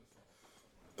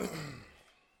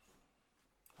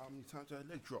many times did I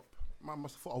leg drop? Man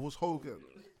must have thought I was Hogan.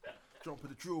 Jump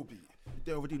with the drill beat.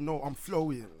 They already know I'm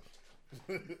flowing.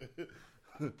 How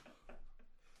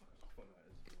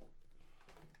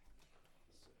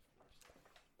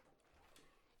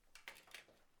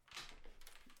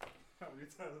many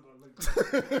times did I leg drop?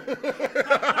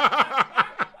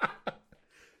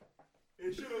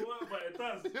 It shouldn't work, but it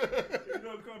does. You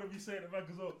know, kind of be saying the back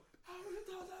as well. How many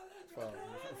times did I leg drop?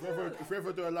 If we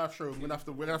ever do a live show, we're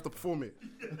gonna have to perform it.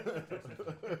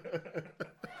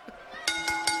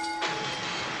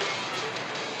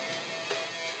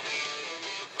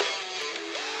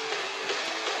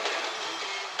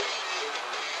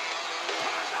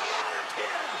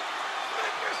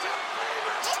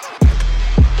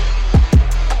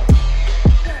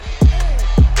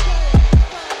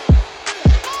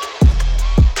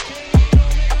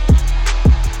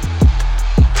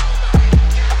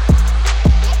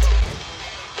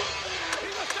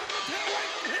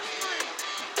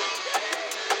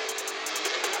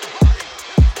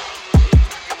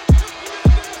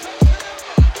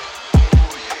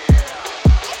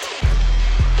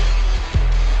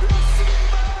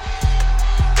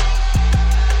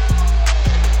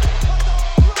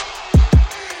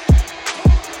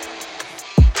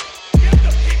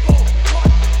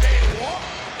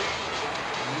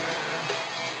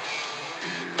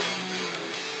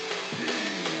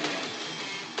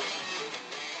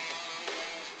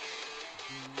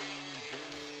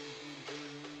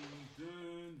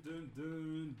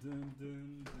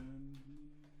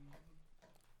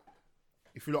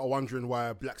 If you lot are wondering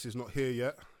why Blacks is not here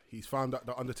yet, he's found out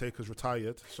the Undertaker's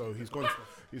retired, so he's gone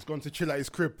to chill at his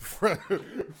crib.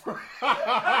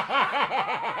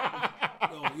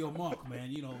 Yo, Mark, man,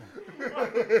 you know.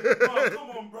 Oh, come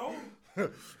on, bro.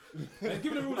 Hey,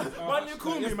 give it a rule. Why didn't you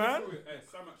call me, man? Hey,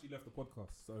 Sam actually left the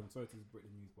podcast, so I'm sorry to break the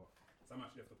news, but Sam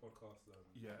actually left the podcast.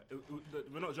 Yeah,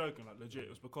 we're not joking, like legit. It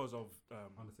was because of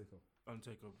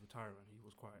Undertaker retiring. He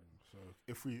was quiet. So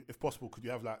if possible, could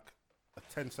you have like a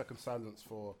 10-second silence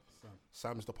for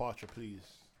Sam's departure, please?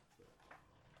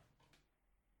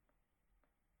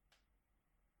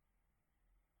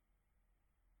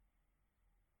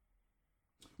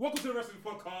 Welcome to the Wrestling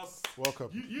Podcast. Welcome.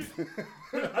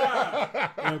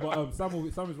 Yeah, but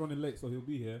Sam is running late, so he'll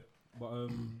be here. But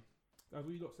guys, what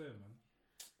you got saying, man?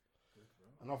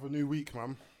 Another new week,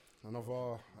 man.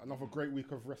 Another great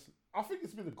week of wrestling. I think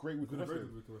it's been a great week of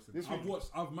wrestling. This week,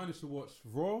 I've managed to watch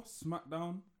Raw,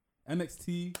 SmackDown,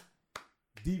 NXT,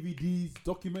 DVDs,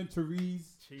 documentaries,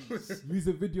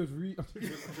 music videos. I've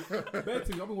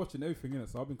been watching everything in it,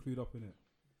 so I've been clued up in it.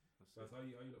 So how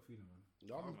you lot feeling, man?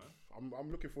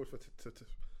 I'm looking forward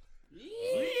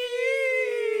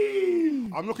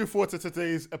I'm looking forward to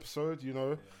today's episode. You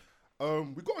know,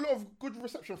 we got a lot of good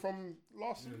reception from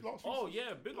last week. Oh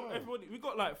yeah, big up everybody. We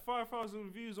got like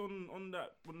 5,000 views on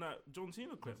that John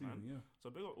Cena clip, man. Yeah. So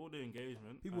big up all the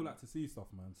engagement. People like to see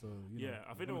stuff, man. So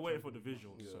I think they were waiting for the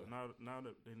visuals. Yeah. So now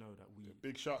that they know that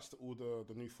big shouts to all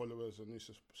the new followers and new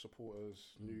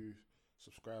supporters, new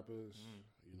subscribers.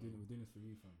 We're doing this for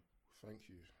you, fam. Thank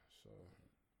you. So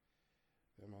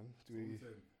yeah, man.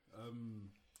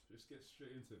 Just get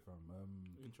straight into it, fam.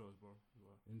 Intros, bro.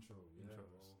 Intro.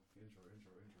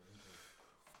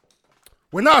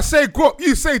 When I say guap,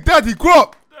 you say daddy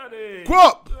guap.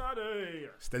 Guap.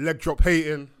 It's the leg drop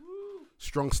hating,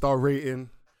 strong star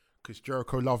rating, Chris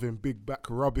Jericho loving, big back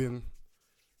rubbing,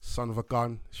 son of a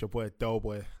gun. It's your boy Del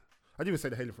Boy. I didn't even say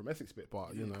the hailing from Essex bit,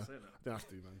 but you know, I don't have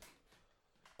to, man.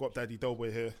 Guap daddy Del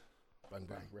Boy here. Bang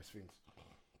bang, rest things.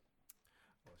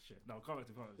 Oh shit! No, come back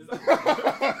to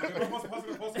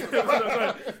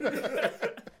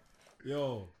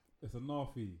Yo, it's a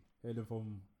Nafi hailing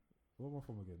from. Where am I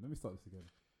from again? Let me start this again.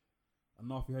 A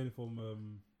Nafi hailing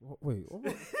from.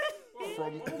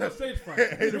 From stage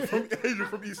fright. hailing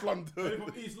from East London. Hailing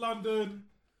from East London.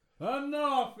 A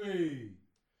Nafi.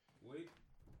 Wait.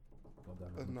 God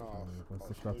damn it. I'm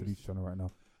subscribe to each channel right now.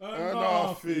 A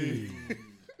Nafi.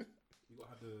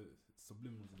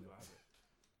 Subliminals in your habit.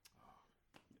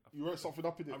 You wrote something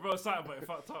up in it. I wrote something, but it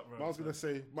fucked up, bro. I was gonna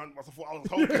say, man, must have thought I was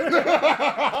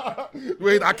Hogan.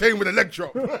 Wait, I came with a leg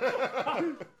drop.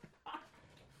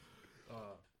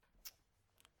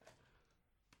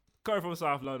 Coming from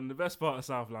South London, the best part of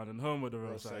South London, home of the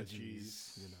Roadside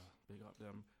G's. You know, big up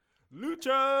them. Lucha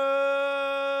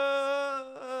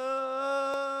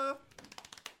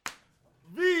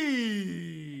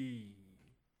V.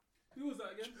 Who was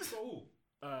that again? Scott Hall.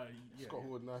 Yeah. Scott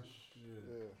Hall Nash.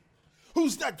 Yeah.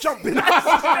 Who's that jumping?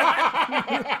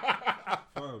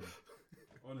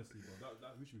 Honestly, bro,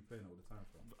 that we should be playing all the time,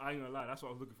 fam. I ain't gonna lie, that's what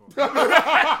I was looking for.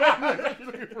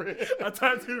 Looking for it. I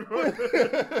typed in wrong.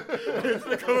 It's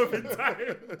to come up in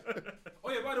time. Oh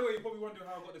yeah, by the way, you're probably wondering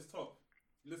how I got this top.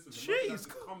 Listen, the Jeez, merchandise is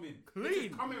coming. clean.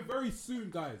 It's coming very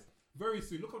soon, guys. Very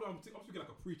soon. Look how I'm speaking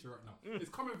like a preacher right now. It's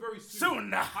coming very soon. Soon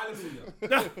now. Hallelujah.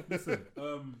 Listen,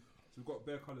 so we've got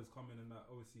bare colours coming and that.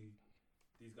 Obviously,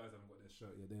 these guys haven't got their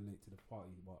shirt yet. They're late to the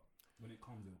party, but when it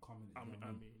comes, it'll come in. I mean,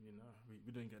 you know,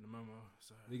 we didn't get the memo,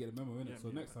 so. They get the memo, innit? Yeah, So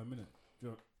yeah. next time, innit?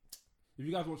 If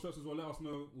you guys want shirts as well, let us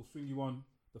know. We'll swing you one.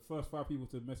 The first 5 people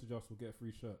to message us will get a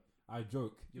free shirt. I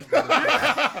joke. You know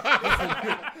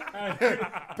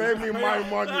Pay me my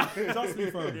money. Trust me,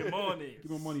 fam. Good morning.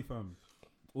 Give me money, fam.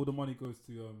 All the money goes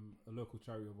to a local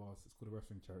charity of ours. It's called a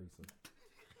wrestling charity.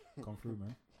 So come through,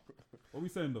 man. What are we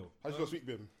saying though? How's your week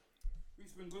been?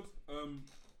 Week's been good.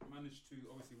 Managed to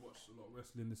obviously watch a lot of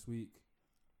wrestling this week.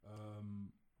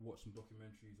 Watch some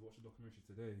documentaries. Watched a documentary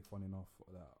today. Funny enough,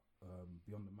 that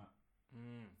Beyond the Mat.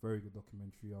 Very good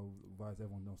documentary. I'll advise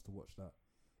everyone else to watch that.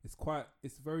 It's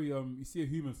very you see a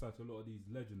human side to a lot of these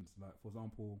legends. Like for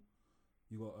example,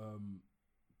 you got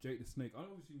Jake the Snake. I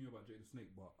obviously knew about Jake the Snake,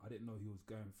 but I didn't know he was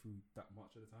going through that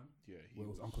much at the time. Yeah, where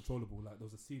it was uncontrollable. Like there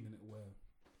was a scene in it where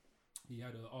he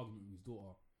had an argument with his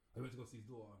daughter. He went to go see his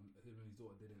daughter, and him and his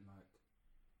daughter didn't like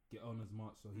get on as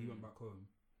much. So he went back home,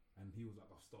 and he was like,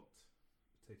 "I've stopped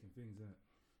taking things in it."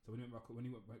 So when he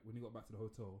got back to the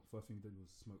hotel, first thing he did was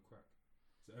smoke crack.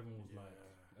 So everyone was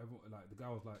like, the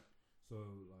guy was like, so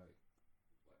like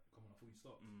come on, I thought you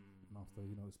stopped. And after,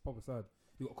 you know, it's proper sad.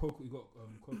 You got Coco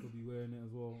be wearing it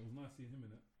as well. It was nice seeing him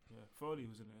in it. Yeah, Foley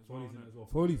was in it as Foley's well. in it as well.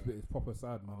 Foley's bit is proper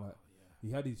sad, man. Oh, Like he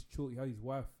had his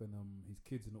wife and his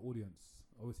kids in the audience.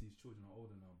 Obviously his children are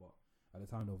older now, but at the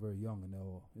time they were very young and they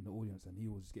were in the audience, and he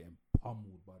was just getting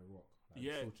pummeled by The Rock. Like,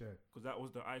 yeah, because that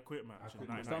was the I Quit match.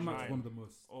 That match is one of the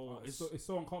most. It's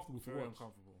so uncomfortable to very watch.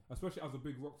 uncomfortable. Especially as a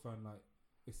big Rock fan, like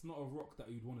it's not a Rock that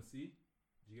you'd want to see.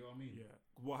 Do you get what I mean? Yeah.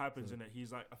 What happens in it?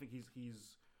 He's like, I think he's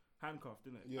handcuffed,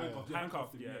 isn't it? Yeah.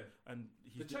 Handcuffed. Yeah. And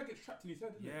the chair gets trapped in his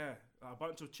head. Yeah, a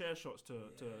bunch of chair shots to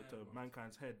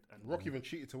Mankind's head. And Rock even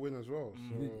cheated to win as well.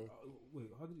 So. Wait,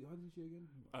 how did he cheat again?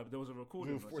 There was a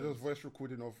recording. There was a voice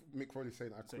recording of Mick Foley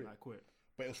saying I quit.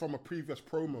 But it was from a previous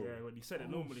promo. Yeah, when he said it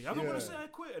normally. I'm not going to say I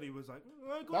quit. And he was like,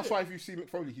 I quit. That's why if you see Mick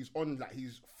Foley, he's on, like,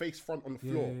 he's face front on the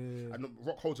floor. And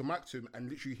Rock holds a mic to him and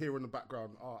literally hear in the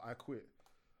background, I quit.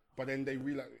 But then they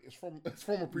realize it's from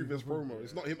a previous promo.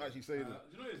 It's not him actually saying it.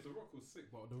 You know, The Rock was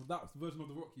sick, but that version of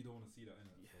The Rock, you don't want to see that in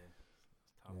it.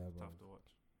 Tough to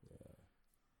watch. Yeah.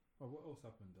 Oh, what else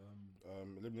happened?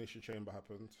 Elimination Chamber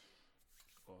happened.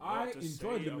 I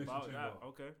enjoyed Elimination Chamber.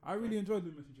 Okay. I really enjoyed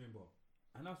Elimination Chamber.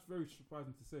 And that's very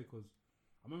surprising to say, because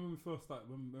I remember when we first started,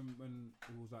 when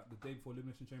it was like the day before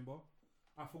Elimination Chamber,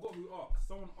 I forgot who asked.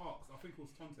 Someone asked, I think it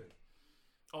was Tonte.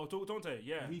 Oh, Tonte,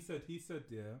 yeah. And he said,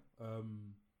 yeah.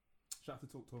 Shout out to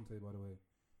Talk Tonte, by the way.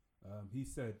 He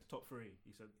said top 3.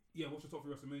 He said, yeah, what's your top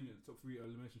 3 WrestleMania, top 3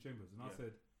 Elimination Chambers? And I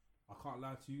said, I can't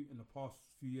lie to you. In the past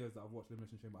few years that I've watched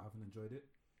Elimination Chamber, I haven't enjoyed it.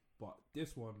 But the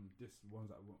one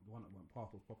that went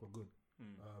past was proper good.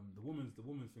 The women's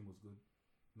thing was good.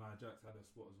 Nia Jax had a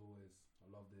spot as always. I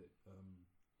loved it.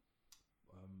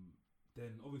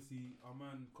 Then obviously our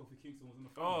man Kofi Kingston was in the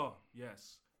final. Oh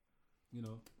yes. You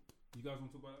know, you guys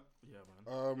want to talk about that? Yeah,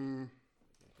 man.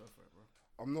 Go for it, bro.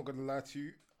 I'm not gonna lie to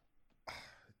you.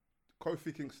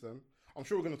 Kofi Kingston. I'm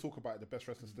sure we're gonna talk about it, the best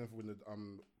wrestlers to never win the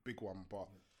big one, but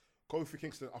Kofi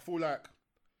Kingston. I feel like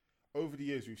over the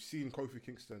years we've seen Kofi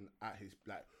Kingston at his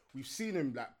we've seen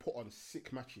him put on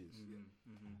sick matches,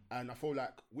 and I feel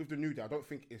like with the New Day, I don't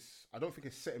think it's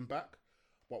setting back,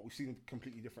 but we've seen a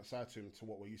completely different side to him to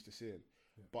what we're used to seeing.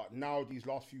 Yeah. But now these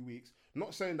last few weeks,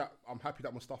 not saying that I'm happy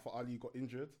that Mustafa Ali got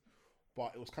injured,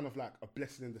 but it was kind of like a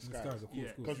blessing in disguise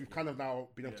because we've kind of now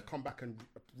been able to come back and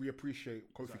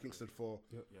reappreciate Kofi Kingston for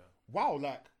wow,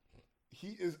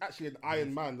 he is actually an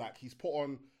Iron Man. Like he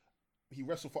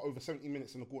wrestled for over 70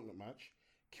 minutes in a gauntlet match,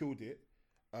 killed it.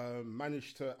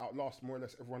 Managed to outlast more or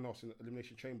less everyone else in the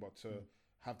Elimination Chamber to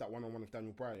have that one-on-one with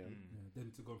Daniel Bryan.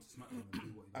 Then to go to SmackDown and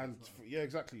do what he did. Yeah,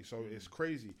 exactly. So it's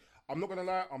crazy. I'm not gonna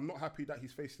lie. I'm not happy that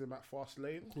he's facing him at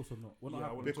Fastlane. Of course I'm not. We're not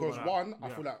happy. Because I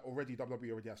feel like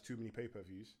WWE already has too many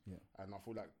pay-per-views. Yeah. And I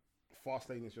feel like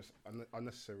Fastlane is just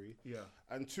unnecessary. Yeah.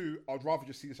 And 2, I'd rather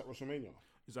just see this at WrestleMania.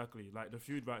 Exactly. Like the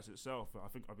feud rights itself. I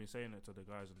think I've been saying it to the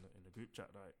guys in the group chat.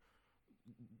 Like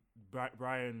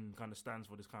Brian kind of stands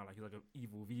for this kind of he's like an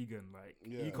evil vegan,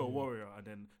 eco warrior, and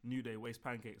then New Day wastes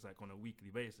pancakes on a weekly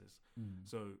basis.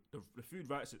 So the feud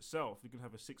rights itself, you can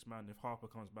have a 6-man if Harper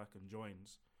comes back and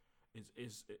joins.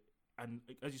 and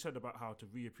as you said about how to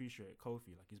reappreciate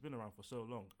Kofi, like he's been around for so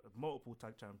long, multiple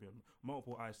tag champion,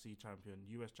 multiple IC champion,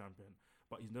 US champion,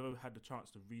 but he's never had the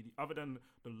chance to really, other than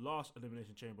the last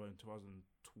Elimination Chamber in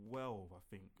 2012, I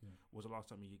think, was the last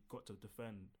time he got to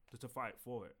defend, to fight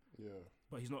for it. Yeah.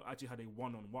 But he's not actually had a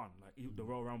one-on-one. Like the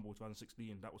Royal Rumble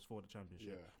 2016, that was for the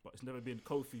championship. Yeah. But it's never been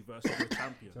Kofi versus the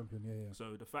champion. Yeah.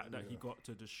 So the fact that he got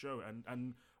to just show it,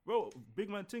 and bro, big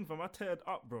man thing, fam, I teared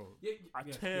up, bro. I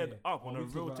teared up on a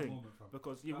real thing.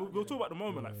 Because we'll talk about the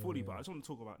moment fully, but I just want to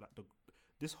talk about like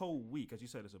this whole week, as you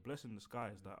said, it's a blessing in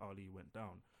disguise that Ali went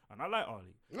down. And I like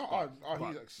Ali. No,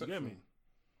 he's exceptional. You get me?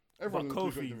 Everyone but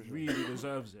Kofi really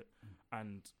deserves it.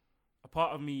 And a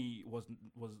part of me was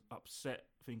upset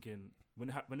thinking,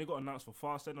 when they got announced for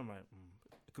Fastlane, I'm like,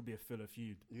 it could be a filler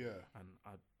feud. Yeah. And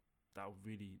that would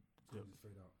really... Just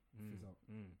fade out.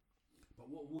 But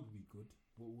what would be good?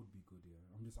 Yeah.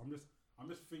 I'm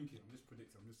just thinking. I'm just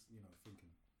predicting. I'm just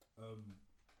thinking.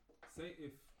 Say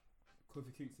if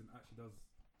Kofi Kingston actually does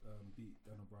beat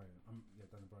Dan O'Brien.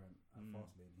 Dan O'Brien at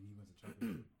Fastlane, and he wins the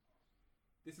championship.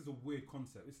 This is a weird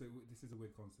concept. This is a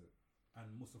weird concept. And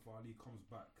Mustafa Ali comes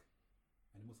back,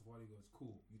 and Mustafa Ali goes,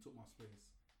 "Cool, you took my space.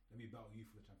 Let me battle you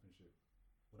for the championship."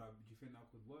 Do you think that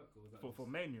could work, or is that for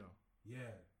Mania?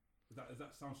 Yeah. Does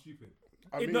that sound stupid?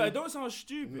 It don't sound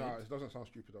stupid. No, it doesn't sound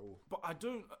stupid at all. But I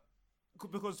don't,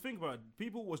 because think about it,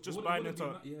 people was just buying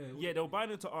into they were buying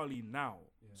into Ali now.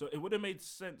 Yeah. So it would have made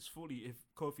sense fully if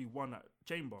Kofi won at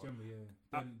Chamber.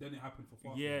 Then it happened for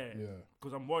Fastlane. Yeah.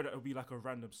 Because I'm worried that it'll be like a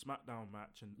random SmackDown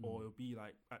match, or it'll be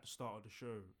like at the start of the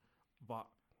show. But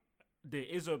there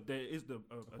is a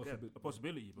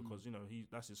possibility because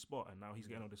that's his spot, and now he's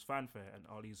getting all this fanfare, and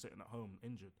Ali's sitting at home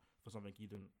injured for something he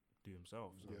didn't do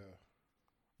himself. So. Yeah.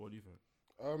 What do you think?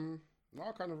 No,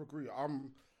 I kind of agree.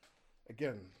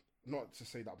 Again, not to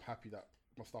say that I'm happy that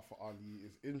Mustafa Ali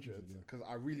is injured, because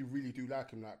I really, really do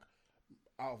like him. Like,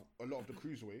 out of a lot of the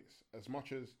cruiserweights, as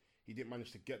much as he didn't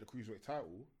manage to get the cruiserweight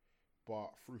title, but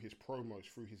through his promos,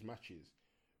 through his matches,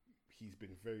 he's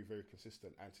been very, very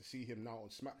consistent. And to see him now on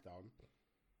SmackDown,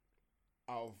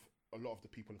 out of a lot of the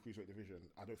people in the cruiserweight division,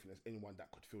 I don't think there's anyone that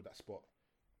could fill that spot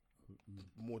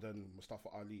more than Mustafa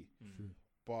Ali.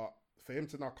 But for him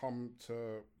to now come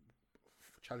to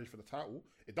challenge for the title,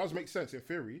 it does make sense in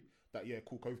theory that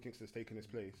Kofi Kingston's taking his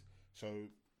place, so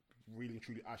really and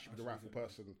truly I should be the rightful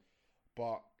person.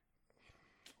 But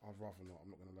I'd rather not. I'm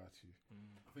not gonna lie to you.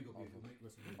 I think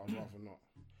I'd rather not.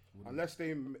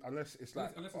 Unless it's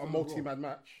like a multi-man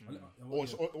match, or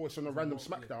it's on a random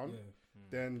SmackDown,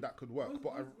 then that could work.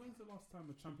 When's the last time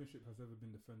a championship has ever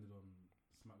been defended on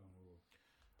SmackDown or Raw?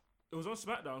 It was on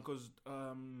SmackDown because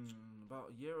about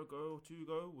a year ago, 2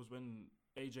 ago, was when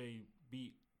AJ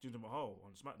beat Jinder Mahal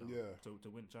on SmackDown to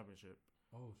win the championship.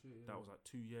 Oh shit! Yeah. That was like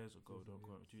 2 years ago. Don't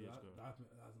quote me. 2 years ago. That hasn't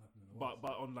happened in a while.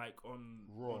 But on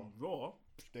Raw,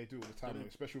 they do it all the time,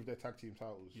 especially with their tag team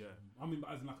titles. Yeah, I mean,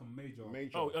 as in like a major.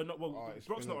 Oh no,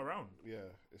 Brock's not around.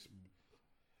 Yeah,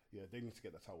 they need to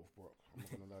get the title with Brock. I'm not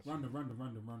gonna lie.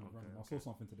 Random. I saw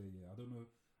something today. Yeah, I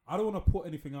don't want to put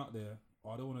anything out there,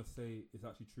 or I don't want to say it's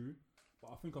actually true,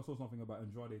 but I think I saw something about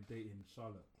Andrade dating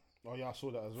Charlotte. Oh yeah, I saw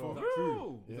that as well. Is that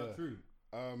true? Is that true?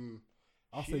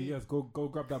 I'll say yes. Go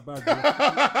grab that bag.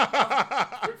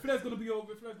 Ric Flair's gonna be your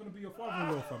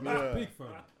father-in-law, fam. That's big, fam.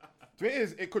 The thing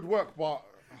is, it could work, but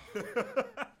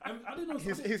I didn't know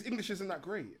his English isn't that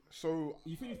great. So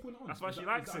you think he's putting it on? That's why she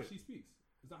likes it. She speaks.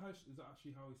 Is that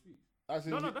actually how he speaks? That's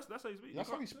how he speaks. That's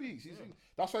how he speaks.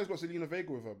 That's why he's got Zelina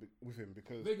Vega with him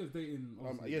because Vega's dating.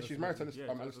 She's married to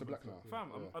Aleister Black now.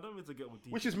 Fam, I don't mean to get with.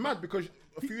 Which is mad because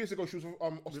a few years ago she was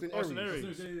with Austin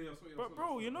Aries. But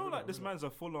bro, this man's a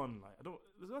full on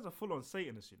this guy's a full on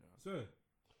Satanist, Sir.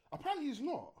 Apparently he's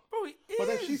not. Bro, he is. But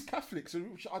then she's Catholic, so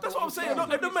that's what I'm saying.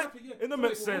 It don't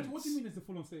make sense. What do you mean is a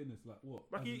full on Satanist? Like what?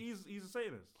 Like he's a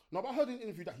Satanist. No, but I heard in an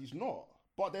interview that he's not.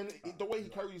 But then the way he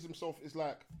carries himself is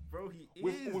like, bro, he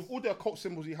is. With all the occult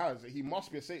symbols he has, he must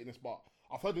be a Satanist. But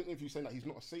I've heard in an interview saying that he's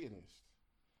not a Satanist.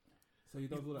 So he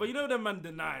does all that. But them man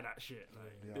deny that shit.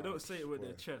 Like, they don't say it with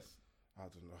their chest. I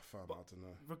don't know, fam. I don't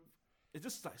know. It's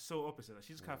just like so opposite. Like,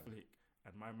 she's Catholic,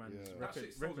 and my man is that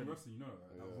shit sells in wrestling, you know,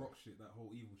 right? That rock shit, that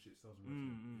whole evil shit sells in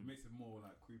wrestling. It makes it more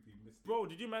like creepy, mystic. Bro,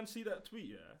 did you man see that tweet?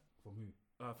 Yeah. From who?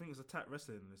 I think it's Attack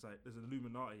Wrestling. It's like there's an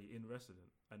Illuminati in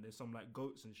wrestling, and there's some like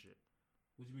goats and shit.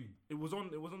 What do you mean? It was on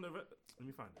the. Let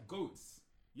me find it. Goats.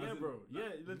 Yeah, bro. Yeah,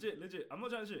 legit. I'm not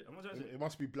trying to shit. It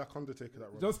must be Black Undertaker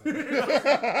that runs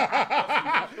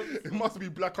It must be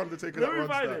Black Undertaker that runs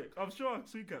that. Let me find it. I'm sure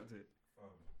Sue kept it.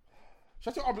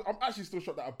 Shut up! I'm actually still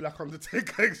shocked that a Black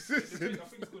Undertaker existed. I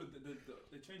think it's called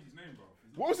they changed his name, bro.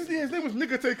 What was his name? His name was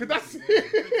Nigger Taker. That's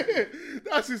it.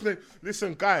 That's his name.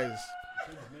 Listen, guys,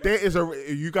 there is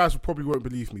you guys probably won't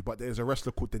believe me, but there is a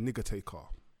wrestler called the Nigger Taker.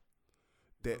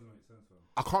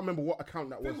 I can't remember what account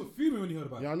that was. was fuming when he heard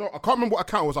about it. Yeah, I know. I can't remember what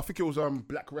account it was. I think it was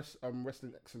Black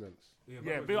Wrestling Excellence.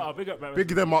 Big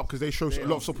them up because they show a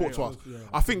lot of support to us.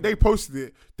 I think they posted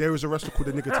it. There is a wrestler called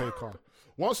the Nigger Taker.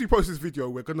 Once we post this video,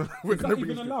 we're gonna Is that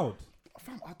even allowed?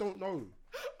 Fam, I don't know.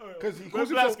 Because he calls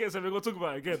himself. We're gonna talk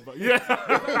about it again, but yeah.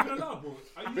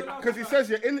 Because he says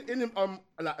in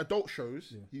like adult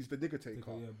shows, he's the Nigger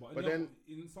Taker. But then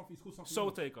in something, he's called something.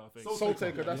 Soul Taker, I think. Soul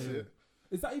Taker, that's it.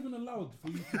 Is that even allowed for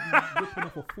you to be ripping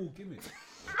off a full gimmick?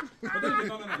 But then again,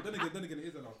 no. Then again, it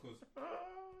is allowed because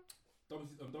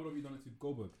WWE done it to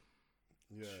Goldberg.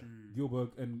 Yeah.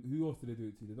 Gilbert, and who else did they do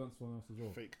it to? They done someone else as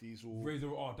well. Fake Diesel.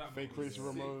 Fake Razor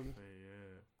Ramon.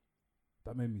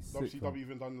 That made me sick. WCW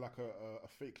even done like a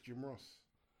fake Jim Ross.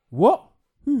 What?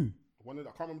 Who? I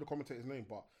can't remember the commentator's name,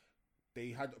 but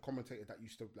they had a commentator that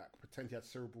used to like pretend he had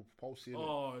cerebral palsy.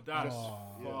 That's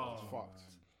fucked.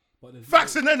 But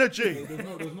facts and energy. There's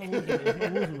no rules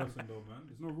in wrestling though, man.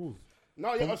 There's no rules.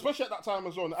 No, yeah, especially at that time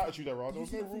as well, in the Attitude Era, there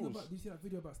was no rules. Did you see that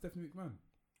video about Stephanie McMahon?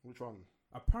 Which one?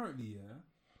 Apparently,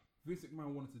 Vince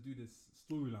McMahon wanted to do this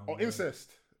storyline. Oh,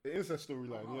 incest. The incest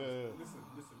storyline, yeah. Listen.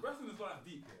 Wrestling is not that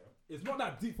deep, yeah? It's not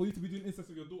that deep for you to be doing incest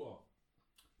with your daughter.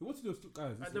 He wanted to do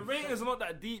guys. The ring is not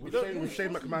that deep. With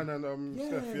Shane McMahon and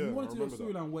Steph, yeah. He wanted to do a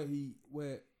storyline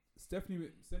where Stephanie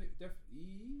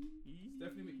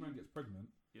McMahon gets pregnant.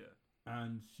 Yeah.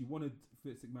 And she wanted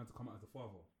Vince McMahon to come out as a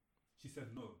father. She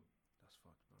said no. That's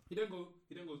fucked, bro. He then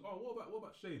goes, oh, what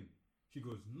about Shane? She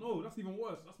goes, no, that's even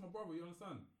worse. That's my brother. You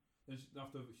understand? And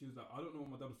after she was like, I don't know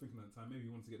what my dad was thinking at the time. Maybe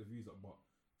he wanted to get the views up, but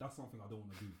that's something I don't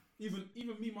want to do. Even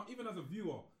as a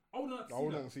viewer, I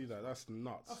wouldn't see that. That's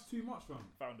nuts. That's too much,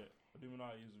 fam. Found it.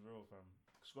 Illuminati is real, fam.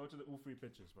 Scroll to all three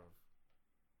pictures, bro.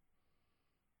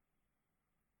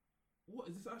 What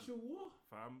is this actual war?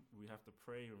 Fam, we have to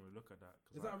pray when we look at that.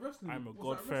 Is that wrestling? I'm a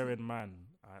God-fearing man.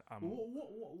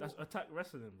 What? That's attack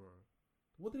wrestling, bro.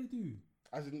 What do they do?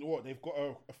 As in what? They've got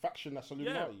a faction that's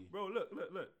Illuminati. Yeah, bro. Look.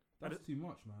 That's too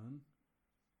much, man.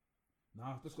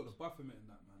 Nah, I've just got the Baphomet in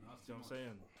that, man. That's what I'm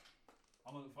saying.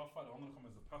 If I fight, I'm gonna come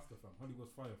as a pastor, fam. Holy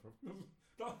Ghost fire, fam.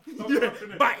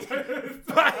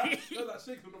 Bye. That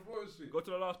shake on the floor and shit. Go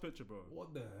to the last picture, bro.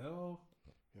 What the hell?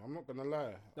 Yeah, I'm not gonna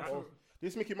lie.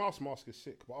 This Mickey Mouse mask is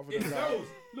sick, but other than that, sells.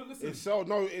 Look, listen. It sells.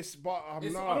 No, it's but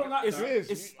I'm not. I don't like it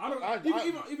that. Is. I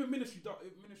don't. Even Ministry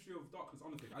of Darkness,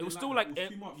 honestly. It was still like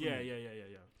too much. Yeah.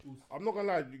 I'm not gonna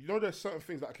lie. You know, there's certain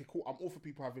things that okay, cool. I'm all for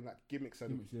people having like gimmicks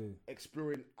and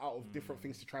exploring out of different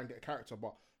things to try and get a character,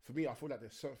 but for me, I feel like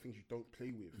there's certain things you don't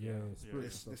play with. The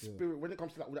spirit when it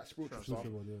comes to like all that spiritual stuff.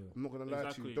 I'm not gonna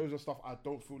lie to you. Those are stuff I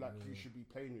don't feel like you should be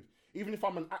playing with. Even if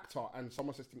I'm an actor and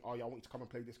someone says to me, "Oh yeah, I want you to come and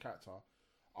play this character,"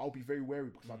 I'll be very wary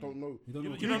because I don't know.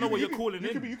 You don't know what you're calling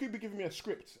in. You could be giving me a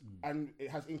script and it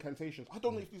has incantations. I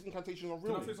don't know if these incantations are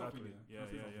real. I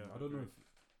don't know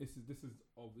if this is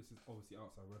obviously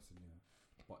outside wrestling,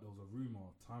 but there was a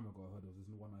rumor time ago. I heard there was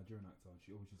this one Nigerian actor and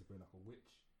she always used to play like a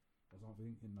witch or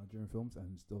something in Nigerian films,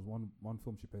 and there was one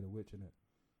film she played a witch in it,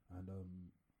 and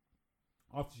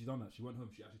after she done that, she went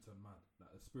home. She actually turned mad.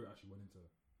 Like the spirit actually went into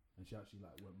her, and she actually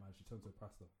like went mad. She turned to a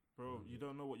pastor. Bro, you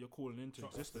don't know what you're calling into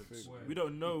existence. We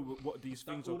don't know what these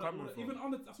things are coming from. Even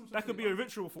that could be a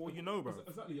ritual for all you know, bro.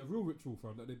 Exactly, a real ritual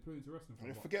from that they put into wrestling.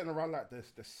 You're forgetting around like the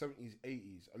 70s,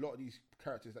 80s. A lot of these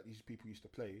characters that these people used to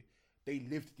play, they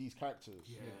lived these characters.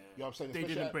 Yeah. You know what I'm saying? They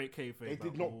didn't break kayfabe. They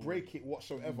did not break it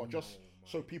whatsoever, just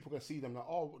so people can see them like,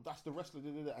 oh, that's the wrestler,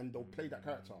 and they'll play that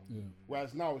character. Yeah.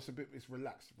 Whereas now it's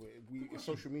relaxed. It's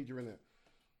social media, innit?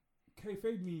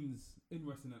 Kayfabe means in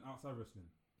wrestling and outside wrestling.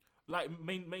 Like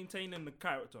maintaining the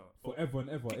character forever and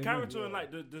ever. Character and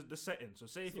like the setting. So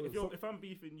say if I'm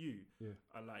beefing you,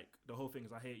 and like the whole thing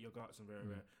is I hate your guts and very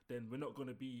rare, then we're not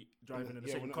gonna be driving in the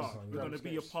same car. We're gonna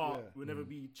be apart. We'll never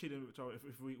be chilling with each other.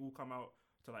 If we all come out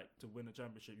to win a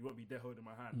championship, you won't be there holding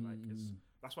my hand. Like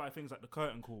that's why things like the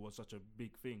curtain call was such a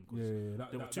big thing.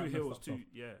 There were two heels,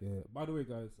 Yeah. By the way,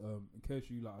 guys, in case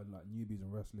you like newbies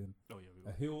in wrestling,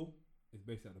 a heel is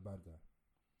basically the bad guy.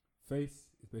 Face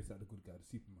is basically the good guy, the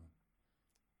Superman.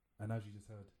 And as you just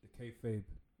heard, the kayfabe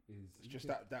is... It's just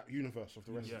that universe of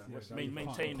the wrestling.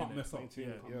 Maintaining it.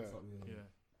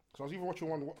 Because I was even watching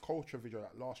one culture video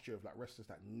last year of like wrestlers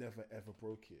that never ever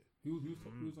broke it. Who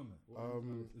was on there?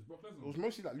 Is Brock Lesnar? It was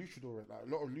mostly like luchador, like a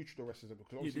lot of luchador wrestlers.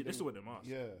 Because they still wear the mask.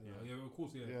 Yeah, of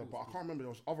course. Yeah, but I can't remember. There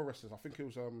was other wrestlers. I think it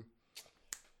was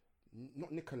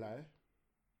not Nikolai.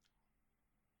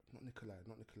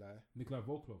 Nikolai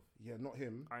Volkov. Yeah, not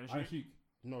him. Iron Sheik.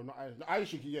 No, not Irish.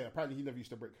 Irish, yeah. Apparently, he never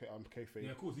used to break kayfabe.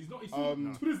 Yeah, of course. He's not.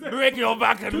 He's break your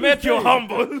back and make you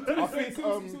humble. I think.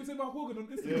 So said about Hogan on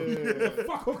Instagram. Yeah.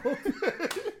 Fuck Hogan.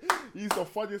 He's the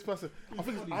funniest person. I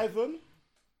think it's Ivan.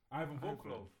 Ivan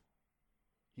Volkov.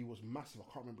 He was massive. I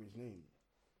can't remember his name.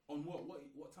 On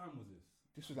what time was this?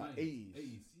 This was like 80s.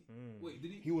 80s. Wait,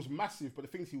 did he? He was massive, but the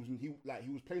thing is, he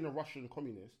was playing a Russian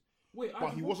communist. Wait,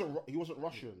 but he wasn't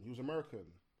Russian. He was American.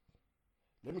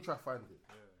 Let me try to find it.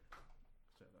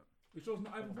 Which was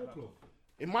not Ivan Volkov.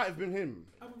 It might have been him.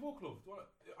 Ivan Volkov.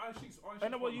 I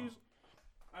know what you.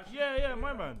 Yeah,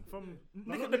 my man from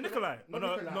Nikolai. No,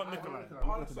 not Nikolai.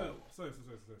 Sorry,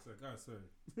 guys. Sorry.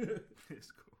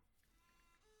 It's cool.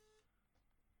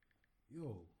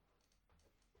 Yo,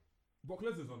 Brock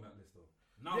Lesnar's on that list though.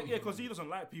 Now yeah, because he doesn't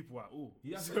like people at all.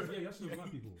 He actually doesn't like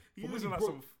people. He doesn't like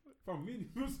some. From me,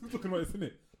 we were talking about this,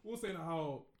 innit? We were saying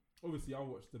how obviously I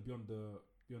watched the Beyond the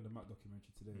Mat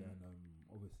documentary today, and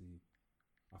obviously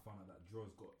I found out that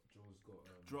Joe's got.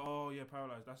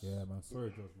 Paralyzed. That's man.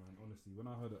 Sorry, Joe, man. Honestly, when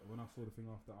I saw the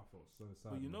thing after, I felt so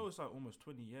sad. But it's like almost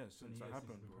 20 years since that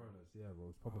happened, bro. Yeah,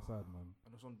 bro, it's proper sad, man.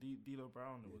 And it's on D'Lo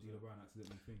Brown. D'Lo Brown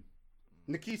accidentally thing.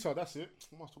 Nikita, that's it.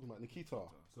 What am I talking about? Nikita.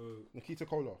 So Nikita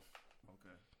Koloff.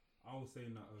 Okay. I was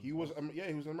saying that he was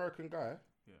he was an American guy.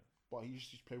 Yeah. But he used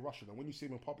to play Russian, and when you see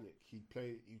him in public, he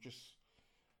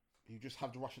just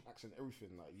have the Russian accent,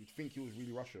 everything. Like you'd think he was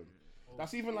really Russian.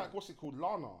 That's even like what's it called?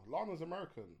 Lana. Lana's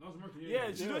American. Yeah,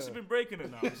 she's actually been breaking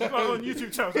it now. She's like on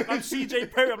YouTube channels. I'm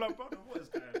CJ Perry. I'm like, brother, what is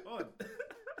going on?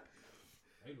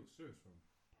 Hey, look serious, bro.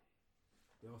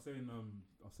 Yeah, I was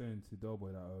saying to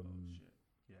Delboy that shit.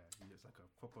 Yeah, he looks like a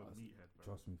proper meathead, bro.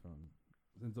 Trust me, fam.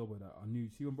 Since Delboy that I knew.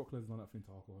 See when Brock Lesnar done that thing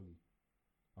to Alcoholic,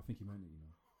 I think he meant it,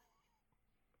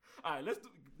 Alright, let's do.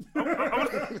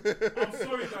 I'm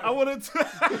sorry, guys. I wanted to.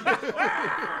 He's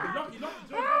lucky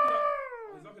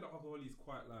that Alcoholic is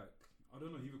quite like. I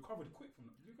don't know. He recovered quick from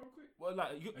that. Did he recover quick? Well,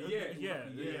 like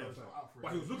yeah.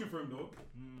 But he was looking for him though.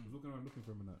 He was looking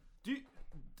for him in that.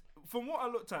 From what I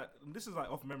looked at, and this is like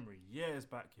off memory, years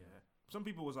back. Yeah, some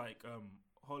people was like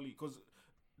Holly, because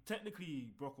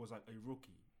technically Brock was like a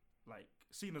rookie, like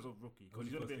seen as a rookie because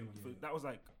he's only been. That was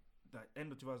like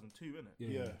end of 2002, innit?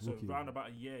 Yeah. So around about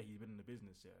a year he's been in the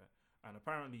business, and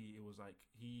apparently it was like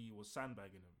he was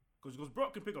sandbagging him. Because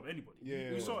Brock can pick up anybody.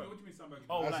 Yeah. We saw it. What do you mean sandbagging?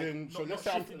 Oh, as like, in, so let's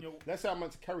say I'm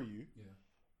meant to carry you. Yeah.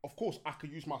 Of course, I could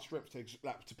use my strength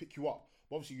to pick you up.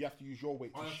 But obviously, you have to use your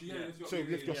weight to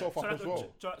lift yourself up as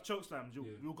well. Choke slams,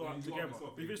 you'll go up together.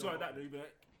 If it's like that, you'll be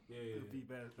like, it'll be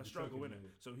a struggle, innit?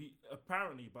 So he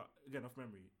apparently, but again off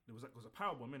memory, there was a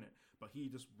powerbomb in it, but he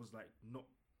just was like not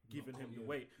giving him the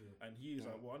weight, and he's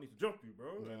like, well, I need to drop you,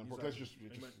 bro. Yeah, Brock Lesnar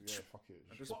fuck it.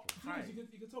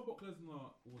 You can tell Brock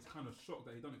Lesnar was kind of shocked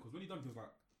that he done it, because when he done it, he was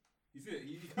like, you see it?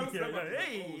 He kind of like,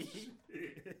 hey! Oh, shit.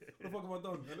 What the fuck have I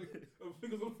done?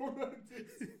 Fingers on the floor like this.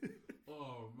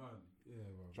 Oh, man. Yeah,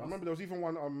 bro. So I remember there was even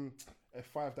one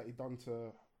F5 that he done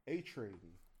to A-Train.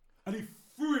 And he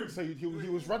threw him. So he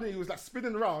was running, he was like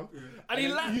spinning around. Yeah. And he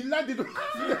landed. I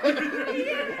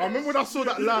remember when I saw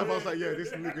that live, I was like, yeah,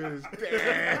 this nigga is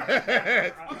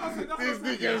dead. This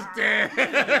nigga is dead.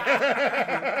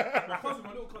 My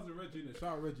little cousin Reggie,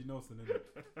 shout out Reggie Nelson, innit?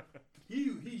 He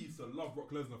used to love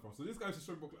Brock Lesnar from. So this guy used to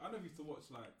show Brock. I never used to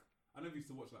watch like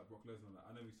Brock Lesnar. Like,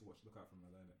 I never used to look out for him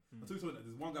like that. Until you saw that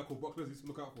there's one guy called Brock Lesnar you used to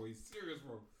look out for. He's serious,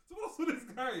 bro. So when I saw this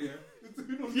guy, I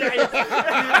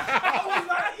was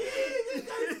like, this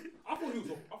guy. I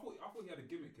thought he had a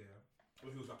gimmick here,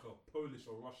 where he was like a Polish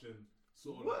or Russian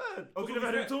sort of. What? Okay, never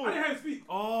heard him talk. I didn't hear him speak.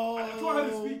 Oh, I heard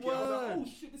him speak. I was like, oh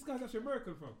shit, this guy's actually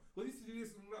American from. But he used to do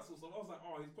this and all that sort of stuff. I was like,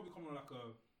 oh, he's probably coming on like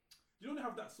a. You don't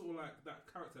have that sort of like that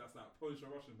character that's like Polish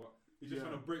or Russian, but he's just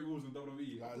trying to break rules in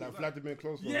WWE. Like Vladimir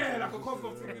Klose. Yeah, like a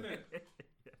Kozlov thing, innit?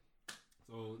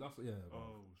 So that's man.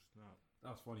 Oh snap!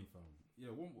 That's funny, fam. Yeah,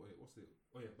 what's it?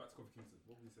 Oh yeah, back to Kofi Kingston.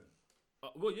 What were you saying?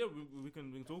 Well, yeah, we can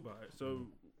talk about it.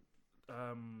 So,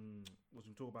 was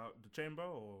we talk about the chamber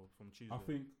or from Tuesday? I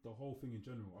think the whole thing in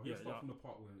general. Let's start from the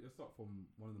part where. Let's start from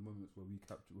one of the moments where we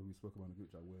spoke about the group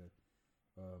chat where,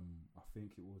 I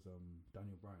think it was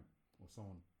Daniel Bryan or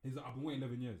someone. He's like, I've been waiting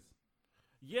 11 years.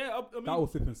 Yeah, I mean, that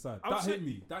was flipping sad. That hit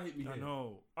me. I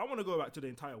know. I want to go back to the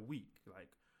entire week. Like,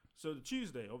 so the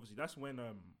Tuesday, obviously, that's when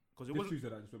because it was Tuesday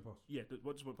that just went past. Yeah,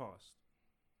 what just went past.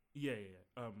 Yeah.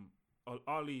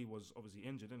 Ali was obviously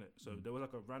injured, innit? So there was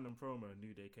like a random promo.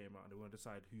 New Day came out and they want to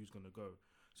decide who's gonna go.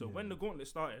 So when the gauntlet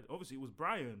started, obviously it was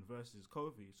Bryan versus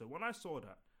Kofi. So when I saw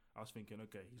that, I was thinking,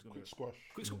 okay, he's gonna quick squash.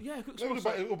 Quick squash.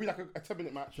 But it'll be like a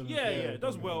 10-minute match. Yeah, it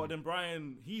does well. And then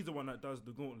Bryan, he's the one that does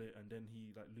the gauntlet, and then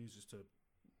he like loses to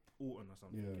Orton or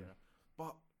something. Yeah.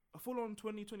 But a full-on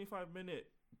 20-25 minute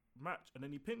match, and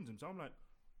then he pins him. So I'm like,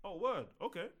 oh, word,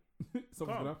 okay.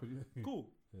 Something's gonna happen. Yeah. Cool.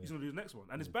 Yeah. He's gonna do the next one,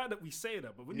 and it's bad that we say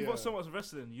that, but when you watch so much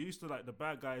wrestling, you used to like the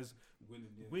bad guys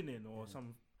winning or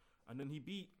some, and then he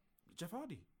beat Jeff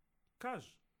Hardy,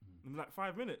 Cash, in like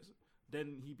 5 minutes.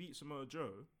 Then he beat Samoa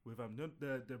Joe with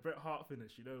the Bret Hart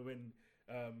finish. You know when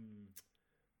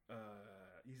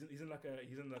he's in like a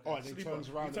and he turns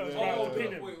around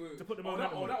to put the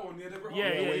momentum. Oh, that one, yeah.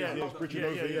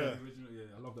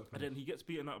 I love that. And then he gets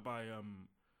beaten up by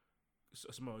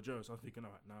Samoa Joe. So I'm thinking,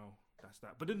 all right, now that's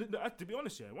that. But then, to be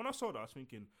honest, when I saw that, I was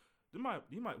thinking, he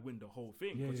might win the whole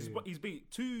thing because he's beat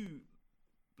three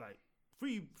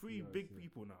big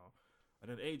people now,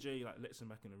 and then AJ like lets him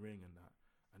back in the ring and that.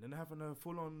 And then they're having a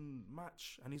full-on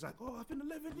match, and he's like, "Oh, I've been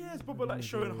 11 years," but like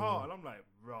showing heart, and I'm like,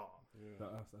 "Raw." Yeah.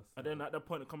 And then at that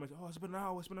point, the comment, "Oh, it's been an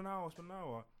hour.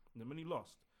 And then when he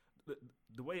lost,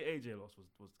 the way AJ lost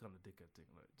was kind of dickhead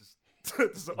thing, like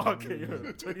just an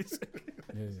RKO, 20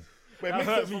 seconds. But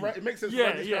it makes sense for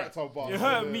Randy's character, but it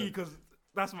hurt me because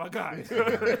that's my guy.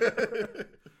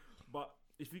 But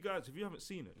if you haven't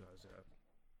seen it, guys,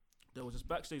 there was this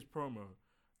backstage promo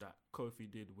that Kofi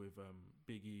did with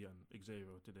Big E and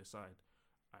Xavier to their side,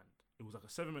 and it was like a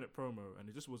 7-minute promo, and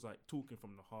it just was like talking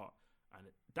from the heart, and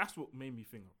that's what made me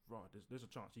think, right, there's a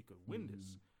chance he could win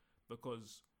this,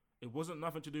 because it wasn't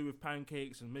nothing to do with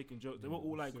pancakes and making jokes. They were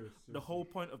all like, the whole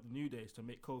point of the New Day is to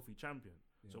make Kofi champion.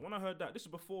 So when I heard that, this is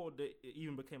before it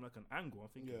even became like an angle, I'm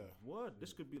thinking,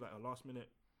 this could be like a last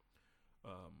minute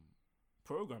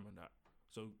program and that.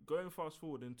 So going fast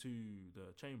forward into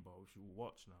the Chamber, which you will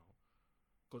watch now.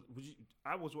 Because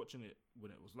I was watching it when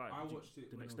it was live. I watched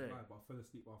it the next day, day, but I fell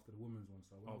asleep after the women's one.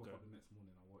 So when I woke up the next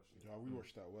morning, I watched it. Yeah, we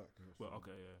watched that work. Well,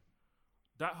 okay, yeah.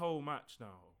 That whole match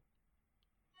now,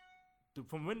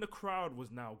 from when the crowd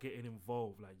was now getting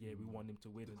involved, like, we want him to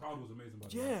win. The crowd was amazing. By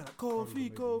like,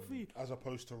 Kofi. As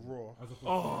opposed to Raw.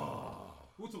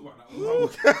 We'll talk about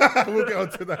that. We'll get on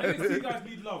to that. NXT guys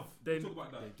need love. We'll talk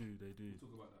about that. They do. We'll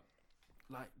talk about that.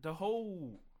 Like, the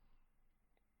whole...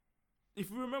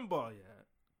 If you remember,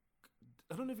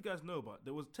 I don't know if you guys know, but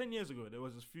there was 10 years ago, there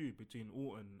was this feud between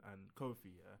Orton and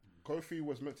Kofi, Kofi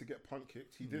was meant to get punt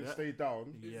kicked. He didn't stay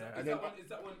down. Is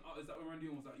that when Randy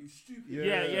Orton was like, "You stupid"?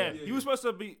 Yeah. He was supposed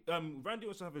to be. Randy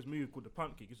was to have his move called the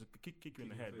punt kick. He used to kick you in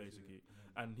the head, basically,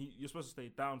 and you're supposed to stay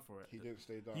down for it. He didn't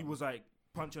stay down. He was like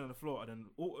punching on the floor, and then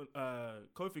Orton,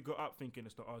 Kofi got up thinking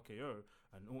it's the RKO,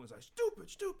 and Orton's like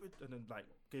stupid, and then like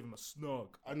gave him a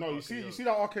snog. I know. You see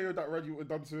that RKO that Randy would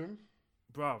have done to him,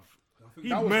 bruv.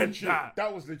 He meant that.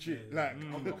 That was legit. That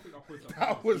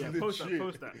was legit.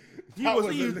 Post that. He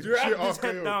dragged his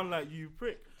head down like, you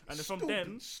prick. And then from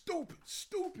then...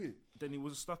 Stupid. Then he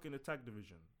was stuck in the tag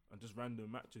division and just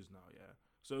random matches now,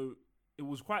 So it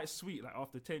was quite sweet. Like,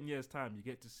 after 10 years' time, you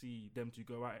get to see them two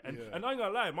go at it. And I ain't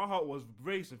gonna lie, my heart was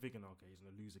racing, thinking, okay, he's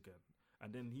gonna lose again.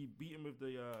 And then he beat him with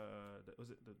the was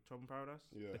it the Trouble in Paradise?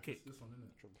 Yeah. The kick. This one, isn't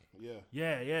it?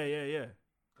 Yeah.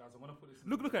 Guys, I want to put this...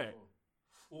 Look at it.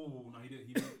 Oh no, he didn't.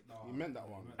 He meant that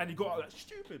one, and he got like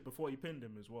stupid before he pinned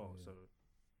him as well. So,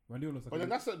 Randy looks like. But then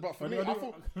that's it. But for me,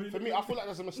 I feel like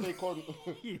there's a mistake on.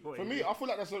 For me, I feel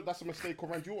like that's a mistake on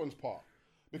Randy Orton's part,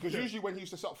 because usually when he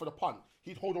used to set up for the punt,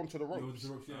 he'd hold on to the ropes.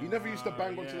 He never used to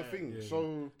bang onto the thing.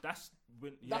 So that's for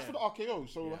the RKO.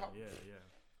 So yeah.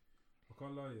 I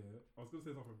can't lie, I was going to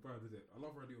say something bad, did it? I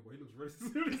love Radio, but he looks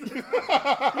racist.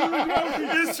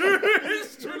 It's true.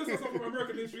 He looks like something from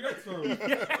American History X, though.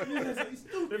 Yeah, he's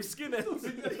stupid. Them skinheads.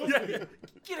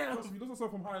 Get out. He looks like something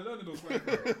from Higher Learning or something.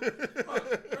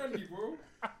 Randy, bro.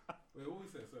 Wait, what we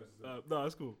say? Sorry. No,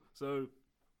 that's cool. So,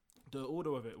 the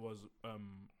order of it was,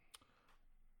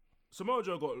 Samoa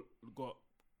Joe got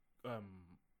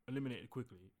eliminated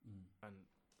quickly, and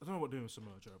I don't know what they're doing with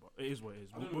Samoa Joe, but it is what it is.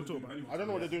 We'll talk about it. I don't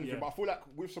know what they're doing with him, but I feel like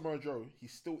with Samoa Joe,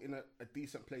 he's still in a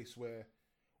decent place where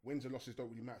wins and losses don't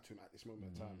really matter to him at this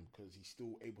moment in time, because he's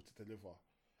still able to deliver,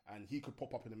 and he could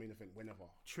pop up in the main event whenever.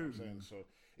 True. You know what I'm saying? So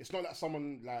it's not like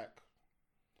someone like,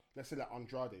 let's say like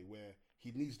Andrade, where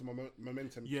he needs the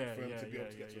momentum for him to be able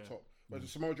to get to the top. Whereas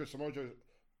Samoa Joe,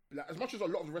 like, as much as a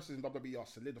lot of the wrestlers in WWE are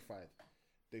solidified,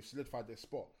 they've solidified their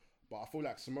spot, but I feel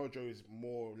like Samoa Joe is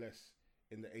more or less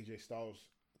in the AJ Styles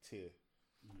tier.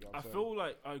 You know I feel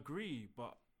like I agree,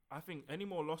 but I think any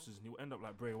more losses and he'll end up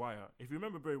like Bray Wyatt. If you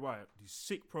remember Bray Wyatt, these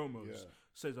sick promos,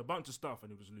 says a bunch of stuff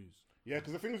and he'll just lose. Yeah,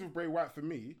 because the thing is with Bray Wyatt, for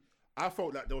me, I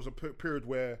felt like there was a period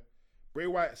where Bray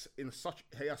Wyatt's he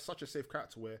has such a safe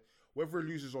character where whether he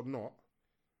loses or not,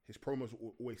 his promos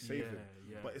will always save him.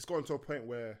 Yeah. But it's gotten to a point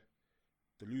where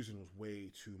the losing was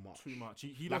way too much.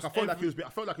 He like, lost I felt like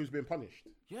he was being punished.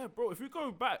 Yeah, bro. If you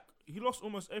go back he lost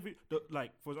almost every.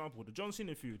 Like for example, the John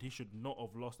Cena feud, he should not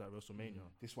have lost at WrestleMania.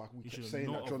 This is why we He kept should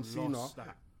saying not that John have Cena. lost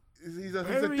that. He's a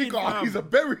Buried, digger. fam. He's a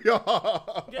barrier.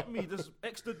 Get me? There's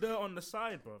extra dirt on the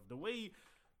side, bro. The way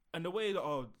that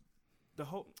the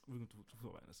whole. We can talk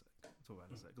about it in a sec.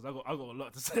 Because I got a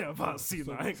lot to say about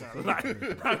Cena. I ain't gonna lie.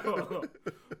 I got a lot.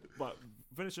 But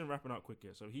finishing wrapping up quick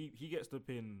here. So he gets the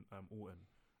pin Orton,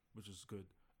 which is good,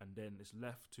 and then it's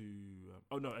left to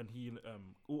Orton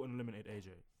eliminated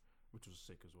AJ, which was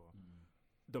sick as well.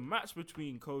 The match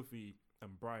between Kofi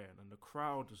and Bryan, and the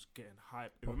crowd was getting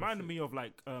hyped. It reminded me of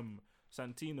like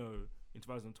Santino in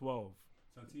 2012.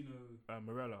 Santino,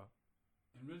 Morella.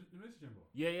 In Elimination Chamber.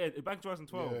 Yeah, back in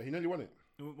 2012. Yeah, he nearly won it.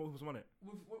 What was on it?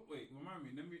 Wait, remind me.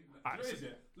 Let me tell you.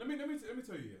 Yeah. Let me tell you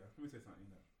something.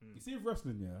 You see, with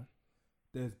wrestling, yeah,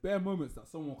 there's bare moments that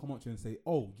someone will come up to you and say,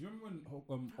 "Oh, do you remember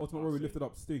when Ultimate Warrior lifted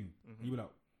up Sting?" And you were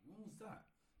like, "What was that?"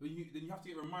 Then you have to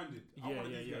get reminded.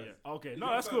 Yeah. Okay, no,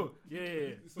 that's cool.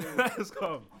 Yeah. So, that's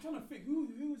cool. I'm trying to think who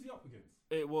was he up against.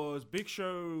 It was Big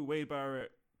Show, Wade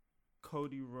Barrett,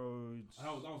 Cody Rhodes.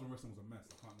 That was when wrestling was a mess.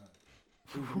 I can't lie.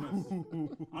 It was a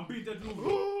mess. I'm being dead wrong.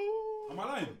 Am I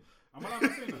lying? Am I lying by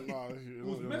saying that? It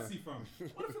was messy, fam.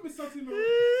 What if it was Santino?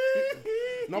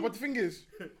 No, but the thing is,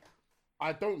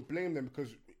 I don't blame them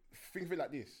because think of it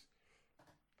like this.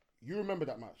 You remember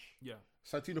that match? Yeah.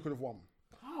 Santino could have won.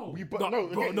 How? He could have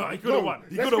won.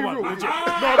 He could have won. Real. Legit.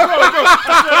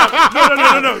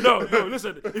 No.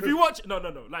 Listen, if you watch, no.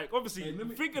 Like obviously,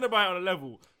 thinking about it on a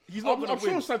level, he's not gonna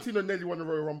win. I'm sure Santino nearly won the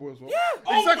Royal Rumble as well.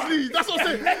 Yeah, exactly. That's what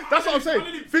I'm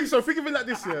saying. Think of it like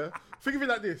this, yeah. Think of it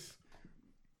like this.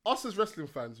 Us as wrestling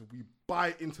fans, we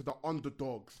buy into the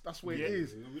underdogs. That's what it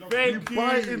is. We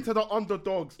buy into the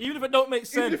underdogs. Even if it don't make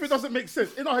sense. Even if it doesn't make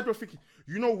sense. In our head, we're thinking,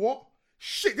 you know what?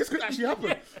 Shit, this could actually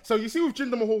happen. So you see with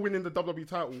Jinder Mahal winning the WWE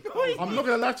title, I'm not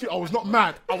going to lie to you, I was not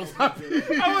mad. I was happy.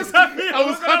 I was happy.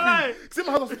 See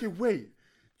my head, I was thinking, wait,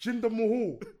 Jinder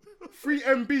Mahal,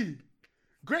 3MB,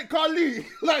 Great Khali,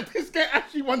 like this guy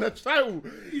actually won the title.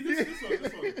 This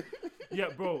one. Yeah,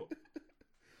 bro,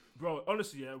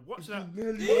 honestly, yeah, watch that.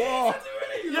 Nearly won.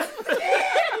 Yeah,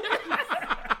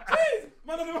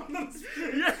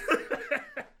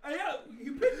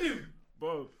 you picked him.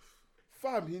 Bro.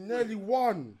 Fam, he nearly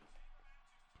won.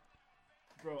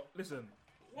 Bro, listen.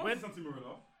 When something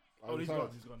Morella? Oh, he's gone.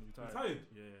 He's retired. Retired?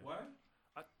 Yeah. Why?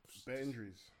 Bare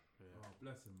injuries. Yeah. Oh,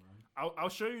 bless him, man. I'll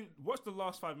show you. Watch the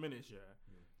last 5 minutes. Yeah.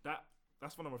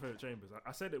 That's one of my favorite chambers.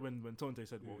 I said it when Tonte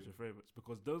said what was your favorites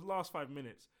because those last 5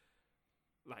 minutes,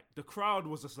 like the crowd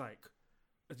was just like,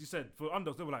 as you said, for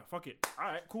unders they were like, "Fuck it, all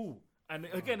right, cool." And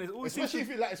again, it's always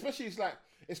especially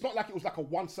it's not like it was like a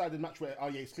one-sided match where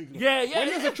it's Cleveland. Yeah.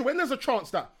 When there's a chance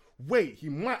that he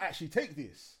might actually take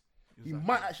this. Exactly. He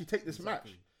might actually take this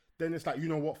match. Then it's like, you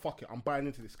know what? Fuck it, I'm buying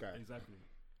into this guy. Exactly.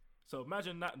 So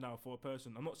imagine that now for a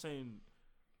person. I'm not saying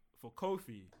for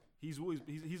Kofi. He's I don't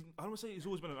want to say he's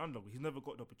always been an underdog. He's never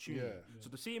got the opportunity. Yeah.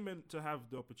 So to see him to have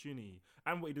the opportunity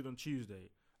and what he did on Tuesday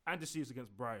and to see us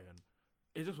against Bryan,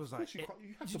 it just was like you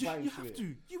have to buy into it.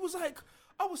 He was like,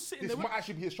 I was sitting there. This might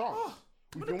actually be his chance.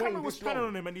 When the camera was panning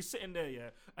on him and he's sitting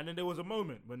there, and then there was a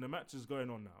moment when the match is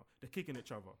going on now, they're kicking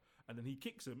each other, and then he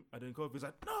kicks him, and then Kofi's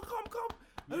like, "No, come,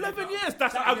 11 years."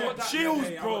 That's I got chills,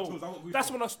 bro. That's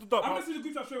when I stood up. I messaged the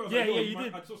group chat straight. Yeah, you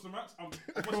did. I saw some match. I'm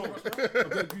watching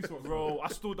the match. Bro, I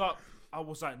stood up. I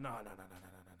was like, nah.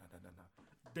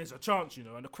 There's a chance,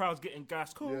 and the crowd's getting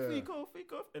gassed. Kofi.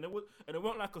 And it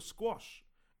went like a squash.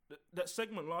 That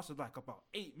segment lasted like about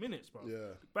 8 minutes, bro.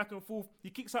 Yeah. Back and forth. He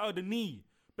kicks out of the knee.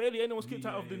 Barely anyone's kicked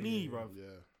out of the knee, bro.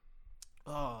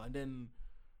 Yeah. And then,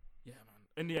 man.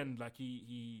 In the end, like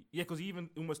because he even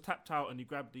almost tapped out and he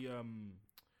grabbed the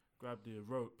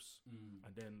ropes,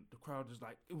 and then the crowd is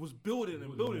like, it was building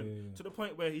to the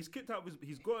point where he's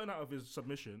gotten out of his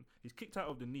submission. He's kicked out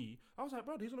of the knee. I was like,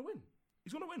 bro, he's gonna win.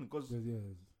 He's gonna win because.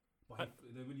 But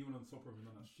when you went on top rope,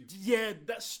 that's stupid. Yeah,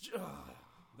 that's.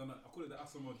 I call it the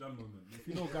Asamoah Gyan moment. If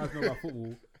you guys know about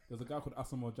football, there's a guy called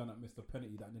Asamoah Gyan that missed a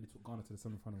penalty that nearly took Ghana to the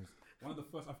semi-finals. One of the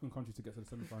first African countries to get to the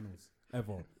semi-finals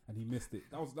ever, and he missed it.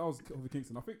 That was Kofi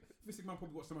Kingston. I think this man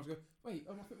probably watched the match and go, "Wait,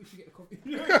 I think we should get the coffee."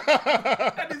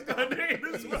 And he's got a name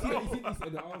as well. He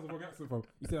said that I was the wrong accent from.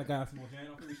 He said that guy Asamoah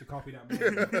Gyan. I think we should copy that man.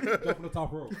 Jump on the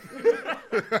top rope. Man,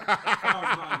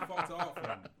 fucked it up,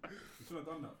 fam. We should have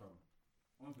done that, fam.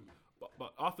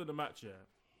 But after the match,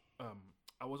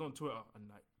 I was on Twitter and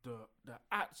like the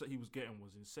acts that he was getting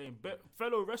was insane.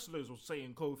 Fellow wrestlers were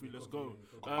saying, "Kofi, let's go."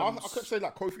 I kept saying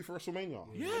like Kofi for WrestleMania.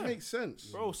 Yeah, it makes sense,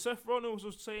 bro. Seth Rollins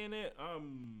was saying it.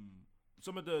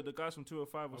 some of the guys from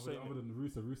 205 were saying. Other than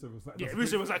Russo was like. Yeah,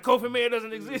 Russo was like, Kofi Mania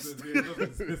doesn't exist.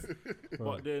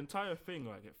 But the entire thing,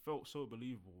 like, it felt so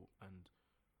believable. And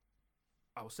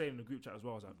I was saying in the group chat as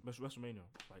well, I was like, WrestleMania,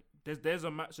 like, there's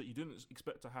a match that you didn't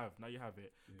expect to have. Now you have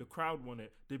it. Yeah. The crowd want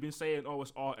it. They've been saying, oh,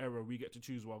 it's our era. We get to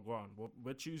choose while going. Well,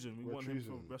 we're choosing. We want him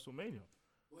for WrestleMania.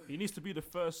 He needs to be the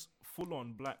first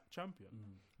full-on black champion.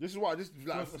 This is what this is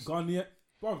like. Ghanaian.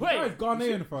 Bro, the guy is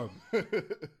Ghanaian, fam.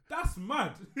 That's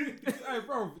mad. Hey,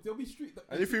 bro, they'll be street.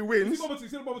 And if he wins, I was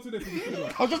just about to say thing.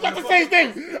 I was just about to say.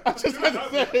 I was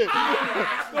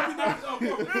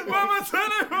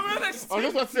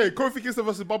just about to say Kofi Kingston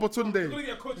versus Baba Tunde. You're gonna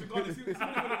get a coach in Ghana. See a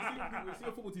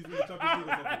football team in the Champions League or something.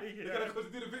 They're gonna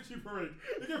do the victory parade.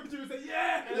 They get a picture and say,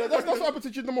 yeah. That's what happened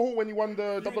to Jinder Mahal when he won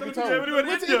the WWE title. Yeah, when he went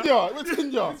to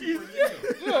India.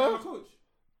 Yeah. Coach.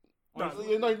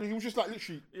 He was just like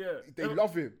literally. Yeah, they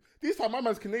love him. This time, my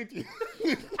man's Canadian.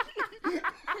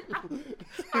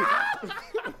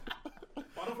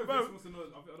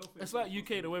 It's like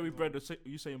UK the way we bred the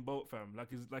Usain Bolt, fam. Like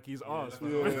he's ours.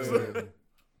 Yeah.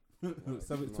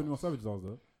 21 Savage ours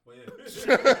though. Well, yeah. What was he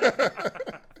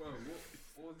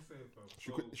saying, fam?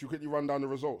 Should we quickly run down the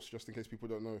results just in case people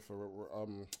don't know for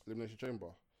Elimination Chamber?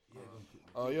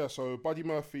 So Buddy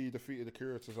Murphy defeated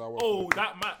Akira Tozawa. Oh,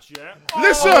 that match, yeah.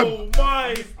 Listen! Oh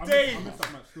my days!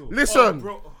 Listen!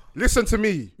 Listen to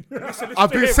me.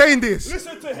 I've been saying this.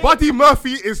 Listen to him. Buddy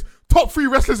Murphy is top 3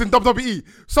 wrestlers in WWE.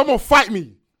 Someone fight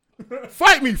me.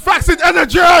 Fight me. Facts and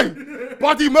energy.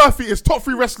 Buddy Murphy is top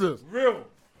 3 wrestlers. Real.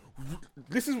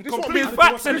 This is complete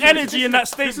facts and energy in that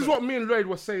statement. This is what me and Lloyd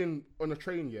were saying on the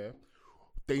train, yeah.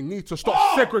 They need to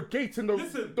stop segregating the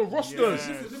rosters.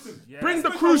 Listen. Bring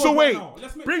the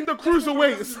cruiserweight. Bring the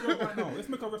cruiserweights. Let's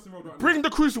make our wrestling world right now. Bring the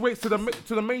cruiserweights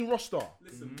to the main roster.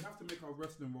 Listen, we have to make our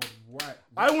wrestling world right.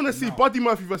 I want to see Buddy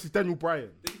Murphy versus Daniel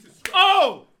Bryan.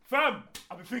 Oh, fam!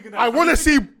 I've been thinking that. I want to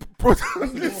see.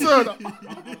 Listen,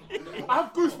 I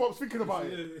have goosebumps thinking about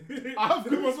it. I have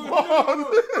goosebumps.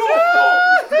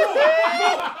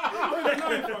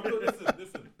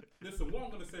 Listen. What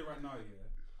I'm gonna say right now,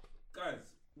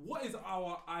 guys. What is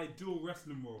our ideal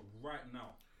wrestling world right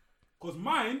now? Because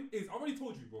mine is, I already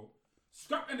told you, bro.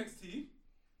 Scrap NXT,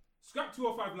 scrap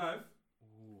 205 Live.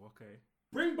 Ooh, okay.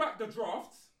 Bring back the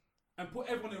drafts and put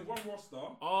everyone in one roster.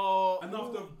 Oh. And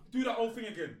after do that whole thing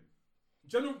again.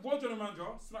 Raw General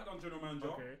Manager, SmackDown General Manager.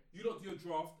 Okay. You lot do your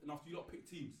draft, and after you lot pick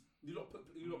teams. You lot pick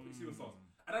superstars.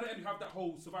 And at the end you have that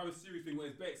whole Survivor Series thing where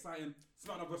it's very exciting,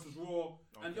 SmackDown versus Raw,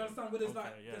 and you understand where there's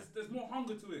there's more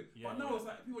hunger to it. But now it's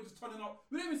like people are just turning up.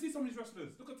 We don't even see some of these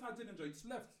wrestlers. Look at Ty Dillinger, he just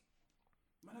left.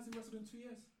 Man hasn't wrestled in 2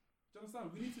 years. Do you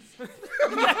understand? We need to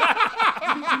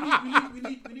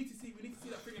see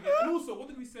that thing again. And also, what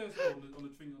did we say as well on the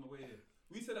thing on the way here?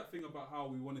 We said that thing about how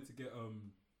we wanted to get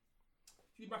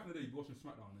back in the day you'd be watching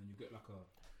SmackDown and you get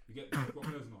Brock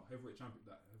Lesnar, heavyweight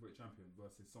champion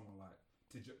versus someone like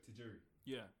Tajiri.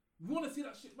 Yeah. We want to see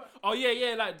that shit back. Oh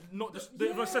yeah, like not just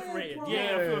they were separated. Bro.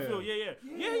 Yeah, I feel. Yeah.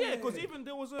 Because even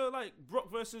there was a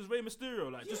Brock versus Rey Mysterio.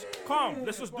 Like just calm.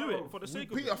 Let's just do it for the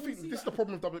sake of it. I think this is the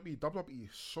problem with WWE. WWE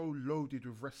is so loaded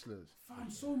with wrestlers.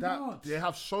 Much. They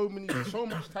have so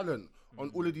much talent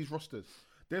on all of these rosters.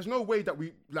 There's no way that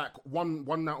we like one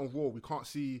night on Raw we can't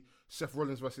see Seth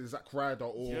Rollins versus Zack Ryder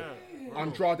or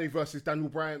Andrade versus Daniel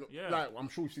Bryan. Yeah. Like I'm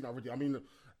sure you've seen that already. I mean,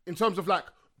 in terms of like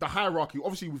the hierarchy,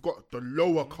 obviously we've got the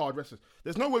lower card wrestlers.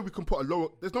 There's no way we can't put a lower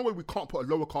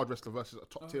card wrestler versus a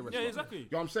top tier wrestler. Yeah, exactly. You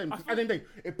know what I'm saying? Because at the end of the day,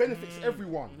 it benefits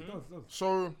everyone. It does.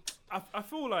 So I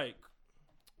feel like,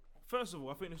 first of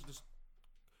all, I think it's just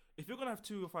if you're gonna have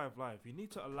 205 Live, you need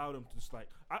to allow them to just like.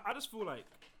 I just feel like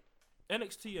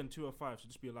NXT and 205 should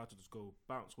just be allowed to just go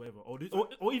bounce wherever, or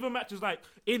even matches like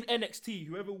in NXT,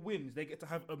 whoever wins, they get to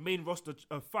have a main roster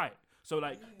fight. So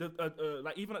like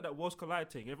like even at that Worlds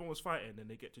Collide thing, everyone was fighting and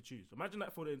they get to choose. Imagine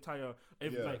that for the entire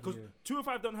because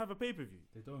 205 don't have a pay-per-view.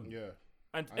 They don't. Yeah.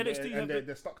 And NXT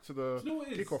they're stuck to the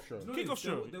kickoff show. Kickoff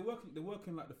show. They're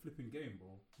working like the flipping game,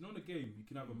 bro. You know, in the game you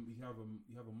can have a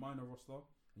minor roster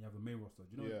and you have a main roster.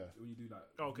 Do you know when you do like?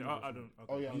 Okay, I don't. Okay.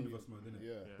 Oh yeah, universe mode, innit?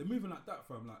 Yeah. They're moving like that,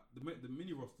 fam. Like the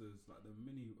mini rosters, like the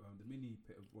mini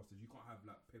rosters. You can't have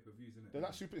like pay-per-views in it. They're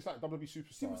like super. It's like WWE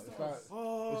Superstar. It's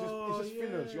It's just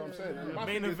fillers. You know what I'm saying? Yeah.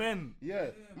 Main event.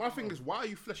 My thing is, why are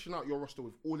you fleshing out your roster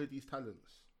with all of these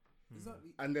talents?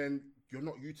 Exactly. And then you're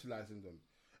not utilizing them.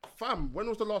 Fam, when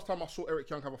was the last time I saw Eric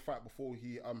Young have a fight before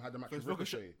he had a match with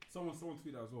Ricochet? Someone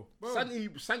tweeted that as well.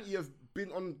 Santi have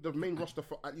been on the main roster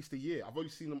for at least a year. I've only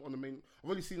seen them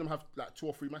have like 2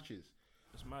 or 3 matches.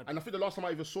 That's mad. And I think the last time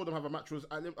I even saw them have a match was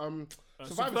at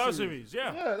Survivor Series.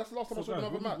 Yeah, that's the last time I saw them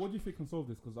have a match. What do you think can solve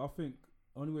this? Because I think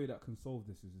only way that can solve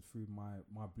this is through my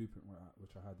blueprint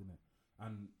which I had in it.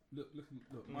 And look, this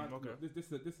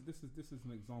is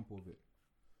an example of it.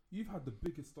 You've had the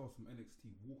biggest stars from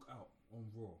NXT walk out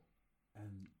on Raw,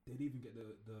 and they didn't even get the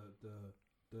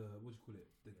what do you call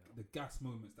it? The gas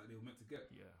moments that they were meant to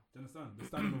get. Yeah. Do you understand? The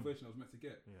standing ovation I was meant to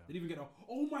get. Yeah. They didn't even get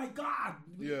oh my God!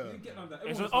 We didn't get none of that.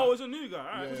 It's a new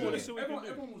guy.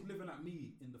 Everyone was living at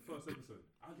me in the first episode.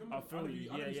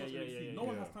 No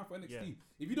one has time for NXT. Yeah.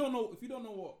 If you don't know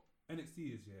what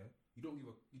NXT is, you don't give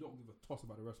a toss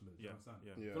about the wrestlers. You understand?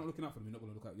 Yeah. If you're not looking out for them, you're not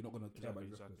gonna care about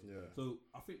the wrestlers. Yeah. So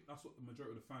I think that's what the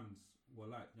majority of the fans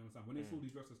were like. You understand? When they saw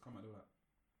these wrestlers come out, they were like,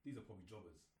 these are probably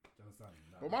jobbers. Do you understand?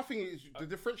 But my thing is, the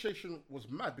differentiation was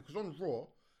mad because on Raw,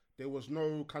 there was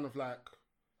no kind of like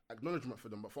acknowledgement for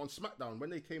them. But for on SmackDown, when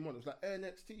they came on, it was like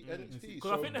NXT.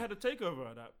 Because I think they had a takeover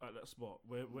at that spot.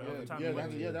 Where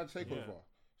they had a takeover. Yeah.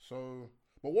 So,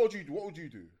 but what would you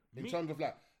do in terms of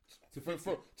like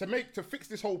to fix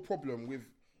this whole problem with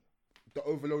the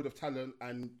overload of talent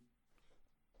and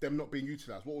them not being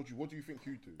utilized? What do you think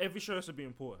you do? Every show has to be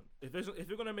important. If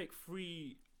you're gonna make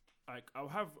free. Like, I'll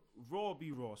have Raw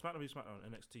be Raw, SmackDown be SmackDown,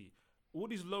 NXT. All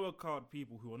these lower card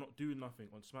people who are not doing nothing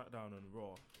on SmackDown and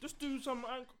Raw, just do some.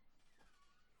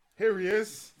 Here he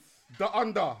is, the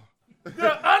Under.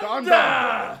 The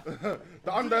Under.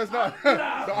 The Under is now.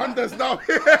 The Under is now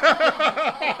here. The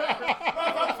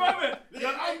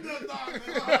Under.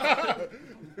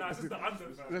 Nah, it's just the Under.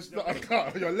 This is the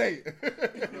Under. You're late.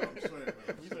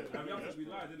 We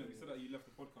lied, didn't we? We said that you left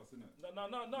the podcast, didn't it? No,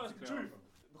 it's the truth.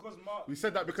 We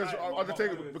said that because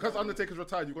Undertaker's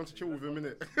retired. You're going to chill with him,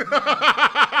 innit?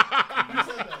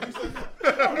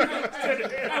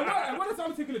 What does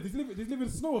Undertaker live? Does he live in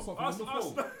snow or something? Ask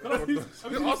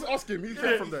him. He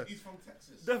came from there. He's from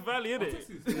Texas. Death Valley, innit?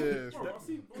 Texas. Yeah. Bro, I've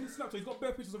seen on the Snapchat. He's got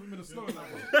bare pictures of him in the snow.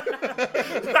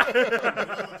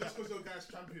 Just because your guy's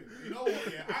champion. You know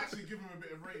what? Yeah, I actually give him a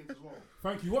bit of ratings as well.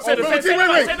 Thank you. What? Wait. Say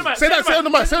that. Say on the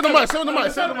mic. Say on the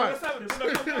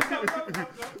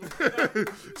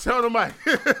mic.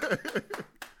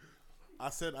 I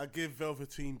said I give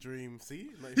Velveteen Dream. See,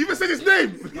 he even said his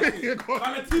name.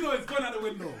 Valentino is gone out the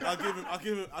window. I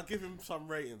give him some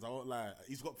ratings. I won't lie.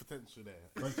 He's got potential there.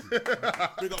 Thank you.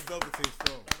 Big up Velveteen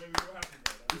still.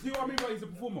 You see what I mean? But he's a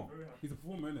performer. He's a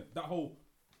performer, innit? That whole.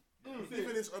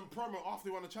 Even his promo after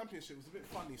he won the championship was a bit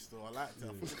funny still. I liked it.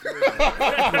 It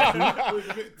was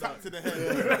a bit tapped to the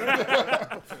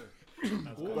head.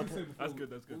 That's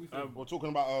good. We're talking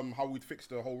about how we'd fix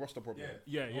the whole roster problem.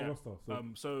 Yeah.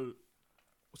 So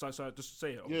just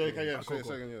say it. Yeah. Say it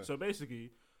again. So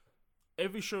basically,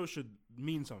 every show should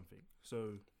mean something.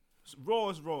 So Raw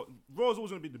is Raw. Raw's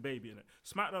always gonna be the baby in it.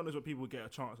 SmackDown is where people get a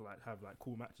chance to like have like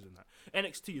cool matches and that.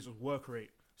 NXT is just work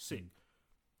rate sick.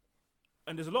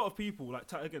 And there's a lot of people like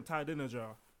Ty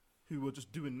Dillinger who were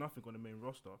just doing nothing on the main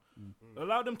roster.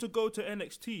 Allow them to go to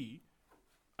NXT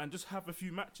and just have a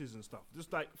few matches and stuff,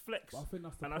 just like flex. I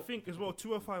think as well,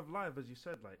 205 Live, as you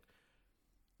said, like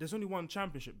there's only one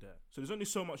championship there, so there's only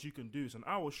so much you can do. It's an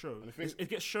hour show. It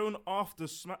gets shown after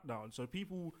SmackDown, so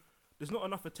there's not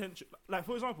enough attention. Like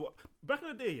for example, back in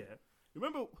the day,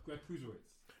 remember we had cruiserweights.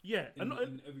 Yeah,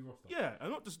 in every roster. Yeah, and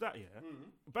not just that.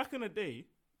 Back in the day,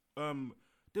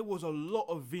 there was a lot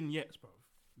of vignettes, bro.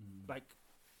 Like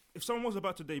if someone was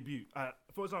about to debut,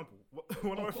 for example,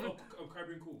 one of my friends,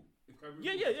 Caribbean Cool.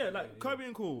 Like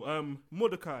Caribbean Cool,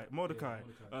 Mordecai,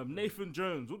 Nathan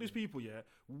Jones, all these people,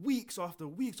 weeks after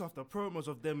promos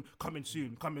of them coming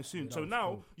soon. So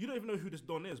now you don't even know who this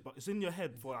Don is, but it's in your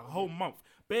head for a whole month.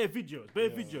 Bare videos.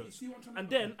 And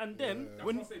then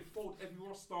when they fold every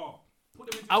roster,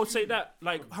 I would say that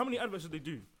like how many adverts did they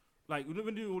do? Like we don't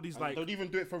even do all these like. They'll even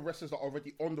do it for wrestlers that are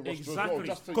already on the roster exactly.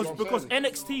 as well. Because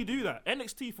NXT do that.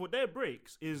 NXT for their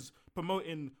breaks is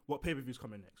promoting what pay-per-views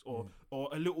coming next, or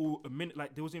a minute.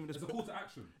 Like there was even this. It's a call to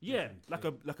action. Yeah, like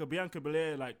a Bianca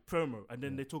Belair like promo, and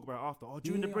then they talk about it after.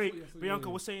 During the break, Bianca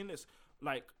was saying this.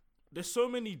 Like there's so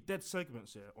many dead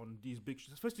segments here on these big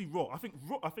shows, especially Raw. I think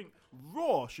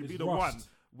Raw should be the one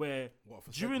where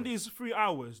during these 3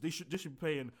 hours they should be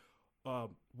playing.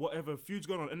 Whatever feud's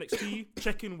going on NXT,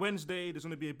 check-in Wednesday, there's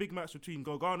going to be a big match between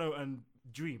Gargano and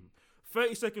Dream.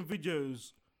 30-second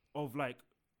videos of like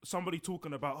somebody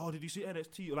talking about, did you see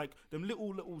NXT? Or, like them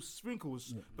little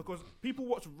sprinkles, because people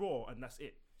watch Raw and that's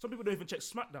it. Some people don't even check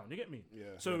SmackDown. You get me?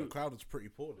 Yeah. So the crowd was pretty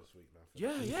poor this week, man.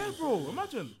 Yeah, bro.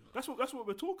 Imagine that's what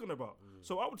we're talking about.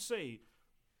 So I would say.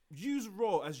 Use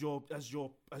Raw as your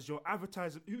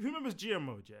advertising. Who remembers GM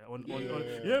mode?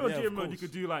 GM mode you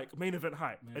could do like main event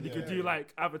hype, and you could do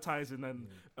like advertising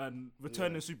and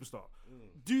returning superstar.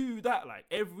 Do that like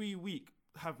every week.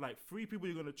 have like 3 people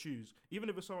you're gonna choose, even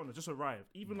if it's someone that just arrived,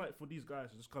 even like for these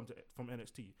guys to just come from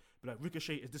NXT, be like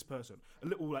Ricochet is this person, a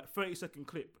little like 30-second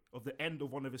clip of the end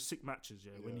of one of his sick matches,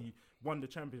 when he won the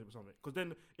championship or something. Because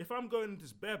then if I'm going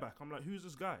this bareback, I'm like, who's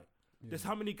this guy? There's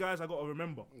how many guys I got to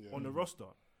remember on the roster.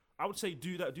 I would say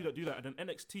do that, and then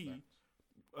NXT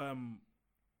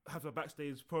have a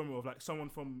backstage promo of like someone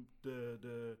from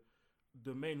the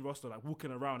main roster like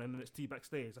walking around, and NXT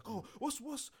backstage like, oh,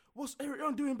 what's Eric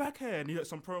Young doing back here? And he had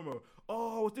some promo.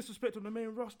 Oh, disrespect on the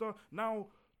main roster. Now,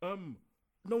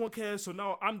 no one cares. So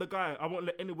now I'm the guy. I won't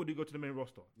let anybody go to the main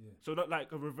roster. Yeah. So not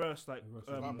like a reverse like.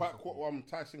 Back what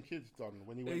Tyson Kidd's done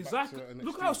when he went back to NXT.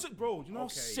 Look how sick, bro. You know how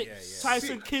sick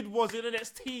Tyson Kidd was in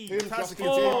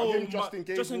NXT.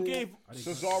 Justin Gabriel.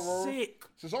 Cesaro. Sick.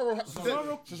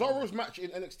 Cesaro's match in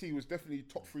NXT was definitely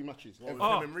top 3 matches. Him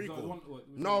and Rico.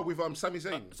 No, with Sami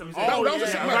Zayn. That was a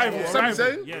sick match. Sami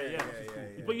Zayn. Yeah.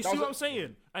 But you see what I'm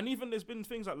saying? And even there's been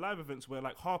things like live events where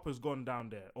like Harper's gone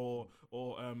down there, or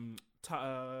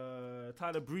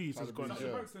Tyler Breeze has gone. Sasha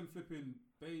Banks and flipping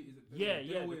Bay, is it?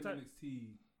 They were in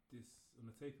NXT this on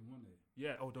the taping, weren't they?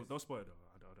 Yeah. Oh, don't spoil it though.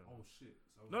 I don't know. Oh shit.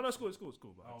 No, it's cool.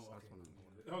 But I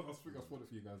spoiled it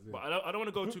for you guys. Yeah. But I don't want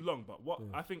to go too long. But what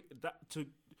I think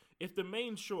if the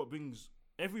main show brings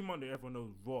every Monday, everyone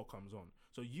knows Raw comes on.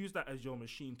 So use that as your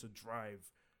machine to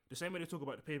drive. The same way they talk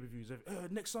about the pay-per-views,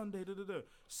 next Sunday,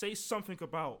 say something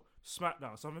about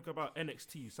SmackDown, something about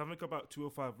NXT, something about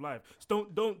 205 Live. So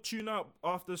don't tune out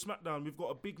after SmackDown. We've got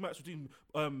a big match between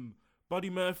Buddy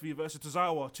Murphy versus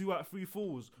Tozawa, 2 out of 3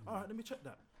 falls. All right, let me check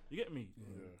that. You get me?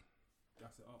 Yeah.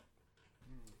 Gas it up.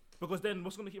 Because then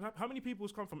what's going to keep happening? How many people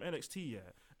has come from NXT,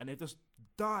 and they've just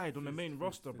died on the main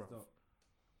roster, bro?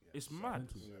 It's mad.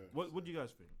 Yeah. What do you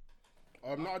guys think?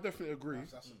 No, I definitely agree.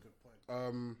 That's a good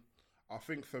point. I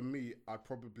think for me, I'd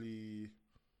probably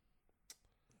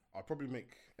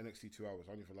make NXT 2 hours.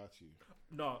 I don't even lie to you.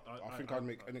 No, I think I'd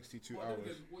make NXT 2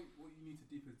 hours. What you need to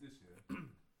deep is this, yeah.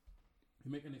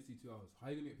 You make NXT 2 hours. How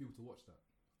are you gonna get people to watch that?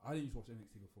 I didn't used to watch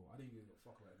NXT before. I didn't give a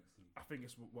fuck about NXT. I think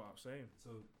it's what I'm saying.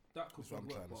 So that could work.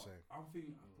 Trying to say. I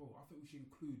think we should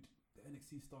include the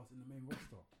NXT stars in the main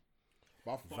roster.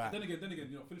 But then again,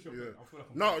 finish your point. I feel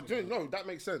like no, that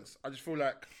makes sense. I just feel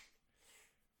like.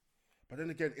 But then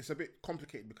again, it's a bit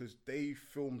complicated because they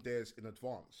film theirs in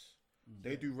advance.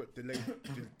 They do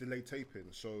delay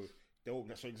taping, so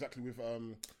exactly with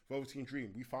Velveteen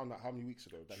Dream. We found out how many weeks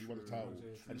ago that he won the title,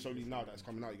 and it's only now that it's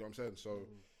coming out. You know what I'm saying? So,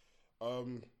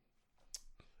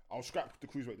 I'll scrap the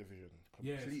cruiserweight division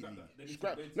completely.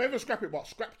 Not even scrap it, but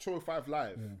scrap 205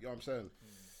 Live. You know what I'm saying?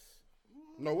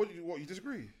 No, what you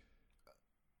disagree?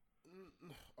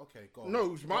 Okay, go on.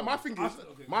 No, my thing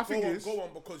is go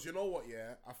on, because you know what?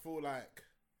 Yeah, I feel like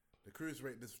the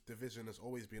cruiserweight division has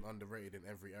always been underrated in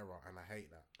every era, and I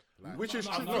hate that. Like, which is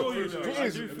true.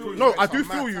 I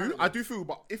do feel,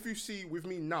 but if you see with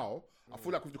me now, I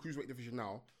feel like with the cruiserweight division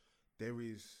now, there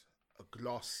is a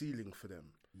glass ceiling for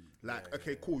them.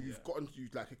 Cool. You've gotten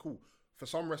cool. For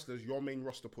some wrestlers, your main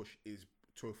roster push is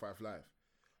 205 Live.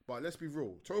 But let's be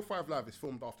real, 205 Live is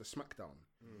filmed after SmackDown.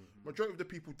 Majority of the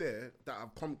people there that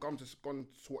have gone to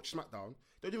watch SmackDown,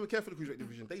 they don't even care for the cruiserweight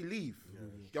division. They leave. You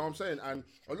know what I'm saying? And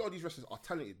a lot of these wrestlers are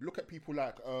talented. Look at people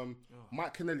like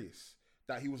Mike Kanellis,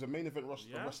 that he was a main event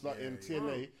wrestler in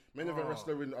TNA, main event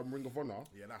wrestler in Ring of Honor.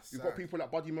 Yeah, that's You've got people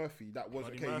like Buddy Murphy that was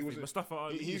he was Mustafa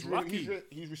Ali. He's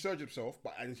resurged himself,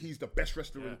 and he's the best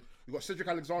wrestler. You've got Cedric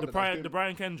Alexander, the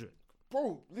Brian Kendrick.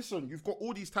 Bro, listen, you've got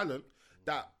all these talent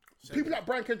that. People like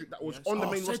Brian Kendrick that was on the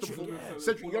main roster before.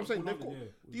 Cedric, you know what I'm saying?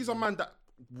 These are men that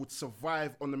would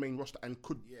survive on the main roster and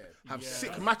could have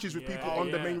sick matches with people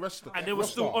on the main roster. And they were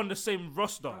still on the same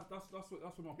roster. That's what my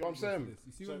point you know what I'm saying?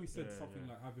 You see when we said something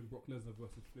like having Brock Lesnar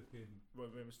versus flipping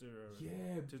Mysterio.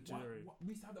 We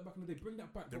used to have that back in the day. Bring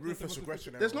that back. The ruthless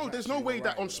aggression. There's no way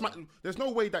that on SmackDown. There's no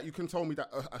way that you can tell me that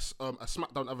a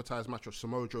SmackDown advertised match of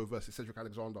Samoa Joe versus Cedric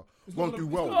Alexander won't do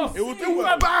well. It will do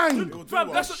well. Bang!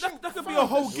 That could be a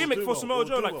whole gimmick for Samoa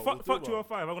Joe. Like fuck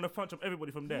 205. I'm gonna punch up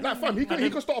everybody from there. Like fam, he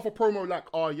can start off a promo like,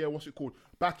 what's it called?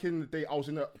 Back in the day, I was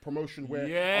in a promotion where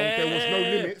there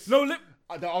was no limits.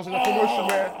 I was in a promotion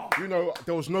where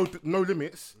there was no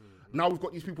limits. Now we've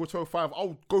got these people with 205.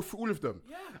 I'll go through all of them,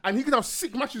 and he can have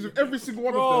sick matches with every single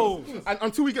one of them. And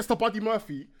until he gets to Buddy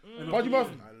Murphy, you know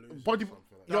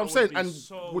what I'm saying? And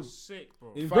so sick,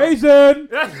 bro. Invasion.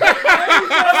 That's why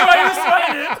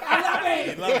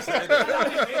he loves it.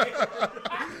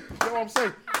 You know what I'm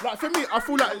saying? Like for me, I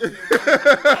feel like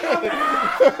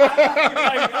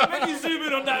I bet you zoom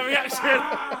in on that reaction.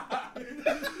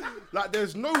 Like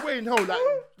there's no way in hell.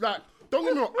 Like don't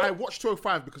get me wrong. I watch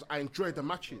 205 because I enjoy the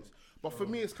matches. But for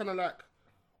me, it's kind of like,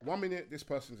 1 minute this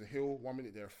person's a heel, 1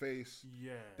 minute they're a face.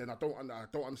 Yeah. Then I don't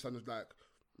understand. It's like,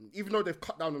 even though they've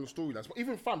cut down on the storylines, but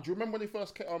even fam, do you remember when they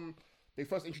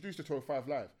first introduced the 205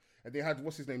 Live? And they had,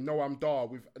 what's his name, Noam Dar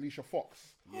with Alicia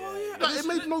Fox. Yeah. Like, it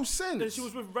made no sense. Then she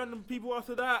was with random people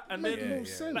after that. And It then, made no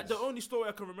sense. like, the only story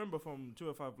I can remember from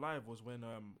 205 Live was when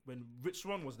Rich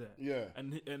Swann was there. Yeah.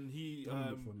 And he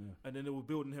and then they were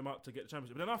building him up to get the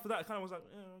championship. But then after that, it kind of was like,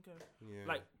 okay. Yeah.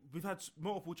 Like, we've had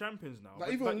multiple champions now.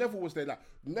 Like, even when Neville was there, like,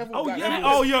 Neville... Oh, like, yeah.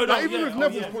 everyone- Oh, yeah. like, even with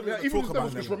Neville's... yeah. Like, even with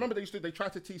Neville's... Because remember, they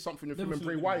tried to tease something with him and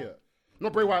Bray Wyatt.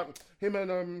 Not Bray Wyatt. Him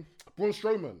and Braun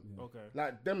Strowman. Okay.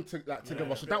 Like, them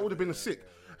together. So that would have been a sick...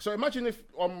 So imagine if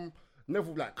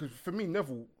Neville, like, because for me,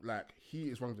 Neville, like, he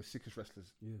is one of the sickest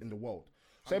wrestlers in the world.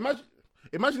 So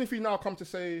imagine if he now come to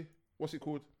say, what's it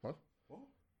called? Huh? What?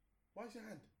 Why is your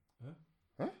hand?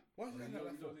 Huh? Why is your hand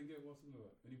like that?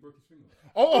 And he broke his finger.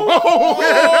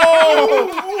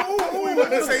 We were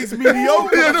gonna say he's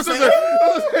mediocre. Yeah, that's what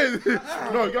I'm saying.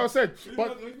 No, you know what I'm saying.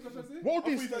 But what would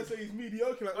We be... don't say he's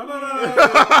mediocre. Like, You know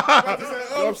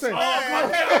what I'm saying?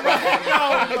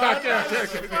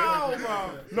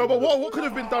 No, but what could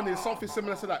have been done is something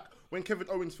similar to like when Kevin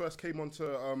Owens first came onto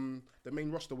the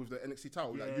main roster with the NXT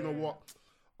title. Like, you know what?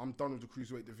 I'm done with the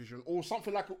cruiserweight division, or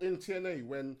something like in TNA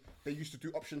when they used to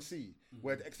do Option C,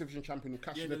 where the X Division champion would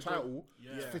cash in the title.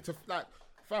 Like,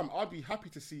 fam, I'd be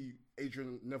happy to see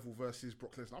Adrian Neville versus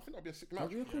Brock Lesnar. I think that'd be a sick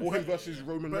match. Or him versus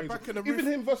Roman Reigns. Even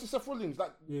him versus Seth Rollins.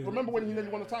 Like, remember when he nearly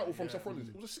won the title from Seth Rollins?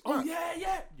 It was a sick match.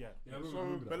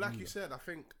 But like you said, I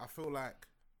feel like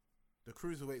the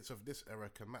cruiserweights of this era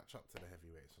can match up to the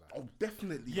heavyweights. Like. Oh,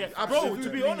 definitely. Yeah, absolutely. bro, to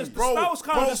be honest, the style's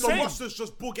kind of the same. The roster's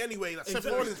just book anyway. Like Seth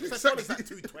Rollins like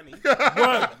 220.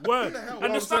 Word.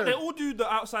 And the start, they all do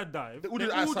the outside dive. They all do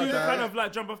the kind of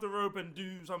like jump off the rope and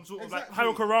do some sort of like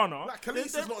Hurricanrana. Like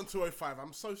Kalisa's not on 205.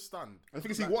 I'm so stunned. I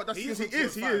think he is.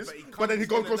 But then he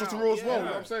goes closer to Raw as well. You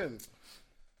know what I'm saying?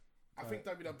 I think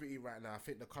WWE right now, I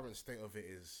think the current state of it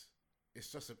is,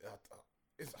 it's just all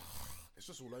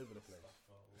over the place.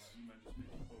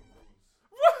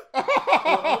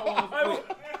 Come on.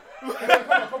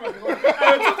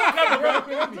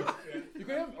 You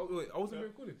can hear me? Oh, wait, I wasn't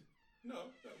being recorded. No,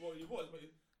 well, you was, but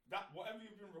that whatever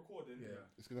you've been recording,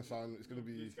 it's gonna sound like you're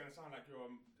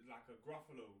like a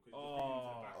Gruffalo.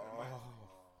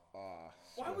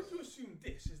 Why would you assume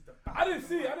this is the back? I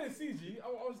didn't see, G. I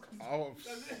was.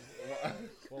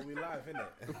 Well, we live, innit?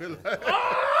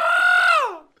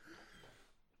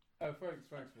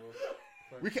 Thanks, bro.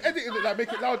 We can edit it, like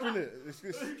make it louder, innit? It's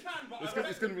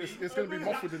gonna be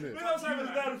muffled, innit?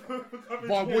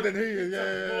 But I wouldn't hear you.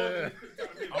 Yeah.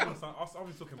 I'm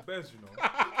talking bears, you know.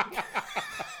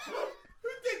 Who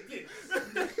did this?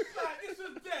 Like, this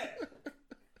was there.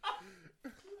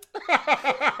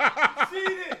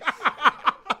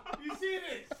 You see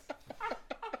this?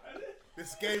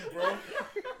 This game, bro.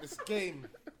 This game.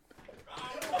 I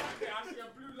see a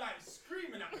blue light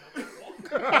screaming at me.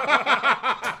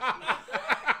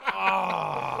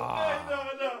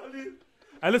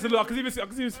 Hey, listen, look, I can see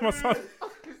my son. Start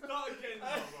again,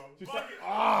 bro. No. We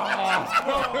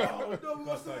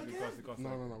gotta start again.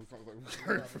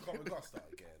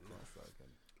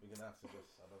 We're gonna have to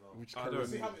just, I don't know.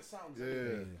 See how it sounds.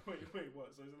 Yeah. Wait,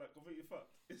 what? So is it like completely fucked?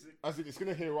 As it's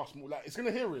gonna hear us more. Like, it's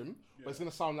gonna hear him, but it's gonna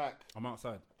sound like I'm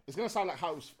outside. It's gonna sound like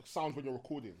how it sounds when you're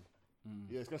recording.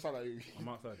 Yeah, it's gonna sound like I'm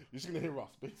outside. You're just gonna hear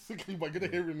us, basically, but you're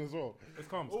gonna hear him as well. It's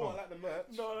calm. Oh, I like the merch.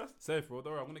 No, that's safe, bro.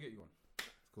 Don't worry, I'm gonna get you one.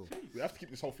 It's cool. We have to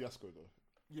keep this whole fiasco though.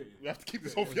 Yeah. We have to keep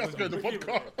this whole fiasco in the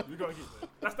podcast. We gotta keep it.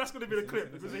 That's gonna be the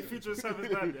clip because they feature Seven's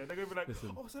dad. Yeah, they're gonna be like,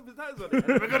 oh, Seven's dad's on it. And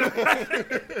we're gonna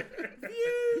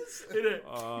views.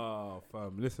 Oh,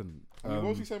 fam. Listen. What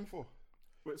was he saying before?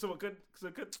 Wait, so what? Good. Is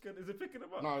it picking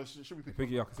him up? No, it should be picking.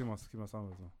 Piggy, I can see my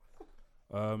sound as well.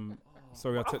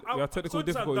 Sorry, we had technical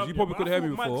difficulties. You probably couldn't hear me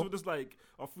before. Mics were just like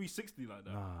a 360 like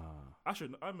that. Nah.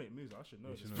 I make music. I should know.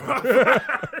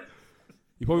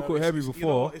 You probably couldn't hear me before. You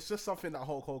know, it's just something that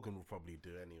Hulk Hogan will probably do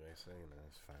anyway, so you know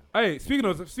it's fine. Hey, speaking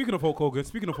of Hulk Hogan,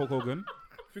 I've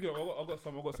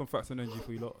got some facts and energy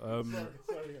for you lot. Sorry.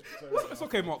 It's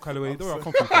okay, Mark Calloway. Don't worry, I'll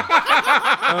come for you.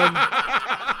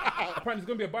 Apparently, there's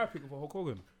gonna be a biopic for Hulk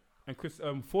Hogan, and Chris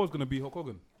Thor's gonna be Hulk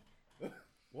Hogan.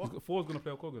 What? Thor's gonna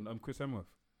play Hulk Hogan. Chris Hemsworth.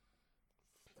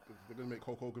 They're gonna make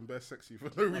Hulk Hogan bare sexy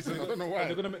for no reason. I don't know why.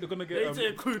 They're gonna get. They need to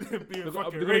include him being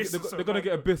fucking racist. They're gonna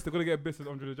get Abyss. They're gonna get Abyss as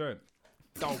Andre the Giant.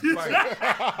 Bang!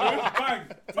 Bang!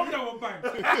 Tell me that one bang.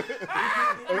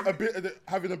 A bit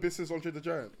having Abyss as Andre the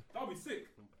Giant. That'll be sick.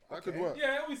 That could work.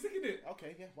 Yeah, that'll be sick, innit?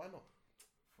 Okay, yeah, why not?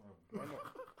 What am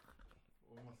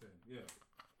I saying? Yeah,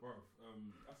 bro.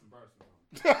 That's embarrassing.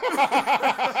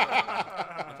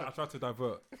 I tried to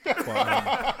divert, but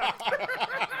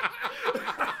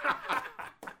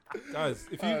Guys,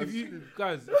 if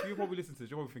you probably listen to this,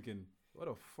 you're probably thinking, what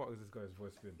the fuck is this guy's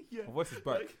voice been? Yeah. My voice is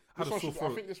back. I I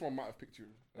think this one might have picked you.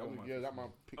 That might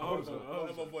have picked you.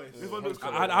 Whatever voice. This one looks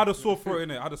I had a sore throat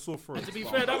in it. I had a sore throat. To be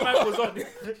fair, that mic was on.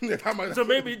 So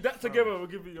maybe that together will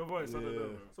give you your voice. I don't know.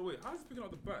 So wait, how's it picking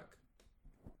up the back?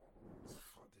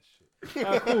 Fuck this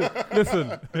shit. Cool. Listen.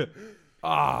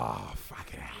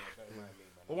 Fuck it.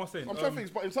 What am I saying? I'm trying to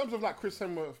think, but in terms of like Chris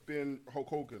Hemsworth being Hulk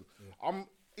Hogan, I'm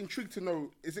intrigued to know,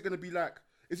 is it going to be like,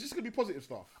 is this going to be positive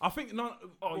stuff? I think no.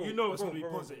 You know it's going to be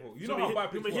positive. You know how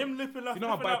biopics work. Him lipping up. You know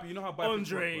how biopics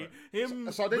Andre. work,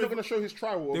 Him. So are they not going to show his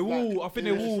trial? They will. I think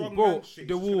they will, bro.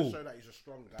 They will. Show that he's a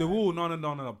strong guy. They will.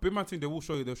 No. Big man thing. They will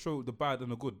show you. They'll show the bad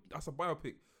and the good. That's a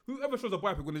biopic. Whoever shows a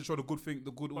biopic when they show the good thing,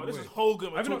 the good all the way. This is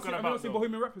Hogan. Have you not seen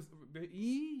Bohemian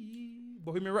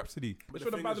Rhapsody? They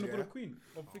show the bad and the good of Queen.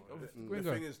 The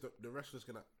thing is, the wrestler's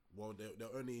gonna. Well, they're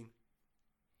only.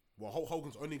 Well,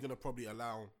 Hogan's only gonna probably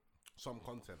allow some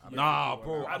content. Nah,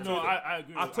 bro. I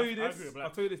agree. I'll tell you this.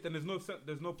 Then there's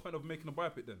no point of making a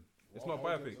biopic. Then it's not a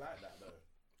biopic.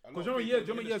 Because do you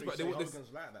remember years back they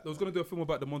was gonna do a film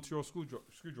about the Montreal screw job.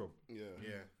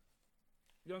 Yeah.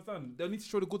 You understand? They need to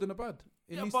show the good and the bad.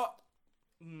 It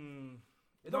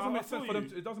doesn't make sense for them.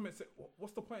 It doesn't make sense.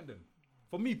 What's the point then?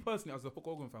 For me personally, as a Hulk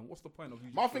Hogan fan, what's the point of you?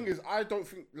 My thing is, I don't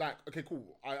think okay,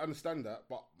 cool. I understand that,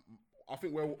 but I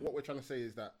think what we're trying to say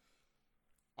is that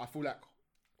I feel like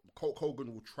Hulk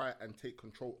Hogan will try and take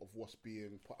control of what's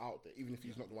being put out there, even if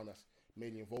he's not the one that's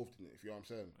mainly involved in it. If you know what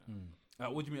I'm saying.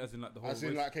 What do you mean, as in like the whole? As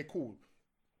in like, okay, cool.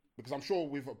 Because I'm sure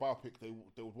with a biopic, they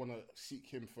would want to seek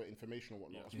him for information or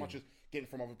whatnot, as much as getting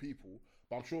from other people.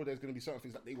 But I'm sure there's going to be certain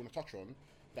things that they want to touch on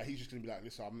that he's just going to be like,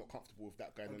 listen, I'm not comfortable with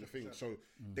that guy and the thing. So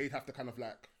they'd have to kind of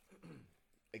like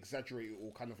exaggerate it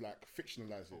or kind of like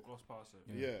fictionalize it. Gloss past it.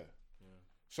 Yeah.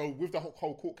 So with the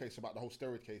whole court case about the whole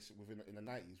steroid case in the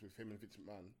 90s with him and Vince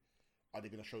McMahon, are they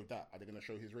going to show that? Are they going to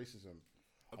show his racism?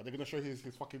 Are they going to show his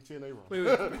fucking TNA run? Wait.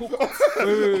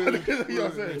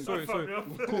 Sorry.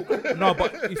 Cool. No,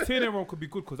 but his TNA run could be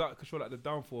good because that could show like the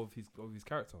downfall of his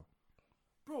character.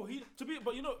 Bro,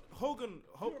 but you know, Hogan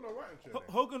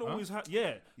always has.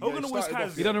 Hogan always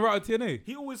has. He done a right at TNA.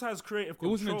 He always has creative It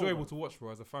control. wasn't enjoyable to watch,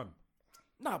 bro, as a fan.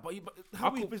 Nah, but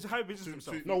how he business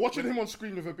himself. No, watching him on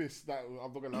screen with Abyss, that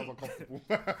I'm not gonna have uncomfortable.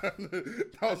 That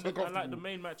was uncomfortable. And like the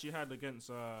main match he had against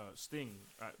Sting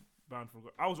at Bound for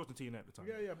Glory. I was watching TNA at the time.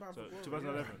 Yeah, Bound for Glory.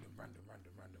 2011. Random.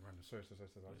 Sorry. I just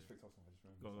fixed up something.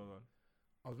 Go.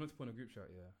 I was meant to put in a group chat,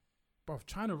 Bro,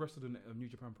 China wrestled in New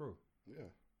Japan Pro. Yeah.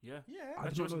 I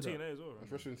didn't know that. TNA as well.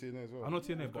 That's wrestling TNA as well. I know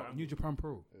TNA, but New Japan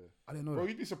Pro. Yeah. I didn't know Bro, that.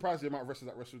 you'd be surprised the amount of wrestlers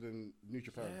that wrestled in New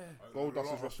Japan. Goldust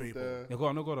has wrestled there. Yeah,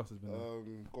 I know Goldust has been there.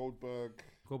 Goldberg.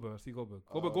 I see Goldberg.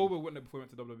 Goldberg went there before he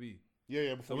went to WWE.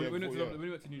 Yeah, So when he went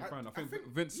to New Japan, I think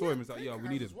Vince saw him and was like, yeah, we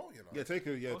need him. Yeah,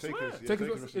 Taker.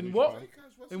 Taker's in what?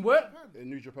 In what?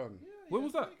 In New Japan. When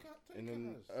was that? In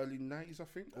the early 90s, I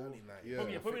think. Early 90s. Yeah.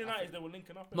 Probably in the 90s they were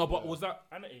linking up. No, but was that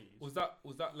And the 80s. was that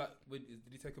like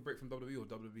did he take a break from WWE or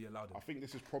WWE allowed him? I think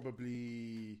this is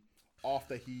probably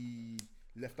after he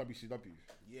left WCW.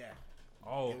 Yeah.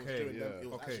 Oh, okay.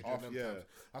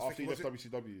 After he left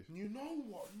WCW. You know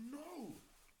what? No.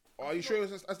 Are you sure it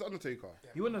was as the Undertaker?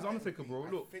 He went as Undertaker, bro.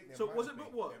 Look. So was it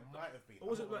but what? It might have been.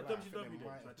 Or was it like WCW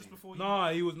days? Like just before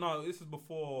This is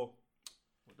before.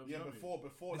 Yeah, before.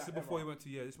 This is before he went to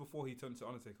This is before he turned to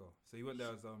Undertaker. So he went there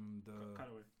as the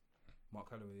Calloway. Mark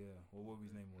Calloway, or whatever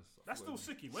his name was. That's still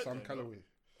sick. He went Sam there. Calloway.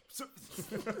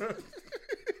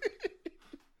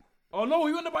 Oh no,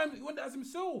 he went there as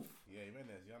himself. Yeah, he went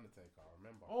there as the Undertaker. I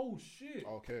remember. Oh shit.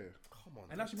 Okay. Come on.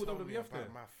 And actually put WWF there.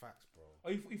 My facts, bro. Oh,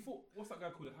 he fought. What's that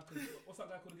guy called? What's that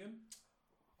guy called again?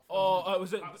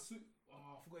 Was it? I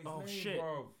forgot his name, shit.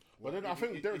 bro. But then I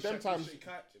think them times.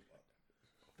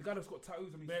 The guy that's got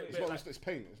tattoos on his face. It's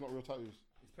paint. It's not real tattoos.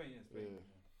 It's paint. Yeah.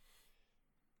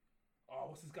 Oh,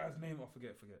 what's this guy's name? I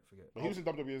forget. But he was in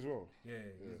WWE as well. Yeah.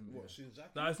 What,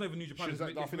 Shinzaki? No, it's not even New Japan.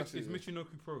 Shinzaki, I think It's that's it,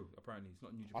 Michinoku Pro, apparently. It's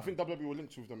not New Japan. I think WWE were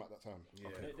linked with them at that time. Yeah.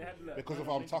 Okay, Because of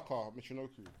Tucker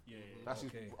Michinoku. Yeah. That's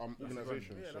his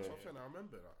organisation. Yeah, that's what I'm saying. I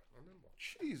remember that.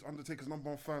 Jeez, Undertaker's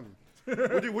 #1 fan.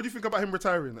 What do you think about him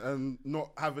retiring and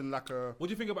not having like a What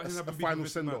do you think about him having a final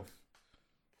send off?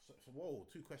 Whoa,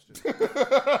 2 questions.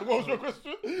 What was your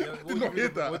question? Yeah, Did not hear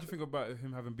that. What do you think about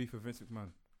him having beef with Vince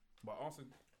McMahon? But answer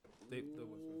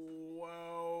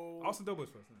Well, Ask the Doughboys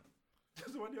first.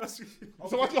 So what do you ask?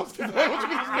 So what do you asking? What do you mean?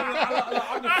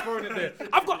 I'm just throwing it there.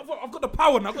 I've got the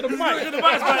power now. I've got the mic. The mic's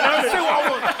right now. Say what I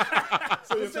want.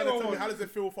 so you're trying to tell me how does it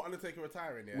feel for Undertaker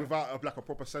retiring? Yeah, Without a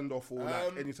proper send off or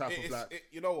like any type of like.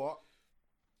 You know what?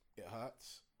 It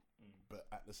hurts, but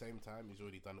at the same time, he's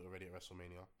already done it already at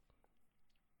WrestleMania.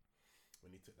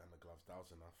 when he took down the gloves, that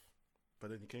was enough. But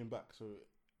then he came back, so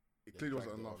it clearly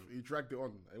wasn't enough. He dragged it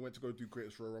on. And he went to go do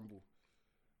Greatest Royal Rumble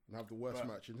and have the worst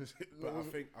match in his. But I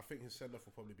think his send off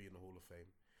will probably be in the Hall of Fame.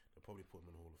 They'll probably put him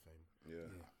in the Hall of Fame. Yeah.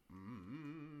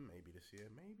 Maybe this year.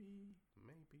 Maybe.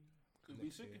 It'd be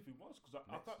sick if he was, because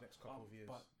I thought next couple of years.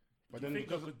 But then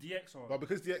because of DX on. But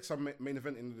because DX are main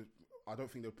eventing, I don't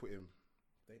think they'll put him.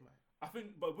 They might. I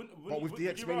think, but with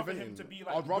DX main eventing, to be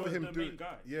like I'd rather him the do main it.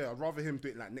 guy. Yeah, I'd rather him do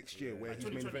it like next year where he's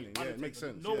main eventing. Yeah, it makes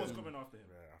sense. No one's coming after him.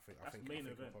 Yeah, I think main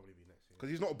it'll event. probably be next year. Because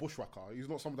he's not a bushwhacker. He's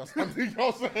not someone that's something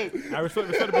else. I respect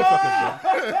the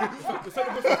bushwhackers, bro. Respect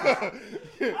the bushwhackers.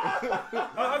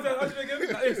 How's it again?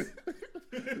 Like this.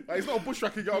 Like, he's not a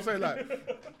bushwhacker. You know what I'm saying?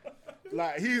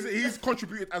 Like he's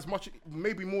contributed as much,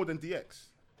 maybe more than DX.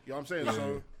 You know what I'm saying?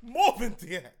 So More than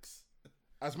DX.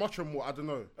 as much or more, I don't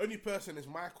know. Only person is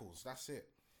Michaels. That's it.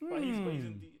 But he's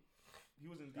in D. He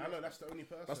was in DX. I know that's the only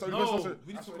person. That's the only person. No,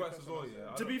 we need to talk about this as well,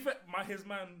 yeah. To be fair, his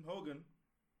man Hogan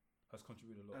has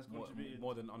contributed a lot. Has contributed.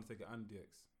 More than Undertaker and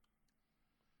DX.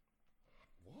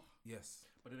 What? Yes.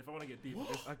 But then if I want to get deep,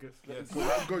 I guess. Yes.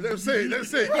 Go, let him say it. Let him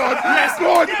say it. Go on. Yes,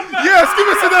 go on. Yes, give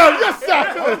it to them. Yes, sir.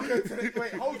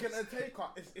 Wait, Hogan and Taker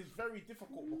is very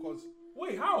difficult because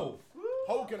Wait, how?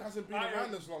 Hogan hasn't been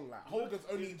around as long. Like Hogan's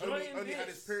only enjoying had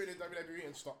this. his period in WWE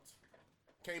and stopped.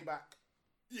 Came back.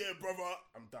 Yeah, brother,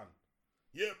 I'm done.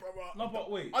 Yeah, brother. No,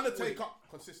 but wait. Undertaker,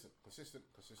 consistent.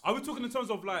 Are we talking in terms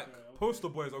of like poster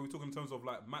boys? Or are we talking in terms of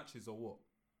like matches or what?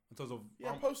 In terms of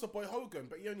poster boy Hogan,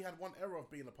 but he only had one era of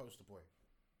being a poster boy.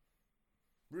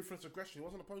 Ruthless Aggression, he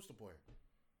wasn't a poster boy.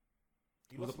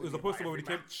 It was a poster boy when he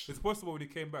came. It's a poster boy when he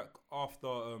came back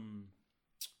after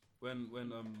when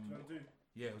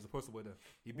yeah, it was a poster boy there.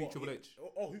 He beat Triple H.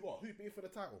 Who beat for the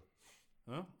title?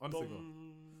 Huh? Undertaker.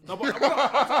 No, but I'm talking.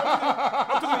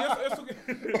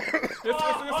 Let's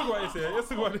talk about this here. Let's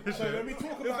talk about this So here. when we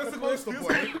talk about the poster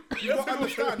boy, you got to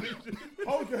understand.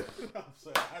 Hogan, I'm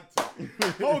sorry, I had to.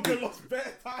 Hogan lost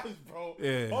bare times, bro.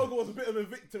 Yeah. Hogan was a bit of a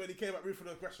victim when he came at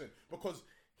Ruthless Aggression because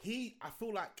I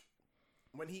feel like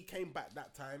when he came back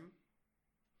that time,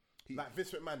 like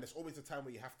Vince McMahon, there's always a time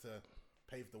where you have to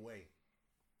pave the way,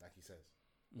 like he says.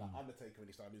 Like Undertaker, when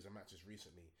he started losing matches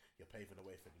recently, you're paving the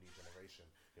way for the new generation.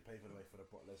 You're paving the way for the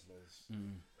Brock Lesnar's.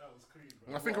 That was crazy, bro.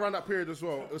 And I think around that period as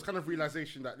well, it was kind of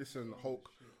realization that listen, Hulk,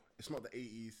 it's not the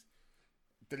 80s.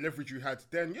 The leverage you had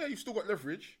then, yeah, you've still got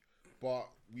leverage, but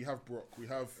we have Brock, we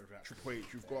have Triple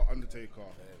H, we've got Undertaker,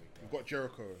 we've got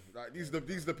Jericho. Like these are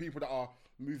the people that are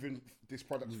moving this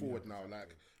product forward now.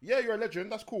 Like, yeah, you're a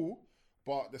legend, that's cool,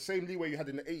 but the same leeway you had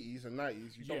in the 80s and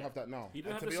 90s, you don't have that now. He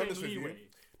didn't have to the be same honest with leeway. you,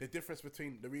 the difference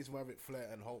between the reason why Ric Flair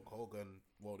and Hulk Hogan,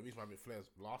 well, the reason why Ric Flair's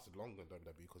lasted longer than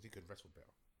WWE because he could wrestle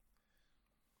better.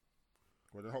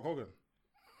 Well, then Hulk Hogan.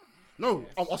 No,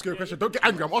 I'm asking a question. Don't get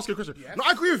angry. I'm asking a question. Yes. No,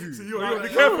 I agree with you. You gotta be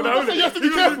careful now. You have to be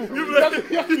careful. You have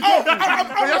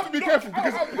to be careful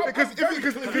because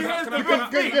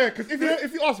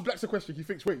if you ask Blacks a question, he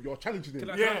thinks, wait, you're challenging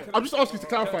him. Yeah. I'm just asking you to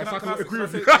clarify so I can agree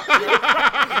with you. You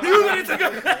ready to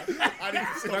go?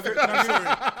 Can I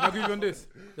agree with you on this?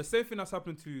 The same thing that's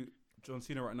happening to John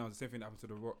Cena right now is the same thing that happened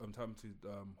to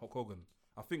Hulk Hogan.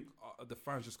 I think the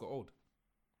fans just got old.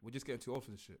 We're just getting too old for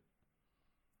this shit.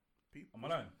 Am I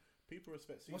lying? People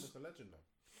respect Cena as a legend though.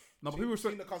 No, but people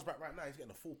respect. Cena comes back right now, he's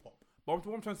getting a full pop. But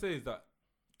what I'm trying to say is that,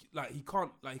 like, he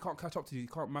can't catch up to, he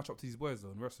can't match up to these boys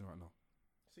though in wrestling right now.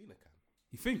 Cena can.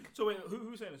 You think? So wait,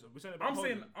 who's saying this? We're saying about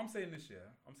Hogan. I'm saying this, yeah.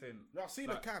 I'm saying. No,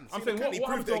 Cena can. I'm Cena saying can. He what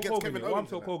proved happened it to against Hulk Hogan? Kevin What Owens. happened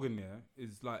to Hulk Hogan? Yeah,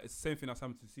 is like it's the same thing that's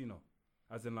happened to Cena,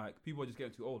 as in like people are just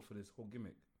getting too old for this whole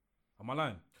gimmick. Am I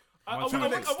lying? To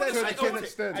an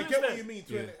extent. I get what you mean.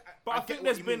 But I think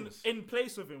there's been, in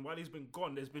place of him, while he's been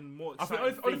gone, there's been more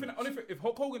exciting only if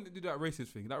Hulk Hogan did that racist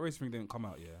thing didn't come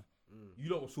out, yeah. You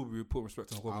lot would still be put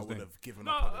respect on Hulk I Hogan's would name. have given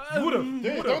up. You would have.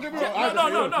 Don't get me wrong. No,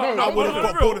 I would have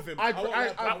got bored of him.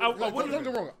 Don't get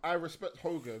me wrong. I respect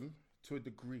Hogan to a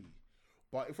degree,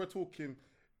 but if we're talking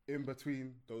in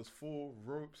between those four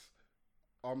ropes,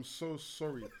 I'm so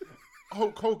sorry.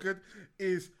 Hulk Hogan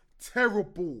is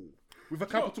terrible. With a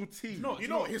capital T. You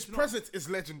know, his presence is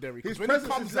legendary. His when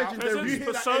presence he comes is out, legendary. His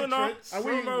persona, and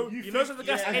promo, he knows how to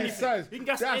guess anything. He can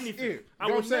guess anything. I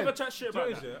would never chat shit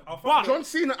about that. But John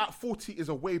Cena at 40 is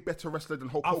a way better wrestler than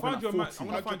Hulk Hogan at 40. I'm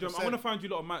gonna find you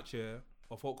a lot of match here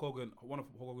of Hulk Hogan, one of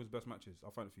Hulk Hogan's best matches.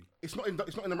 I'll find it for you. It's not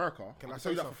in America. Can I tell say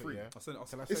you that that for free? Yeah?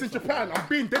 It's in Japan. I'm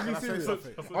being deadly serious.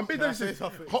 I'm being deadly serious.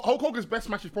 something? Hulk Hogan's best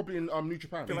match is probably in New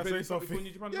Japan. Can I say something?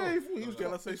 Yeah, he was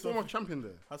he's former champion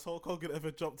there. Has Hulk Hogan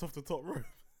ever jumped off the top rope?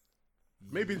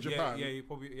 Maybe in Japan. Yeah, he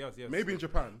probably yes. Maybe in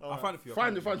Japan. I'll find it for you.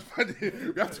 Find it.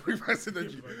 We have to reverse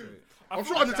synergy. I'm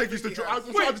sure Undertaker used to drop.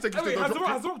 I'm sure Undertaker used to Has go The drop.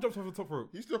 Rock jumped off the top rope?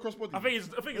 He used to do a crossbody. I think it's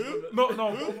No.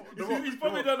 he's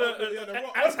probably done The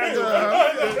Rock. axe handle.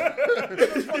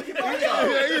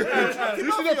 He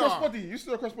used to do a crossbody. He used to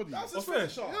do a crossbody. That's his fair.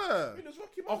 finisher. Yeah. He was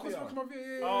Rocky Oh, because Mafia. Rocky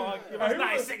Mafia, Oh, it was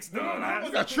 96 though.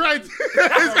 I tried.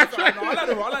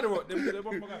 I like The Rock. They both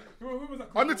my guy. Who was that?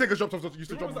 Undertaker jumped off. Used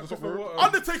to jump off the top rope.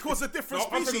 Undertaker was a different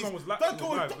No, Undertaker species. was like- Don't go.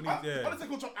 was live, yeah. Undertaker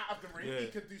will jump out of the ring. Yeah. He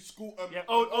can do school. Yeah,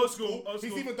 old school.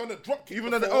 He's even done a drop kick.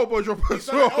 Even at the before. elbow drop He's as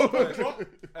done an well. elbow drop. You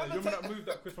remember that move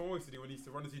that Chris Van Royce did when he used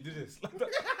to run as he did this? Like that.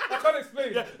 I can't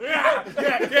explain. Yeah.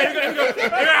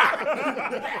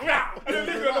 And then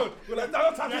leave me alone. We're like,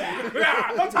 don't touch me.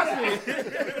 Don't touch me.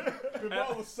 The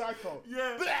ball was psycho.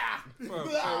 Yeah.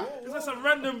 Blah. Is that some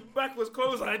random backwards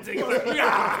clothesline thing? What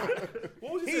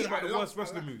was you saying about the worst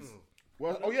wrestling moves?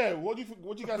 Well, what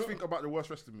do you guys think about the worst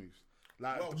wrestling moves?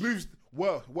 Like Well, the moves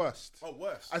worst. Oh,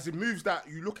 worse. As in moves that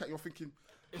you look at, you're thinking,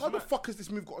 how the fuck has this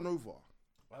move gotten over?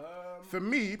 For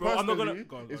me, Bro, I'm not personally, gonna-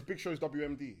 go on. it's Big Show's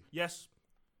WMD. Yes.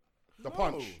 The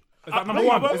punch. Is that number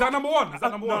one? Is that number one? Is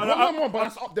that number one? Not number one, but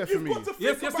that's up there for You've me. got to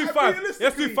Yes, think do about five. it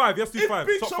Yes, do five. Yes, do If five.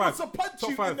 Big Top Show five. was to punch Top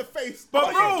you five. in the face, But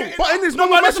oh, bro, you're getting But in his No,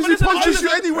 normal but matches, he listen, punches you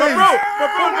listen, anyway.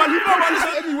 But He punches you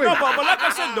anyway. No, but like I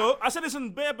said though, I said this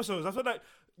in bare episodes. I said like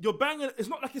you're banging. It's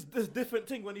not like it's this different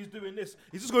thing when he's doing this.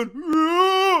 He's just going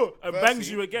and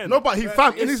bangs you again. No, but he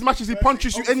fam in his matches he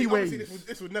punches you anyway. Obviously,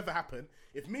 this would never happen.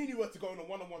 If me and you were to go in a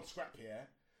one-on-one scrap here,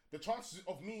 the chances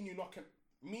of me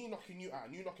knocking you out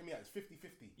and you knocking me out is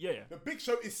 50-50. Yeah. The Big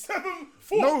Show is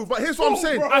 7-4. No, but here's what I'm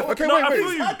saying. bro. Okay, No, wait. I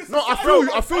feel you. No, I feel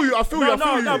you. I feel you.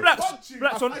 No, blacks, Punch you.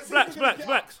 blacks, on I see you're gonna get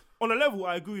blacks. On a level,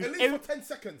 I agree At with least for 10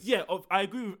 seconds. Yeah, I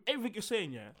agree with everything you're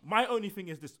saying. Yeah, my only thing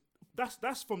is this.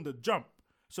 That's from the jump.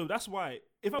 So that's why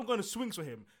if I'm going to swing for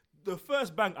him, the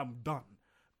first bang, I'm done.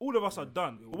 All of us are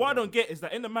done. But what I don't get is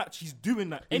that in the match he's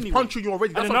doing that He's anyway. punching you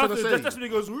already. That's And what I'm then trying to say. that's when he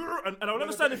goes, and I would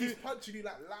understand if he's you. punching you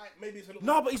like maybe it's a little.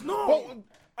 No, but he's not.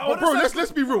 But bro,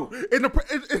 let's be real.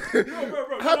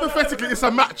 Hypothetically, it's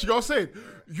a match. You're saying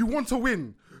you want to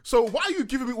win. So why are you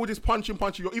giving me all this punching?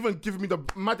 You're even giving me the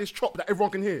maddest chop that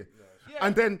everyone can hear.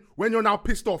 And then when you're now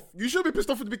pissed off, you should be pissed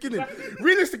off at the beginning.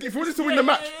 Realistically, if you wanted to win the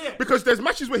match, because there's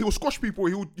matches where he will squash people,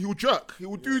 he will jerk, he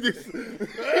will do this, he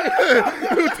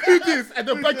will do this, and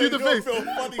then bang you in the face.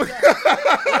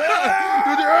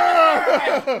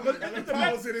 The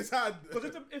power's in his hand. Because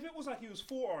if it was like he was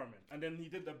forearming and then he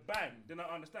did the bang, then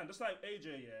I understand. Just like AJ,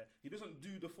 yeah, he doesn't do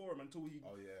the forearm until he.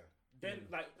 Oh yeah. Then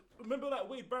like remember like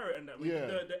Wade Barrett and that when he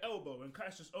did the elbow and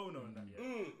Cassius Ohno and that.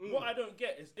 Yeah. What I don't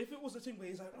get is if it was a thing where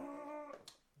he's like,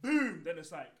 boom, then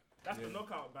it's like that's the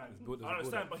knockout bang. I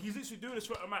understand, but he's literally doing this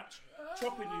throughout a match,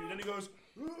 chopping you, then he goes,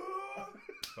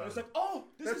 and it's like, oh,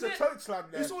 this is There's a it. choke slam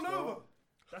there. It's all over.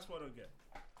 That's what I don't get.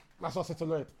 That's what I said to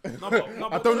Lloyd.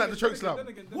 I don't like the choke slam.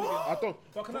 What? I don't.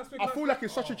 But can I speak I feel like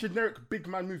it's such a generic big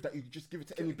man move that you just give it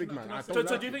to any big man. I So don't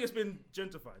do like you it. think it's been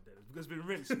gentrified then? Because it's been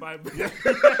rinsed by. Even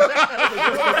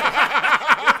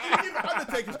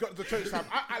Undertaker's got the choke slam.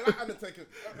 I like Undertaker.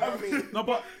 I mean, No,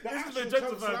 but This has been actual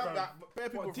choke gentrified, slam bro. that bare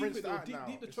people deep rinsed it though, out deep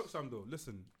now. the choke slam though.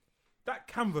 Listen, that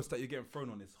canvas that you're getting thrown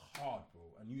on is hard, bro,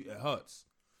 and it hurts.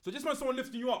 So just when someone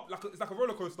lifting you up, like it's like a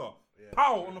roller coaster,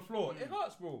 pow on the floor, it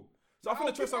hurts, bro. So I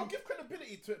think the choke I'll slam, give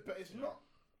credibility to it, but it's not.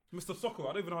 Mr. Socko,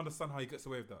 I don't even understand how he gets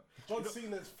away with that. John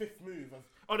Cena's fifth move.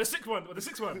 Oh, the sixth one.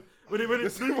 When he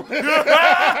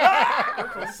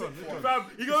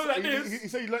goes like this. He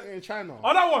said he learned it in China.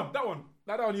 Oh,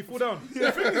 that one, you fall down.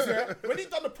 The thing is, when he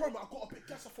done the promo, I got a bit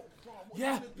gas. I thought, bro, what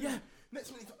Yeah, are you gonna do?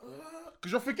 Next minute,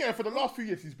 Because you're forgetting, for the last few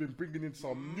years, he's been bringing in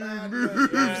some new Man, moves.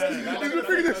 yeah. He's been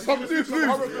bringing in some new moves.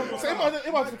 horror So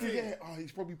if I thinking,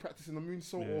 he's probably practicing the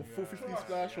moonsault or 450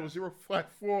 splash or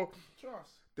 054.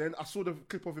 trust. Then I saw the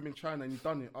clip of him in China and he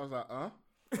done it. I was like,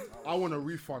 I want a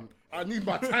refund. I need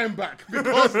my time back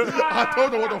because I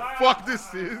don't know what the fuck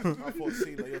this is. I thought,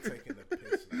 Cena, you're taking the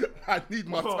piss. Now, man. I need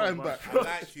my time back. I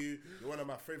like you. You're one of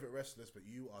my favorite wrestlers, but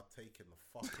you are taking the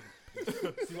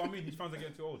fucking piss. See what I mean? These fans are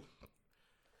getting too old.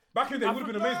 Back in the day, would have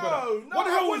been amazed by that. No, What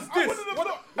the hell I was wouldn't- this? I wouldn't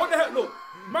have What the hell? Look,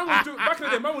 man would do back in the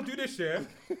day. Man would do this, yeah, and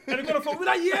they're gonna fall. We're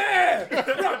like, yeah,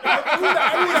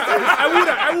 I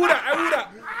would that.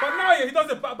 But now, yeah, he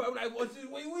does it. But like, what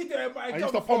we doing? I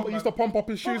used to pump up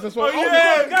his shoes as well.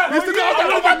 yeah. Used to go,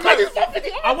 oh my God, he's not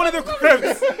video. I wanted the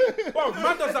clips. Bro,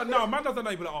 man does that now. Man does that now.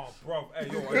 You be like, oh, bro, hey,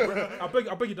 yo, I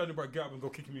beg you, Danny, bro, get up and go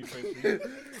kick me in the face.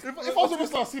 If I was a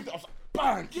wrestler, I was like,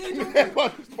 bang.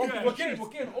 We're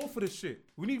getting old for this shit.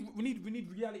 We need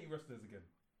reality wrestlers again.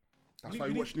 That's why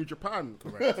you watch New Japan.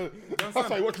 Correct. That's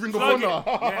why you watch Ring of Honor.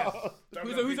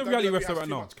 Who's a reality wrestler right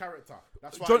now?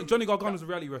 That's why Johnny Gargano's a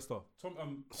reality wrestler.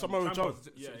 Samoa Joe.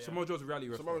 Samoa Joe's a reality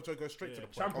wrestler. Samoa Joe goes straight to the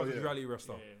point. Ciampa's a reality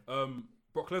wrestler.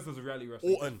 Brock Lesnar's a reality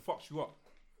wrestler. Orton fucks you up.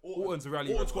 Orton's a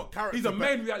reality Orton's wrestler. got character. He's a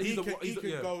main reality. He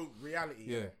can go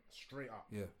reality. Straight up.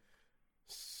 Yeah.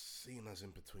 Cena's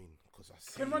in between because I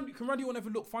see. Can Randy Orton ever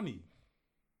look funny?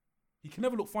 He can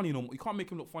never look funny no more. You can't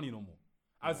make him look funny no more.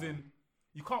 As in,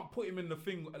 you can't put him in the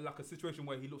thing like a situation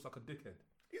where he looks like a dickhead.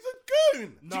 He's a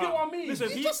goon. Do you get what I mean? Listen,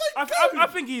 I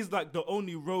think he's like the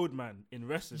only road man in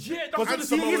wrestling. Yeah, because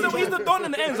he's the don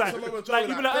in the end. Like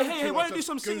you be like, hey, why don't you do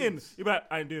some singing? You be like,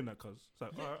 I ain't doing that, cuz.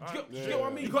 Like, do you get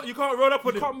what I mean? You can't roll up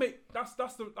on You him. can't make that's the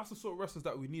sort of wrestlers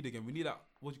that we need again. We need that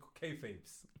what do you call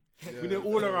kayfabes. We need it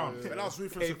all around. And that was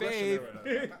Ruthless Aggression.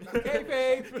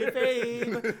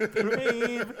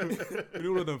 With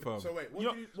all of them, fam. So wait,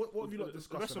 what have you not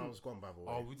discussed when I was gone, Babel?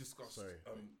 Oh, we discussed. Sorry.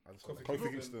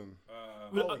 Kofi Kingston.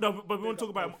 No, but we want to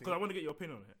talk about because I want to get your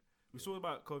opinion on it. We talked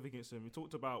about Kofi Kingston. We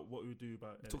talked about what we would do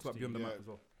about. We talked about Beyond the Mat as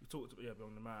well. We talked about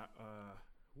Beyond the Mat.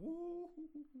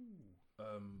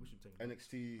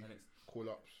 NXT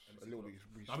call-ups a little bit.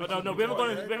 No, we haven't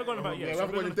gone about yet. Yeah, we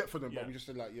haven't gone in depth for them, but we just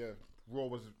said like, Raw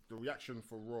was the reaction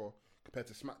for Raw compared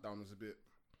to SmackDown was a bit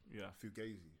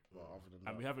fugazi. But other than that,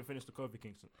 and we haven't finished the Kofi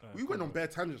Kingston. We went on bare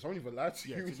tangents. I won't even lie to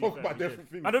you. We talk about different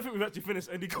things. I don't think we've actually finished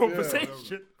any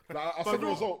conversation. Like, I said the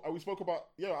result. We spoke about.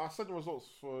 I said the results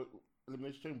for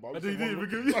Elimination Chamber.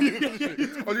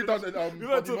 Only done we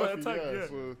went to about attack.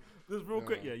 So, just real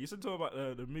quick, you said talk about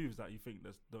the moves that you think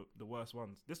that's the worst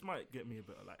ones. This might get me a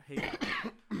bit of like hate,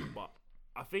 but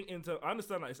I think I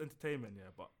understand that it's entertainment,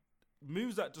 but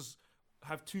moves that just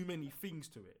have too many things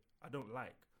to it, I don't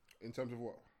like. In terms of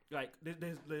what? Like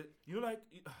there's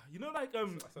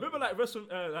remember like wrestling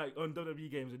like on WWE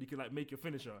games and you can like make your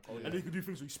finisher and you can do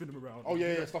things where you spin them around. Oh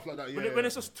yeah, stuff like that. Yeah. When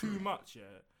it's just too much,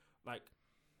 like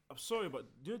I'm sorry, but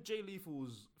you know Jay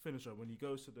Lethal's finisher when he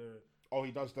goes to the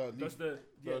he does the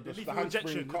lethal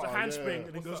injection, there's a handspring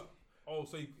and he goes. Oh,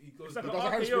 so he goes. Like he does a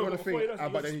handspring on the thing,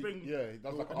 but then he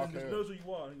does like an RKO. And he knows where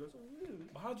you are, and he goes.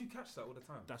 But how do you catch that all the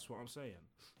time? That's what I'm saying.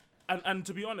 And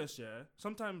to be honest,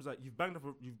 sometimes like you've banged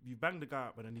the guy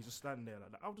up, and then he's just standing there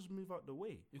like that. I'll just move out the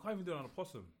way. You can't even do it on a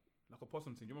possum, like a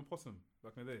possum thing. Do you remember possum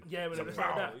back in the day? Yeah, but it's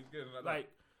like that. Like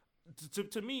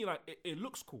to me, like it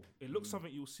looks cool. It looks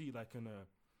something you'll see like in a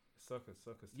circus.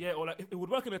 Yeah, or like it would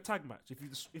work in a tag match if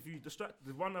you distract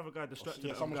the one other guy distracted.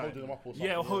 Yeah, someone's holding him up or something.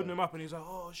 Yeah, or holding him up, and he's like,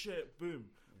 oh shit,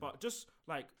 boom. But just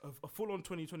like a full-on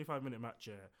 20-25 minute match,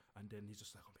 and then he's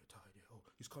just like, I'm a bit tired.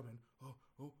 He's coming.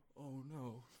 Oh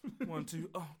no. 1, 2.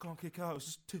 Oh, can't kick out. It's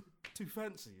just too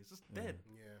fancy. It's just dead.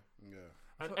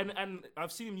 Yeah. And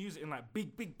I've seen him use it in like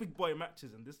big boy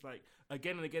matches, and this like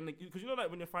again and again, because like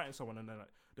when you're fighting someone and then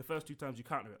like the first 2 times you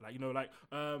counter it, like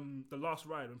the last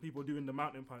ride when people are doing the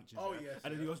mountain punches. Oh yes.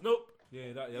 And then he goes, nope.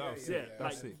 You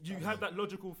have that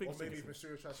logical thing. Or maybe if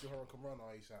Mysterio tries to Hurricane Run,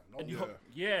 he's like, no.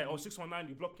 Or 619,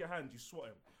 you block your hand, you swat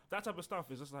him. That type of stuff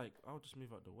is just like, I'll just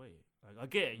move out the way. Like I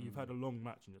get it, you've had a long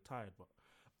match and you're tired, but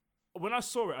when I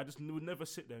saw it, I just would never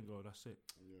sit there and go, that's it.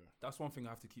 Yeah. That's one thing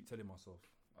I have to keep telling myself.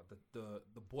 The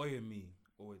boy in me,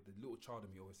 or the little child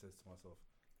in me, always says to myself,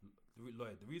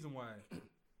 Lloyd, the reason why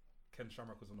Ken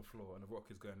Shamrock was on the floor and The Rock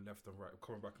is going left and right,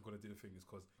 coming back and going to do the thing is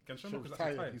because Ken Shamrock is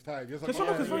tired. He's tired. Ken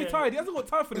Shamrock is very tired. He hasn't got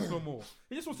time for this no more.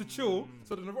 He just wants to chill,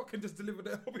 so then The Rock can just deliver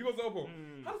the people's elbow.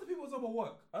 How does the people's elbow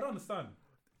work? I don't understand.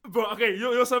 But okay,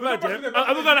 you're so bad, yeah?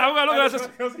 I'm not gonna just.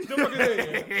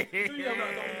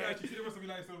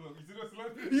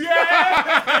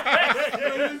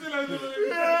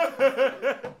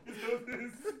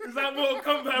 Is that Mortal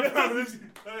Kombat, bro?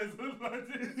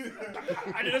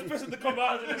 And then just pressing the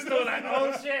combat and it's still like,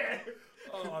 oh shit.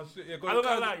 Oh shit! Yeah, I'm not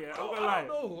gonna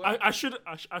lie. I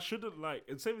shouldn't like.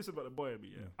 And same thing about the boy and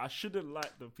me. Yeah, I shouldn't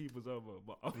like the people's elbow,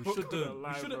 but I'm not gonna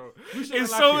lie, bro. It's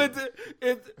so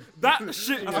that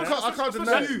shit. I can't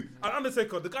deny you. An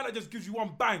Undertaker, the guy that just gives you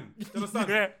one bang. You understand?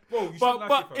 Yeah, bro. But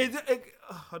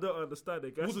I don't understand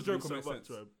it. What's the Jericho make sense?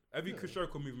 Every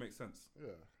Jericho move makes sense.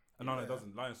 Yeah. And no, it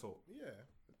doesn't. Lion Salt. Yeah,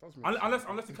 it does make sense.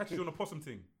 Unless it catches you on a possum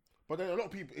thing. But then a lot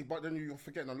of people. But then you're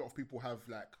forgetting a lot of people have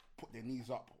like put their knees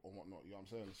up or whatnot. You know what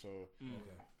I'm saying? So.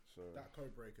 So that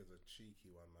code breaker's a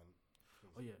cheeky one, man.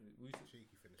 Oh yeah,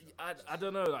 cheeky finish. I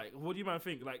don't know. Like, what do you man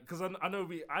think? Like, because I know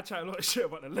I chat a lot of shit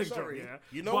about the leg drop. Yeah,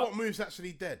 you know what move's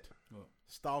actually dead? What?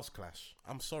 Styles Clash.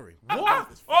 I'm sorry.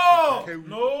 What?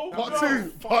 No.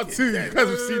 Part two. You guys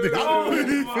have seen it.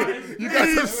 You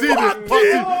guys have seen it. Part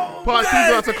two. Part two's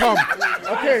about to come.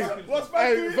 Okay.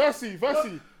 Hey,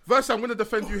 Versi. Verse, I'm gonna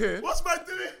defend you here. What's man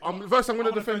doing? Verse, I'm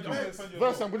gonna defend you.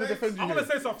 Verse, I'm gonna defend you. I'm gonna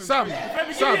say something. Sam, Give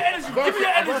me your energy. Give me your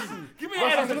energy. Give me your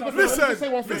energy. Listen, say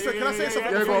one thing. Listen, can I say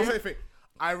something? Yeah, go on.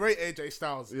 I rate AJ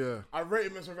Styles. Yeah. I rate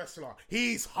him as a wrestler.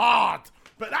 He's hard.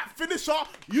 But that finisher,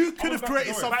 you could have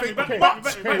created something much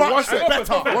better. What's that?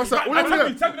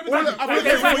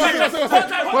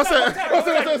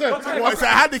 It's a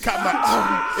handicap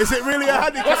match. Is it really a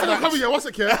handicap match? What's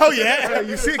it, Kev? Hell yeah.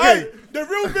 You see it, Hey, the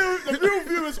real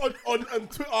viewers on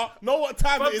Twitter know what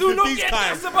time it is with these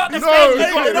guys. They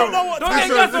don't know what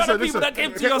Listen, time about the people that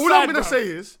came to your all side. I'm gonna say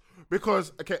is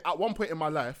because at one point in my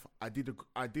life I did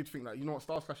think that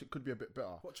Stars Clash it could be a bit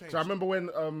better. What changed? So I remember when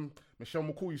Michelle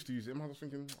McCool used to use it. I was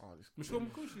thinking, Michelle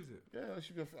McCool uses it. yeah,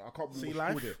 she should be. I can't See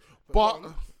remember what life? she called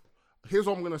it. But here's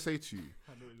what I'm gonna say to you.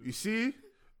 You see,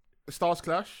 the Stars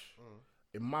Clash,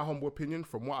 in my humble opinion,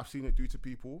 from what I've seen it do to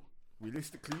people,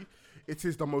 realistically, it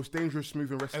is the most dangerous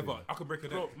move in wrestling. Ever. I could break it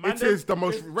down. It is the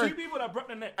most. Two people that broke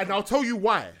the neck. And I'll tell you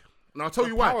why.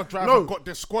 Power Driver got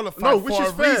disqualified. No, which for is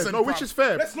a fair. reason, No, which bruv. is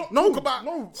fair. Let's not no, talk about.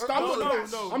 no.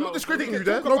 No. I'm not discrediting you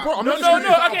there. talk No, bro. about- I'm No, not no,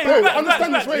 discrediting okay, you. Bro, back,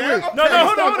 understand back, this. Wait. No,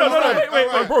 hold on,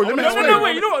 wait. Bro, let me explain. No,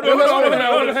 wait, you know what? No, I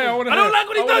don't like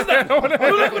when he does that. I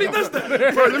don't like when he does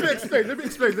that. Bro,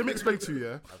 let me explain to you,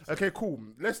 yeah? Okay, cool.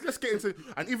 Let's get into...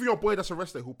 And even your boy that's a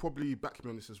wrestler who'll probably back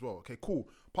me on this as well. Okay, cool.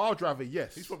 Power Driver,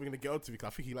 yes. He's probably gonna get on to me because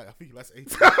I think he likes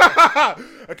 80.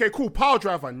 Okay, cool. Power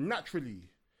Driver, naturally,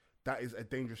 that is a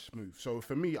dangerous move. So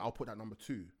for me, I'll put that number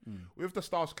 2. With the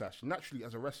Stars Clash, naturally,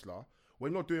 as a wrestler,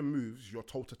 when you're doing moves, you're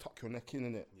told to tuck your neck in,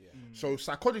 innit? Yeah. So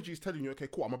psychology is telling you, okay,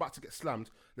 cool, I'm about to get slammed.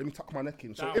 Let me tuck my neck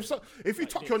in. So if you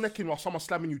tuck your neck in while someone's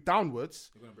slamming you downwards,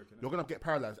 you're gonna get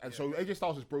paralyzed. And so AJ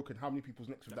Styles has broken how many people's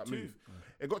necks with that move?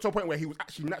 It got to a point where he was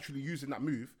actually naturally using that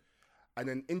move. And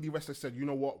then indie wrestlers said, you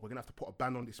know what, we're going to have to put a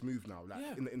ban on this move now,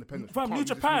 like in the independents. From New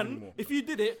Japan, if you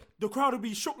did it, the crowd would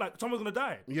be shocked like someone's going to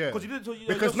die. Yeah. Because you did it.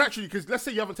 Because naturally, because let's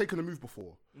say you haven't taken a move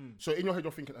before. So in your head,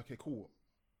 you're thinking, okay, cool.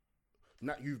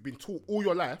 Now you've been taught all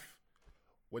your life,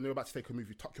 when you're about to take a move,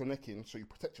 you tuck your neck in so you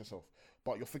protect yourself.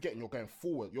 But you're forgetting you're going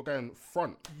forward, you're going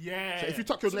front. Yeah. So if you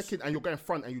tuck your neck in and you're going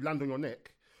front and you land on your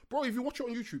neck, bro, if you watch it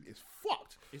on YouTube, it's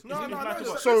fucked. No.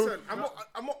 So Listen, I'm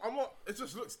not. It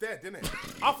just looks dead, didn't it?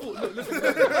 I thought, listen. It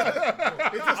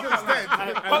just looks dead.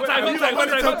 Contact.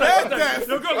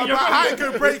 About how it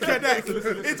can break your neck.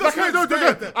 It just looks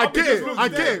dead. I get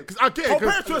it.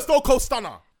 Compare it to a Stone Cold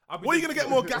Stunner. What are you gonna get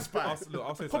more gas by? I'll say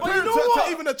Compare something. it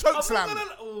to even a choke slam.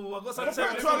 Oh, I got something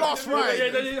Compare it to a last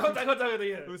ride. Contact.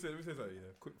 Let me say something,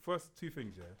 yeah. Quick, first 2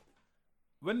 things, yeah.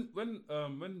 When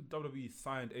WWE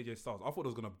signed AJ Styles, I thought it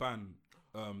was gonna ban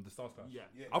the Stars Clash. Yeah.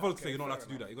 I thought it was gonna say you're not allowed to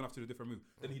do that. You're gonna have to do a different move.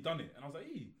 Then he done it, and I was like,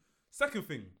 Second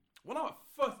thing, when I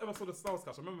first ever saw the Stars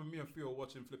Clash, I remember me and Theo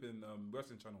watching flipping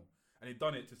Wrestling Channel, and he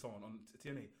done it to someone on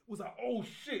TNA. It was like, oh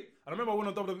shit! And I remember I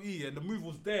went on WWE, and the move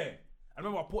was there. I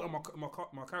remember I put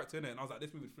my character in it, and I was like,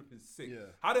 this move is flipping sick.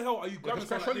 Yeah. How the hell are you grabbing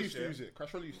someone like this?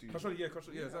 Crash Holly used to use it.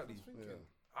 Yeah, exactly.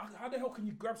 How the hell can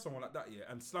you grab someone like that,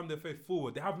 and slam their face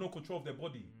forward? They have no control of their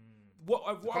body. What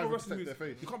other wrestling moves?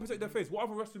 You can't protect their face. What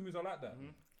other wrestling moves are like that?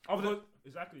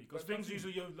 Exactly, because things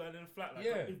usually you're landing flat.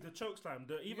 Like the choke slam,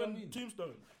 even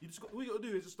Tombstone. You just all you gotta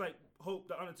do is just like hope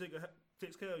that Undertaker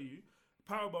takes care of you.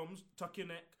 Power bombs, tuck your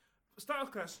neck. Style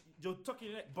Clash, you're tucking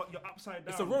your neck, but you're upside down.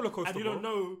 It's a roller coaster, and you don't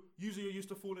know. Usually, you're used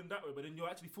to falling that way, but then you're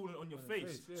actually falling on your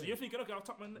face. So you're thinking, okay, I'll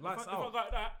tuck my neck. If I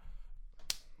got that,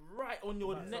 right on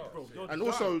your neck, bro. And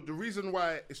also, the reason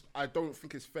why I don't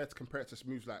think it's fair to compare it to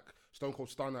moves like Stone Cold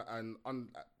Stunner and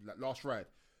like Last Ride.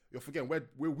 You're forgetting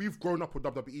we've grown up with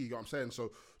WWE. You know what I'm saying?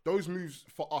 So those moves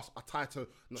for us are tied to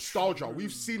nostalgia.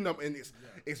 We've seen them in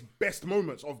its best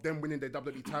moments of them winning their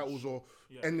WWE titles or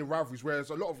ending rivalries. Whereas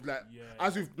a lot of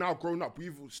as we've now grown up,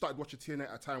 we've started watching TNA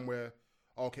at a time where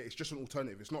it's just an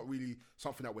alternative. It's not really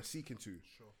something that we're seeking to.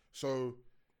 Sure. So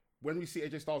when we see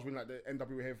AJ Styles win like the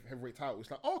NWA heavyweight title,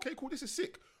 it's like, okay, cool, this is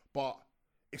sick, but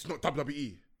it's not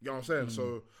WWE. You know what I'm saying?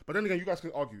 So, but then again, you guys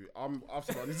can argue. I've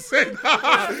said what I need to say.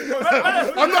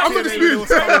 I'm not disputing.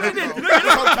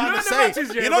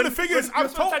 You know the thing is, I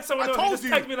told you.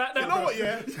 Me like that, you know what?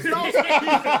 Yeah.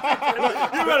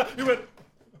 You went.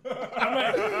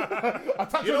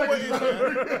 You know what it is?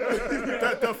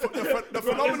 The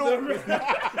phenomenal.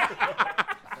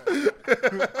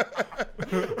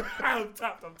 I'm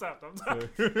tapped.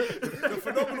 The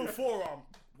phenomenal forearm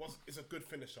is a good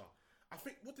finisher. I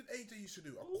think, what did AJ used to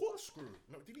do? A corkscrew?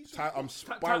 No, did he spiral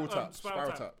tap?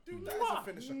 Spiral tap. Dude, that is a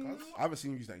finisher, cuz. I haven't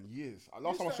seen him use that in years.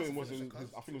 Last time I saw him was in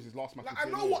I think it was his last match. I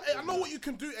know what you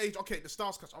can do, AJ. Okay, the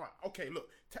Stars Clash. All right, okay, look.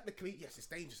 Technically, yes, it's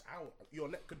dangerous. Your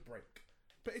neck could break.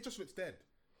 But it just looks dead.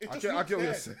 I get what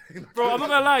you're saying. Bro, I'm not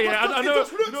gonna lie, yeah. I know.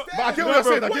 But I get what you're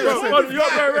saying. I get what you're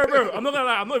saying. Bro, I'm not gonna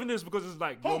lie. I'm not even doing this because it's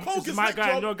like, this is my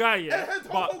guy and your guy, yeah.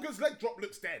 Hulk Hogan's leg drop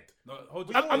looks dead. No,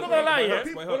 I'm not gonna lie, yeah.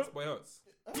 But it hurts.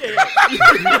 Yeah.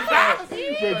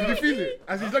 Bro, did you feel it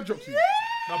as his leg dropped you?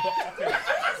 No, but okay.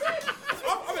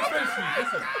 I'm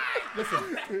explaining. Listen.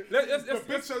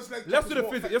 Let's do the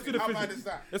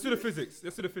physics.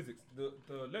 Let's do the physics. The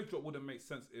leg drop wouldn't make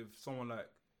sense if someone like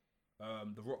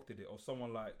The Rock did it, or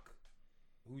someone like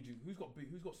who's got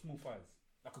small thighs,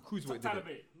 like a cruiserweight did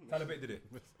it. Tyler Bate did it.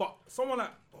 But someone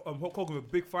like Hulk Hogan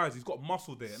with big thighs, he's got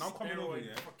muscle there, and I'm coming over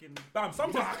here. Bam.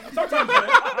 Sometimes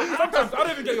I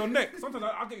don't even get your neck. Sometimes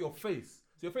I get your face.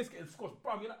 So your face getting squashed,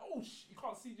 bro. You're like, oh you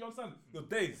can't see. Do you understand? You're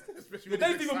dazed. You're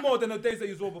dazed even more than the days that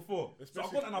you saw before. So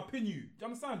I've got and I pin you. Do you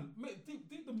understand?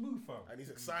 Deep the move, fam. And he's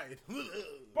excited.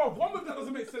 Bro, one move that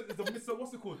doesn't make sense is the Mr.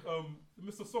 What's it called?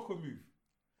 The Mr. Soccer move.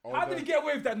 How did he get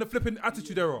away with that in the flipping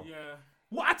attitude era? Yeah.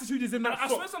 What attitude is in that? I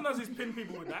swear sometimes he's pinned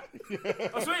people with that.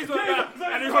 I swear he's like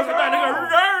that. And he goes like that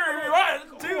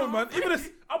and they go, man. Even this,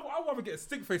 I'd rather get a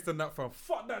stick face than that, fam.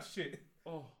 Fuck that shit.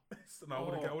 Oh. No, I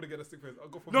wouldn't get a stick face. I'll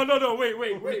go for No, wait.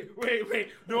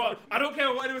 No, I don't care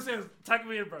what anyone says. Tag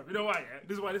me in, bro. You know why, yeah?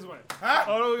 This is why. Huh?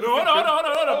 Hold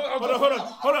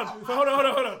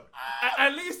on.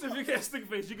 At least if you get a stick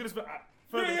face, you can just be...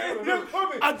 For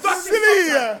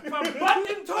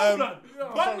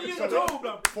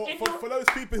those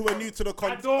people who are new to the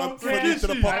podcast,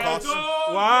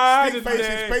 stick face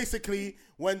is basically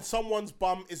when someone's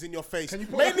bum is in your face.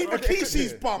 Mainly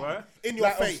Rikishi's bum in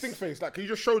your face. Stick face, like, can you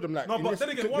just show them, like? No, but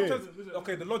then again,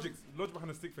 okay, the logic behind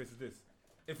the stick face is this: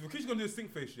 if Rikishi's gonna do a stick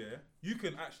face, yeah, you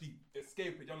can actually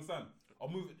escape it. You understand? Or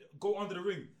go under the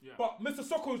ring. Yeah. But Mr.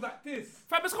 Socko is like this.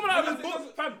 Fam, it's coming out of his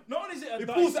fam, not only is it a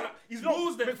pulls it, he's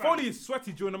balls it. Foley is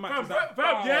sweaty during the match.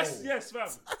 Fam, yes, fam.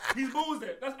 He's balls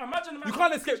it. Imagine the man. You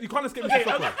can't escape Mr.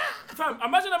 Socko. Fam,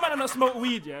 imagine a man that smoke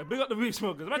weed, yeah. Big up the weed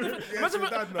smokers. Imagine if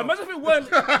it weren't.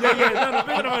 Big up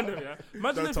the random, yeah.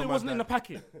 Imagine if it wasn't in the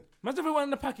packet. Imagine if it wasn't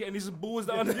in the packet and he's balls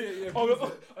that under. Hey,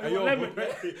 yo, lemon.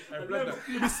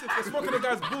 You're smoking the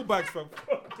guy's bull bags, fam.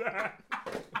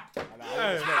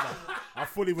 I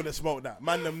fully wouldn't smoke that.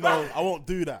 Man, them know I won't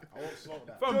do that. I won't smoke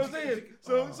that.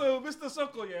 So Mr.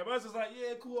 Socko, yeah, man's just like,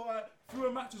 yeah, cool, alright. Through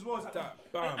a match as well. It's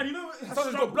like, bam. And you know, he's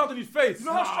got blood on his face. You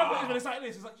know how struggle it is when it's like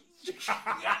this? It's like,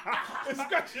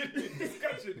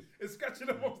 it's scratching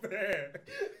amongst the hair.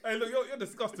 Hey, look, you're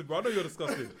disgusted, bro. I know you're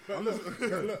disgusted.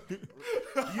 Look,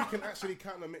 you can actually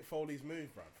counter Mick Foley's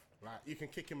move, bruv. Like, you can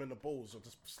kick him in the balls or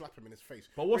just slap him in his face.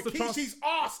 But what's the chance? Rikishi's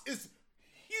ass is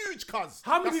huge, cuz.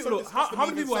 How many people? How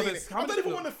many people have? I don't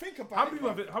even want to think about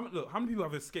it. How many people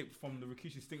have escaped from the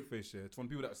Rikishi stink face? Yeah, from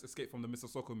people that escaped from the Mr.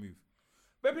 Socko move.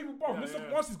 But people, bro,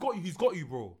 once he's got you,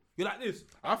 bro. You're like this.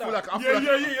 I feel like That's how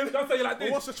you're like this.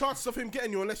 But what's the chances of him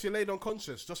getting you unless you're laid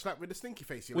unconscious? Just like with the stinky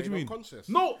face, you're laid unconscious.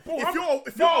 No, bro. If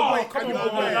you're awake, come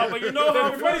on, but you know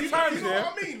how many times, yeah.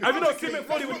 Have you not seen Mick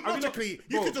Foley? Logically,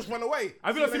 you could just run away.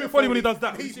 Have you not seen Mick Foley when he does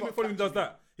that? Have you seen Mick Foley when he does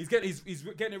that? He's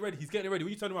getting it ready. He's getting it ready.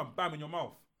 When you turn around, bam, in your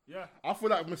mouth. Yeah, I feel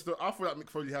like Mick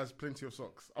Foley has plenty of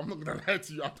socks. I'm not gonna lie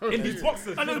to you. I don't in his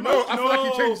boxers. I feel like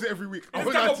he changes it every week. I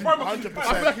feel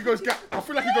like he goes gap.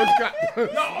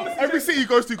 Every city he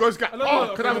goes to goes gap. Can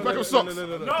I have a pack of socks?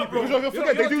 No, bro. Because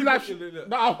forget they do live shit.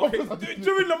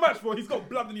 During the match, bro, he's got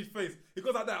blood in his face. He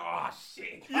goes like that. Oh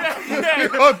shit. Yeah.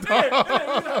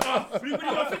 We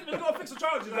gotta fix the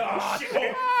charges. Oh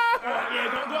shit.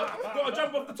 Gotta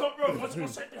jump off the top rope.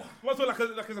 What's like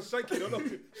a shaky.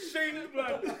 Shane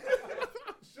blood.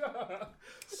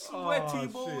 Sweaty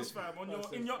balls, fam,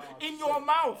 in your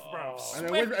mouth, bro. And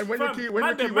when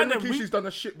Rikishi's done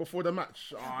the shit before the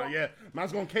match,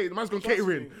 man's gone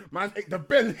catering. Man ate the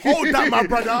belly. Hold that, my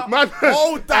brother.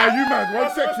 Hold that. You man,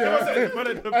 1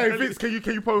 second. Hey Vince, can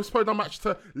you postpone the match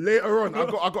to later on? I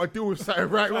got to deal with something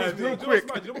right real quick.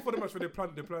 You know before the match when they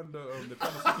planned the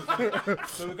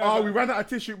we ran out of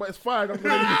tissue, but it's fine.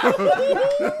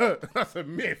 That's a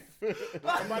myth.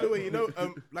 And by the way, you know,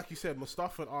 like you said,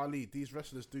 Mustafa and Ali, these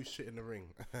wrestlers do shit in the ring.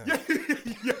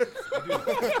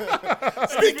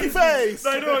 Stinky face!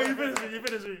 No, you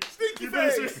finish me. Stinky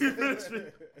face!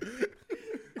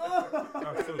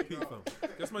 I'm so peak, fam.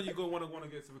 Guess man, you go one-on-one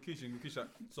against Rikishi.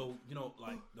 So, you know,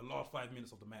 like the last 5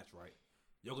 minutes of the match, right?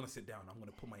 you're gonna sit down. I'm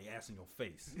gonna put my ass in your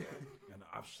face.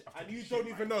 And you don't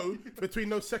even know between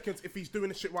those seconds if he's doing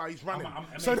the shit while he's running.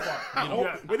 So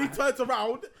when he turns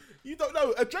around, you don't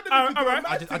know. Adrenaline. All right.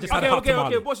 I just had a hot Okay.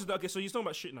 tamale. Watch this. Okay, so you're talking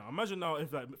about shit now. Imagine now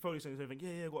if like Foley's saying something,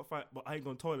 yeah, got a fight, but I ain't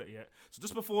gone toilet yet. So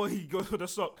just before he goes to the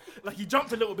sock, like he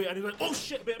jumped a little bit and he's like, oh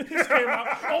shit, a bit of piss came out.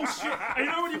 Oh shit. And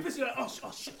you know when you piss, you're like,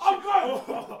 oh shit. Oh god.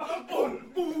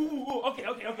 Okay.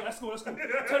 That's cool.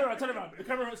 Turn around. The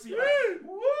camera won't see it.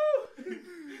 Woo.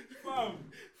 Fam.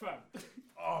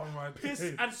 Oh my Piss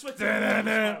days. and sweating.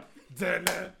 At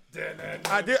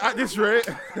this rate,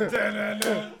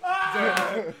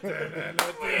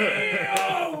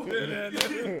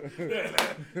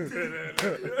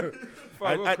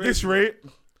 at this rate,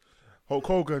 Hulk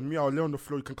Hogan, me, I'll lay on the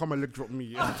floor. You can come and leg drop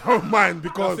me. I don't mind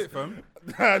because That's it, fam.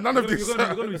 none of this. You're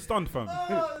gonna be stunned, fam.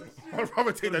 I'd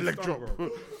rather take the leg drop.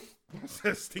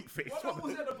 Stink face. What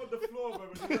was that up on the floor, bro?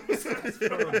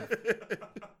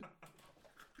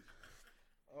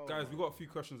 Guys, we got a few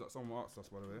questions that someone asked us,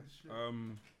 by the way.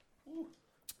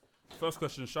 First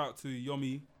question, shout out to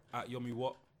Yomi at Yomi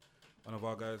Watt, one of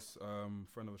our guys,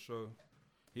 friend of the show.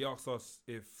 He asked us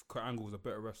if Kurt Angle was a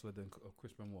better wrestler than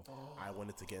Chris Benoit. I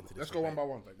wanted to get into this. Let's go one by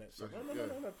one. No,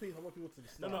 please. I want people to.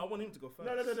 No, I want him to go first.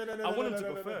 No. I want him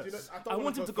to go first. I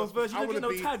want him to go first. You don't get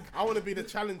no tag. I want to be the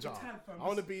challenger. I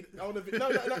want to be. No.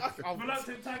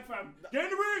 Tag, fam. Get in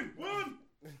the ring. One.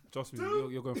 Trust me,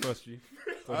 you're going first, G.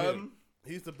 Go ahead.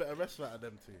 He's the better wrestler out of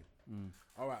them two.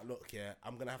 All right, look, yeah,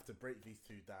 I'm gonna have to break these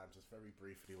two down just very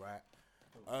briefly, right?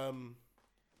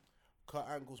 Kurt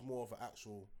Angle's more of an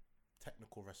actual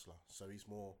technical wrestler, so he's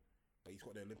got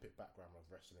the Olympic background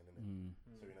of wrestling in him,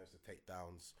 so he knows the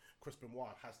takedowns. Chris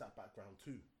Benoit has that background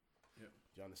too. Yeah,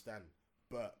 do you understand?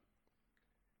 But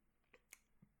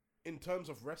in terms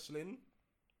of wrestling,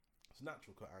 it's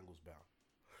natural Kurt Angle's better.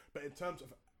 But in terms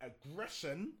of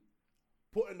aggression,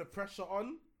 putting the pressure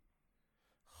on.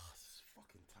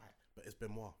 But it's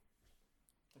Benoit.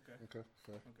 Okay,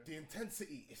 fair. The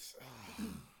intensity is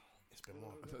it's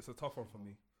Benoit. It's a tough one for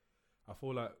me. I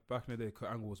feel like back in the day,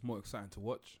 Kurt Angle was more exciting to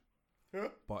watch. Yeah.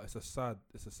 But it's a sad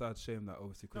shame that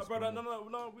obviously Chris. No, brother,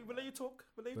 no. We'll let you talk.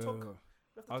 It's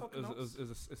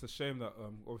a shame that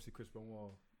obviously Chris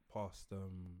Benoit passed,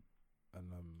 and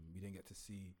we didn't get to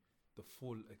see the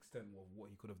full extent of what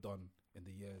he could have done in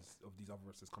the years of these other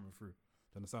wrestlers coming through. Do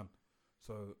you understand?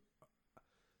 So,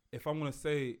 if I'm gonna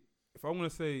say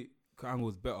Kurt Angle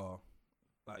was better,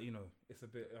 like, you know, it's a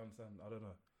bit. I understand. I don't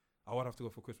know. I would have to go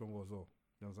for Chris Benoit as well.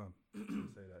 You understand?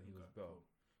 Say that he was better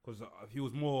because he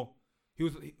was more.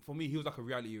 For me, he was like a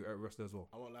reality wrestler as well.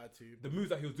 I won't lie to you. The moves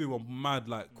that he was doing were mad,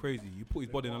 like crazy. You put his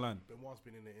body in the line. Benoit's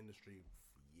been in the industry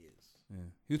for years.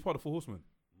 Yeah, he was part of the Four Horsemen.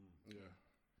 Yeah.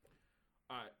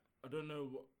 I don't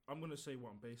know. I'm gonna say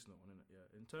what I'm basing it on, innit? Yeah.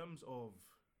 In terms of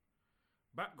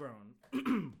background,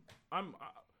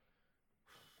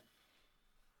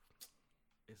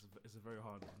 It's a very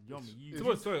hard one. Yomi, you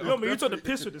took the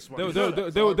piss with this one. They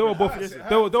were both.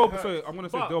 Sorry, I'm gonna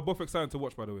say they were both exciting to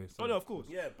watch. By the way. So. Oh no, of course.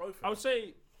 Yeah, both. I would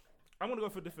say I'm gonna go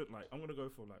for different. Like I'm gonna go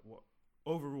for like what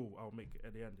overall I'll make it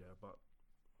at the end. Yeah, but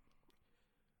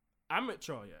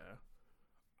amateur. Yeah,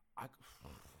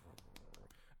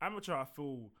 amateur. I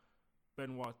feel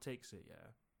Benoit takes it.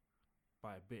 Yeah,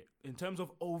 by a bit in terms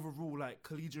of overall like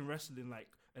collegiate wrestling, like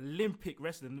Olympic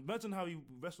wrestling. Imagine how he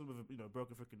wrestled with a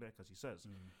broken freaking neck, as he says,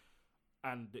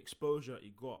 and the exposure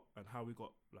he got, and how he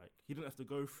got like he didn't have to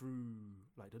go through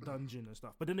like the dungeon and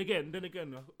stuff. But then again,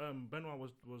 Benoit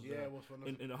was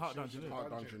in a hard dungeon.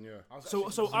 Yeah.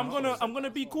 So I'm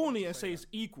gonna be corny and say it's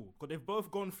equal because they've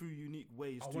both gone through unique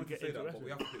ways to get into wrestling. But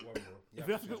we have to pick one, bro.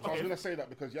 I was gonna say that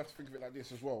because you have to think of it like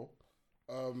this as well.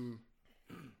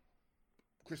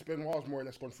 Chris Benoit's more or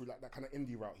less gone through like that kind of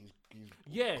indie route. He's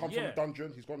come from the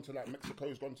dungeon. He's gone to like Mexico.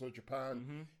 He's gone to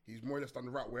Japan. He's more or less done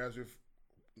the route. Whereas with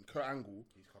Kurt Angle,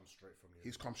 he's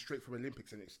come straight from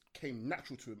Olympics, and it came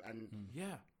natural to him. And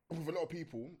with a lot of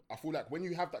people, I feel like when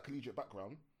you have that collegiate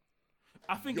background,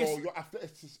 I think you're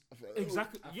athletic.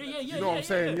 Exactly. Yeah. You know what I'm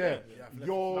saying? Yeah.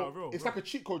 It's like a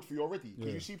cheat code for you already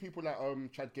because you see people like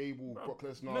Chad Gable, Brock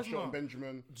Lesnar, Shelton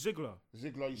Benjamin, Ziggler.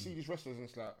 You see these wrestlers, and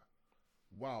it's like,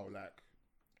 wow, like.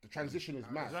 The transition is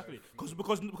mad. Exactly.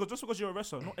 Because just because you're a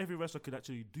wrestler, not every wrestler could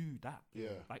actually do that. Yeah.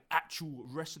 Like actual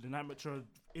wrestling, amateur,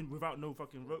 without no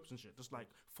fucking ropes and shit. Just like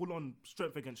full on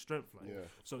strength against strength. Like. Yeah.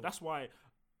 So that's why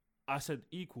I said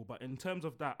equal. But in terms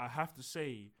of that, I have to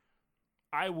say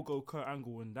I will go Kurt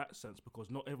Angle in that sense because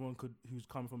not everyone who's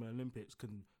come from an Olympics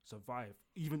can survive,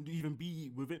 even be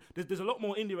within. There's a lot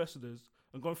more indie wrestlers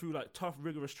and gone through like tough,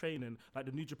 rigorous training, like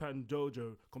the New Japan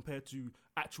Dojo, compared to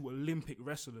actual Olympic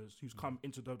wrestlers who's come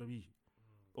into WWE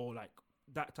or like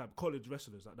that type, college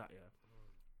wrestlers like that,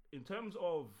 yeah. In terms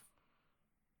of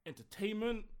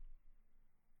entertainment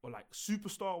or like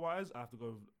superstar wise, I have to go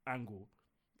with Angle.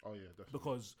 Oh yeah, definitely.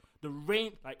 Because the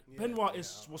range, like Benoit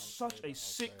was such a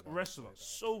sick wrestler,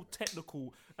 so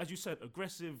technical, as you said,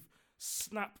 aggressive,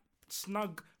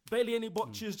 snug, barely any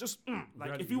botches. Just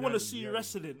like if you want to see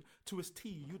wrestling to his T,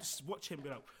 you just watch him. Be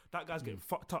like, that guy's getting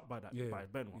fucked up by by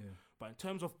Benoit. Yeah. But in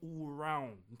terms of all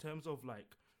round, in terms of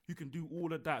like you can do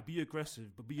all of that, be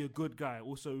aggressive, but be a good guy.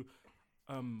 Also.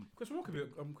 Chris Benoit could be a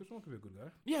good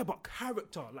guy. Yeah, but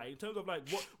character, like in terms of like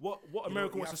what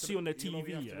America wants to see on their TV.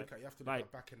 You have to look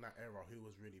at back in that era who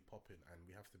was really popping, and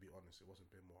we have to be honest, it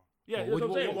wasn't Benoit. Yeah, what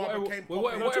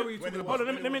are we talking about?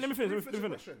 Let me finish.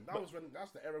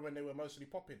 That's the era when they were mostly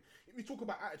popping. If we talk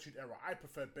about Attitude Era, I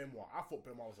preferred Benoit. I thought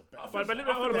Benoit was a better. But let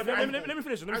me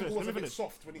finish. Angle was a bit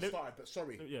soft when he started, but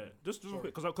sorry. Yeah, just real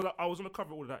quick, because I was gonna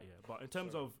cover all of that. Yeah, but in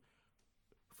terms of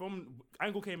from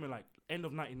Angle came in like end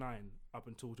of '99 up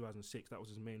until 2006. That was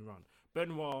his main run.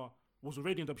 Benoit was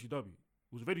already in WCW.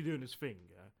 He was already doing his thing.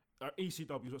 Yeah,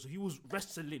 ECW. So he was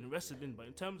wrestling. But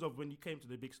in terms of when he came to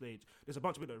the big stage, there's a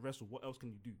bunch of people that wrestle. What else can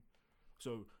you do?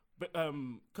 So,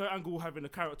 Kurt Angle having a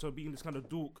character, being this kind of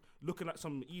dork, looking like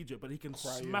some Egypt, but he can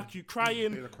smack you,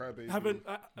 crying, having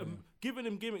giving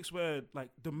him gimmicks where like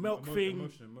the milk thing,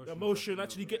 emotion,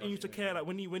 actually getting you to care. Like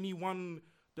when he won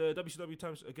the WCW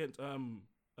times against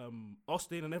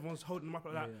Austin and everyone's holding him up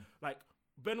like that. Like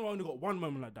Benoit only got one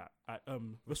moment like that at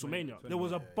WrestleMania. There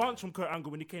was a bunch from Kurt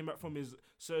Angle when he came back from his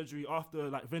surgery after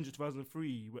like Vengeance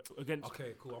 2003 against.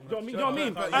 Okay, cool. You know what I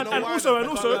mean? And also, do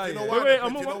you know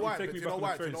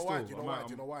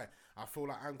why? I feel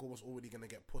like Angle was already gonna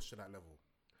get pushed to that level.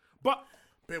 But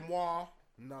Benoit,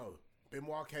 no.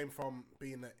 Benoit came from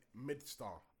being a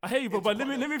mid-star. I hear you, but let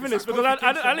me finish because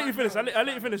I'll let you finish. I'll let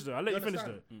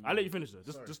you finish though.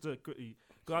 Just to quickly,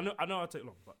 because I know I'll take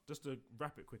long, but just to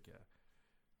wrap it quick, yeah.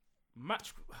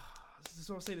 Match, this is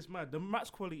what I'm saying. It's mad. The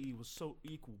match quality was so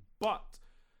equal, but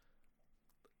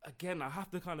again, I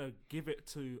have to kind of give it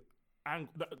to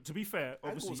Angle. To be fair,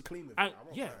 obviously, Angle was clean with it.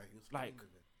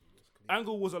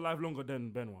 Angle was alive longer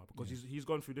than Benoit because he's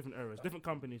gone through different eras, different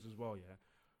companies as well. Yeah,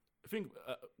 I think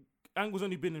Angle's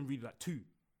only been in really like two.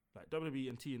 Like WWE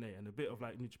and TNA and a bit of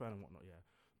like New Japan and whatnot, yeah.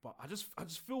 But I just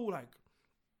feel like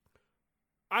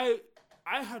I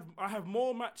have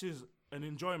more matches and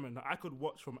enjoyment that I could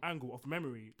watch from Angle off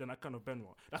memory than I can of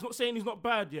Benoit. That's not saying he's not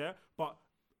bad, yeah. But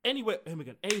anyway, him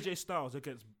again, AJ Styles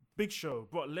against Big Show,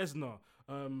 Brock Lesnar,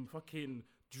 fucking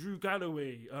Drew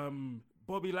Galloway,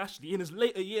 Bobby Lashley in his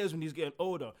later years when he's getting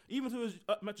older, even to his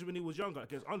matches when he was younger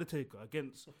against Undertaker,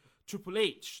 against Triple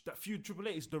H, that feud Triple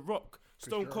H, The Rock,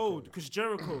 Stone Cold, Chris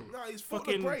Jericho. No, he's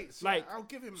fucking great. Like, I'll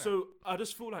give him that. So I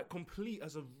just feel like complete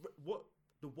as what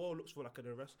the world looks for, like at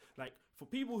the rest. Like for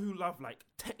people who love like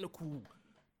technical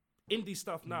indie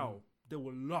stuff now, they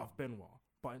will love Benoit.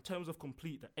 But in terms of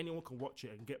complete, that anyone can watch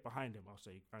it and get behind him, I'll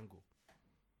say Angle.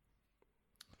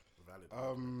 Valid.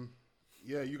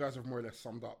 Yeah, you guys have more or less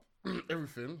summed up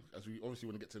everything, as we obviously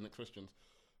want to get to the next questions.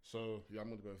 So yeah, I'm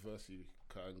gonna go Versi,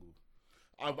 Kurt Angle.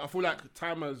 I feel like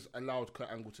time has allowed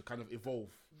Kurt Angle to kind of evolve.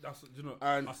 That's, you know,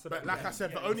 and like I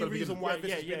said, the only reason why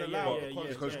this has been allowed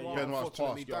because Benoit's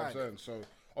passed. You know what I'm saying? So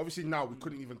obviously now we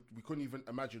couldn't even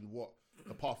imagine what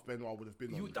the path Benoit would have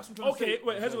been on. Okay,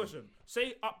 wait. Here's a question.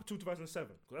 Say up to 2007,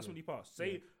 because that's when he passed.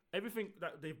 Say everything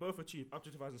that they both achieved up to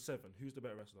 2007. Who's the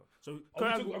better wrestler? So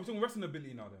are we talking wrestling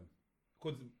ability now then?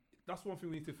 Because that's one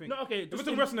thing we need to think. No, okay. If we're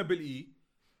talking wrestling ability,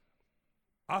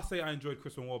 I'll say I enjoyed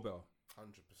Chris Benoit better.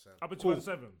 100%. Up until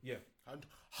 2007. Yeah.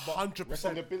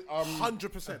 100%.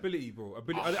 100%. Ability, bro.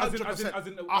 Ability.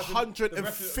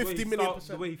 150 million percent.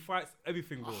 The way he fights,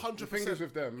 everything, bro. 100%. The thing is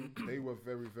with them, they were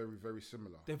very, very, very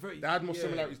similar. They had more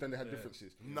similarities than they had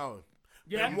differences. No.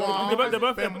 Yeah, Benoit they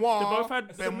both had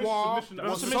was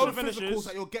so finishes. physical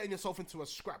that you're getting yourself into a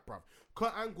scrap, bruv.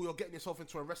 Kurt Angle, you're getting yourself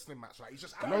into a wrestling match. Like he's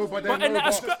just he's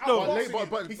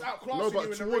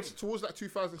outclassing towards that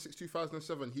 2006,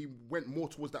 2007, he went more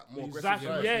towards that more aggressive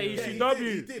side. Yeah,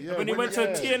 ECW. When he went to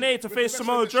TNA to face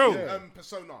Samoa Joe.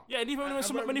 Persona. Yeah, and even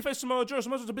when he faced Samoa Joe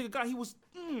was a bigger guy. He was.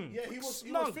 He was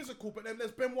physical, but then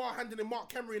there's Benoit handling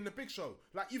Mark Henry in the Big Show.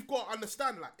 Like you've got to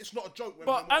understand, like it's not a joke.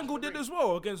 But Angle did as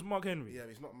well against Mark Henry. Yeah,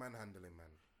 he's not manhandling,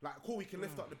 man. Like cool, we can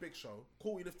lift up the Big Show.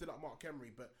 Cool, we lifted up Mark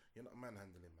Henry, but you're not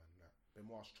manhandling, man.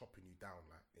 Benoit's chopping you down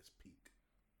like it's peak.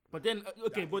 But then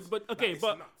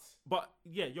but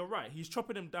yeah, you're right. He's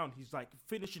chopping him down. He's like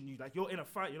finishing you. Like you're in a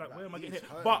fight. You're like, where am I getting hit?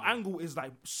 But Angle is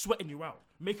like sweating you out,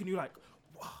 making you like,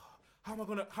 wow. how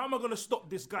am I gonna stop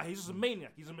this guy? He's just a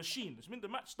maniac. He's a machine. The minute the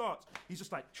match starts, he's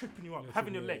just like tripping you up,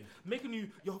 having your leg, making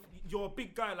you're a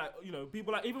big guy. Like, you know,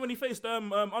 people like, even when he faced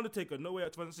Undertaker, No Way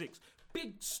Out 2006,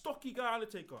 big stocky guy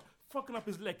Undertaker, fucking up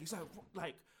his leg. He's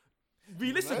like.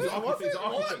 Realistically, No, it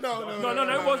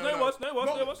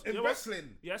was. In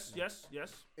wrestling. Yes.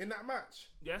 In that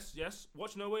match. Yes.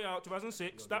 Watch No Way Out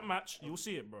 2006. That match, you'll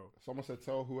see it, bro. Someone said,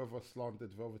 tell whoever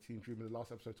slandered Velveteen Dream in the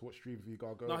last episode to watch Stream View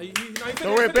Gargo. No, he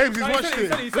Don't worry, babes, he's watched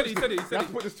it. He said it. You have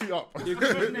to put this tweet up. You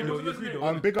agreed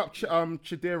though. Big up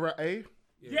Chidera A.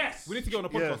 Yes. We need to get on the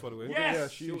podcast, by the way.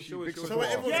 Yes. Yeah, she big So support.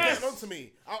 Everyone's getting on to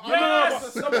me.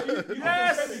 Yes. You said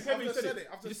it.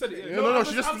 You just said it. Yeah, no,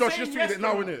 she just tweeted it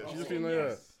now, innit? She's just being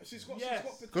like, He's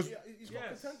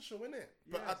got potential, innit?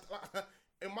 But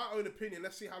in my own opinion,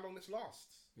 let's see how long this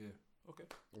lasts. Yeah. Okay.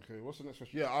 Okay, what's the next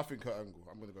question? Yeah, I think Kurt Angle.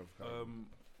 I'm gonna go for Kurt Angle.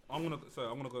 I'm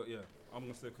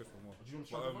gonna say Chris Moore. Do you want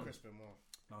to try Chris Moore?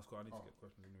 No, it's cool. I need to get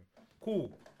questions anyway.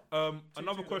 Cool.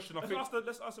 Another question. I think.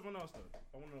 Let's ask everyone else though.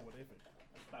 I want to know what they think.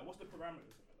 Like, what's the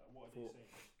parameters of it? Like, what are they saying?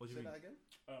 What do you mean? Say that again?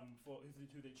 For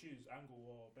who they choose, Angle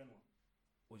or Benoit?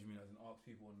 What do you mean? As in ask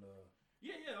people on the.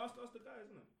 Yeah. Ask the guy,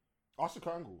 isn't it? Ask the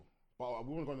Kurt Angle. But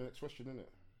we want to go on the next question, innit?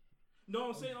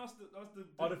 No, I'm saying ask the.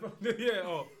 Yeah.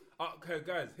 Oh. Okay,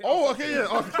 guys.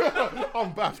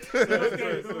 I'm baffed.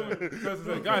 Sorry.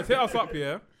 Guys, hit us up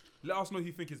here. Let us know who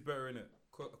you think is better, innit?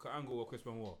 Kurt Angle or Chris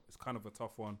Benoit. It's kind of a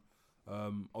tough one.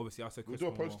 Obviously, I said Chris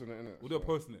Benoit. We'll do a post on it, innit? We'll do a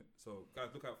post on it. So,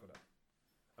 guys, look out for that.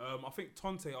 I think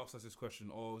Tonte asked us this question,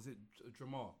 or was it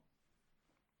Dramar?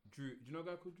 Drew, do you know a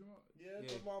guy called Dramar? Yeah,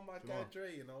 Dramar, my guy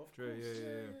Dre, you know. Dre,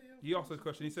 yeah. He asked us a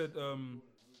question. He said,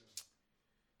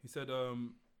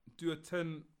 do a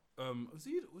 10. I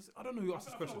don't know who asked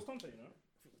this question. Was Tonte, you know?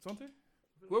 Tonte?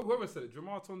 Whoever said it,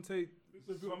 Dramar, Tonte,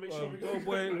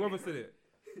 boy, whoever said it.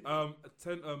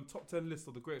 Top 10 list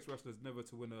of the greatest wrestlers never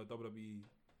to win a WWE.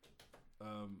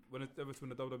 Never to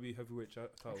win a WWE heavyweight title.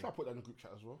 I'm sure I put that in the group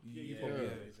chat as well. Yeah,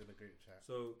 it's in the group chat.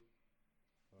 So,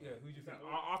 yeah, who do you think?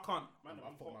 I can't. I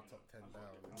put my top 10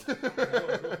 down. I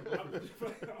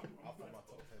put my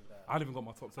top 10 down. I haven't even got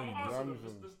my top 10.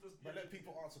 But let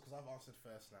people answer because I've answered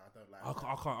first now. I don't like. I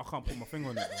can't put my finger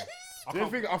on it.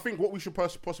 I think what we should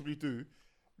possibly do,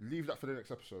 leave that for the next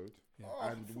episode.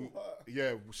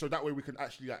 Yeah. So that way we can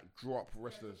actually like draw up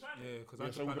wrestlers. Yeah,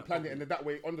 because so we can plan it, and then that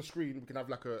way on the screen we can have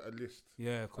like a list.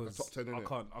 Yeah, because top 10 I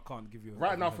can't give you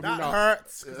right now for me now. That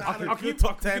hurts. I can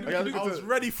top 10. I was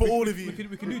ready for all of you.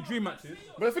 We can do dream matches.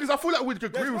 But the thing is, I feel like we'd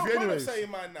agree with you anyway.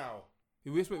 Saying mine now.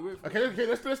 Wait. Okay,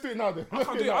 let's do it now then. I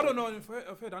don't know. I need to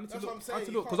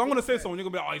look. Because I'm gonna say something. You're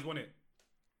gonna be like, oh, he's won it.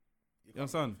 You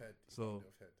understand? So.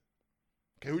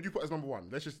 Okay, who do you put as number one?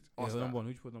 Let's just ask that. Number one.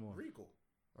 Who do you put number one? Regal.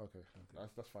 Okay.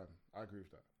 That's fine. I agree with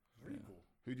that. Regal.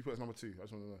 Who do you put as number two? I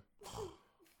just want to know.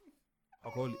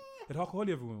 Alcoholic. Did Alcoholic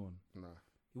ever win one? Nah.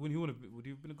 Would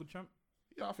he have been a good champ?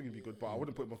 Yeah, I think he'd be good, but I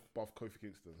wouldn't put him above Kofi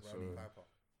Kingston.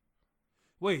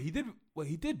 Wait, he did,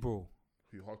 bro.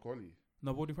 Who, Alcoholic?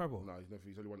 No, Roddy Piper. No,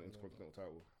 he's only won the Intercontinental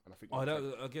title, and I think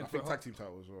tag team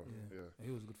title as well. Yeah. He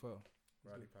was a good fighter.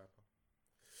 Roddy Piper.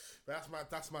 But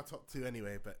that's my top two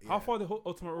anyway. But yeah. How far did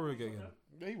Ultimate Warrior get again?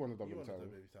 Yeah, he won the WWE title.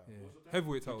 Yeah.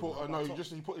 Heavyweight title.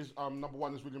 He put his number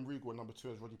one as William Regal and number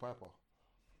two as Roddy Piper.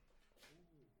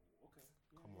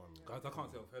 Come on, man. Guys, I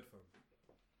can't say off head, fam.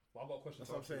 Well, I've got a question. That's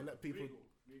what I'm saying. Let people.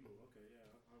 Regal, okay,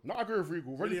 yeah. No, I agree with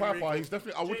Regal. Roddy Piper, he's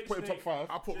definitely. I would put him top five.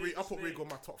 I put Regal in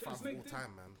my top 5 of all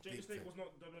time, man. Jake the Snake was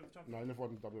not WWE champion. No, he never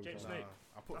won WWE Jake the title.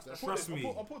 Snake. Trust me.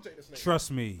 I'll put Jake the Snake.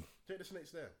 Trust me. Jake the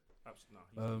Snake's there.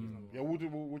 Absolutely. Yeah,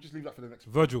 we'll just leave that for the next.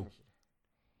 Virgil.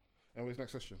 Anyways, next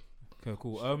question. Okay,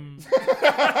 cool. Shout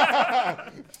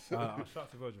out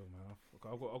to Virgil, man.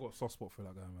 I've got a soft spot for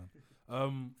that guy, man.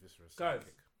 Guys,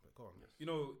 go on. you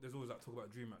know, there's always that talk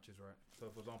about dream matches, right? So,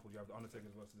 for example, you have the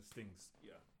Undertaker versus the Stings.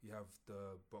 Yeah. You have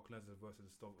the Brock Lesnar versus the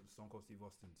Stone Cold Steve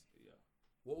Austin's. Yeah.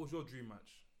 What was your dream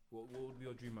match? What would be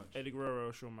your dream match? Eddie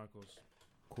Guerrero, Shawn Michaels.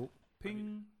 Cool.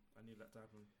 Ping. I need that to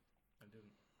happen. I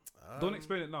didn't. Don't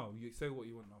explain it now. You say what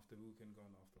you want after. We can go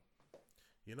on after.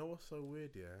 You know what's so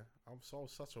weird, yeah? I was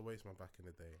such a waste man back in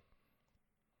the day.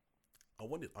 I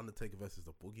wanted Undertaker versus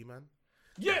the Boogeyman.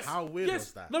 Yes. How weird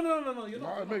was that? No. You're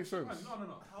not. It makes sense.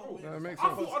 No. How weird? No, it makes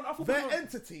I sense. thought They're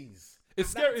entities. it's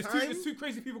scary. time, It's two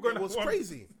crazy people going. It was at once.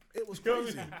 crazy. It was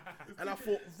crazy. And I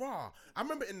thought, rah. I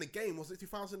remember in the game, was it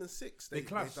 2006? They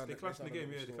clashed in the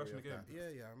game. Yeah, they clashed in the game.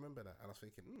 Yeah, I remember that. And I was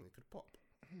thinking, it could pop.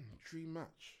 Dream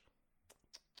match.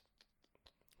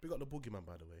 We got the Boogeyman,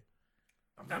 by the way.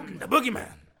 I'm the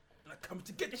Boogeyman. And I come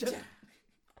to get you.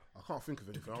 I can't think of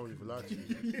anything. I won't even lie to you.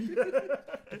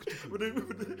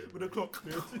 with a clock.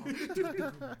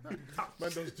 Man,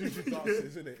 those juju dances,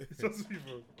 isn't it?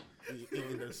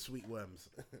 Eating those sweet worms.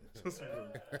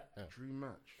 Dream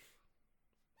match.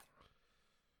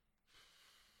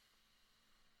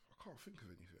 I can't think of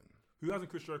anything. Who hasn't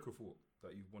Chris Jericho fought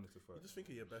that you wanted to fight? You just think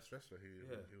of your best wrestler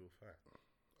who will fight.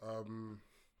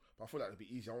 But I feel like it'd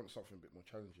be easy. I want something a bit more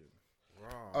challenging.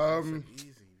 Wow, easy.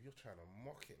 You're trying to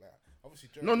mock it, like obviously.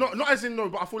 No, not as in no,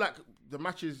 but I feel like the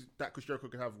matches that Chris Jericho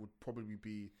could have would probably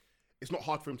be. It's not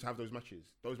hard for him to have those matches.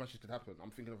 Those matches could happen.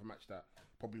 I'm thinking of a match that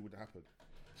probably would happen.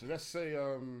 So let's say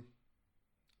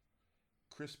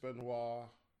Chris Benoit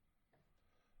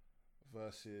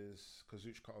versus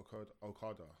Kazuchika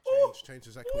Okada. Change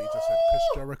exactly what you just said. Chris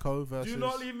Jericho versus. Do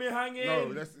not leave me hanging. No,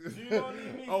 let's. Do not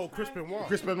leave me. Chris Benoit.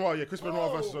 Chris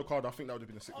Benoit versus Okada. I think that would have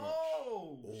been a sick match.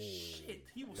 Oh shit!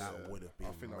 He was. That would have been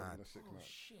I think that would have mad. been a sick match.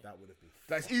 Shit. That would have been.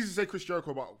 Like, it's easy to say Chris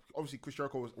Jericho, but obviously Chris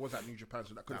Jericho was at New Japan,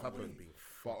 so that could have happened.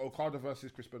 But Okada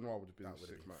versus Chris Benoit would have been a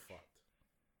sick match.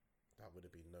 That would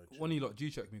have been no. One of you lot,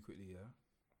 G-check me quickly, yeah.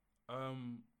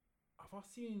 Have I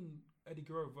seen Eddie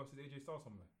Guerrero versus AJ Styles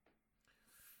somewhere?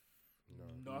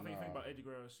 No, I think you think about Eddie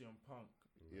Guerrero, CM Punk.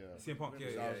 Yeah. CM Punk,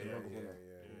 yeah.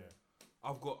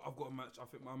 I've got a match. I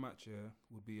think my match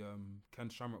would be Ken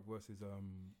Shamrock versus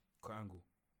Kurt Angle.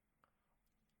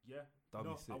 Yeah. That'd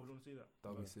be sick. I would want to see that.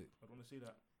 That'd be sick. I'd want to see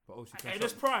that. But obviously,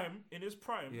 In his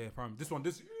prime. yeah, prime. This one.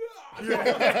 That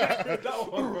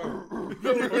one, bro.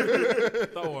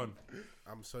 That one.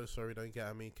 I'm so sorry, don't get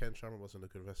at me. Ken Shamrock wasn't a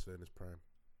good wrestler in his prime.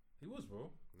 He was, bro.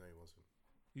 No, he wasn't.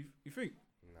 You think?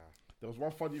 Nah. There was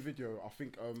one funny video. I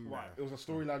think it was a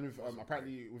storyline with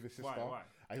apparently with his sister. Why?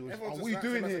 And he was, Everyone what are you just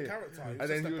doing likes him here? as a character. And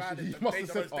then he must have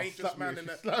said, dangerous man in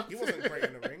the. He wasn't great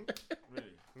in the ring.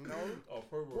 Really? No.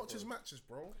 Bro. Watch his matches,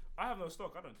 bro. I have no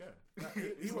stock. I don't care.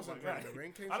 He wasn't great in the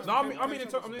ring. No, I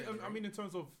mean in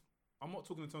terms of. I'm not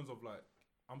talking in terms of like.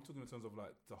 I'm talking in terms of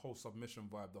like the whole submission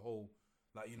vibe, the whole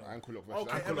like ankle lock versus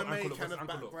Okay, ankle lock, MMA ankle lock kind versus of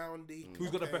ankle lock. backgroundy. Who's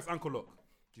got the best ankle lock? Do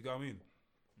you get what I mean?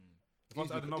 If I was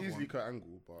to add another easily one, Kurt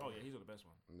Angle, but Oh yeah, he's got the best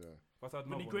one. yeah. if I was to add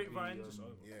Many another one, grapevines. it'd be, Just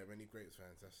over. Yeah, many great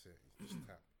fans. That's it. Just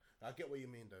tap. I get what you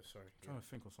mean, though. Sorry. I'm trying to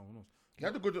think of someone else. He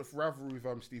had a good rivalry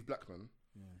with Steve Blackman,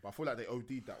 but I feel like they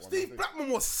OD'd that one. Steve Blackman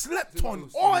was slept on.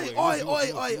 Oi.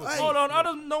 Hold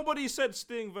on, nobody said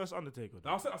Sting versus Undertaker.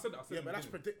 No, I said. Yeah, but that's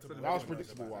predictable. That was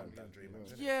predictable one.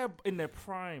 Yeah, in their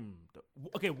prime.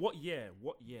 Okay, what year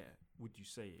would you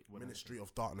say it? Ministry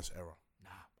of Darkness era.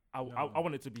 Nah, I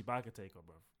want it to be Biker Taker,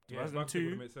 bro. Yeah,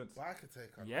 2002. makes sense.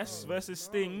 Yes, versus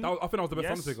Sting. I think that was the best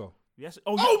Yes. Undertaker. Yes.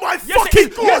 Oh yeah. my Yes, fucking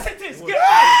it, god! yes, it is.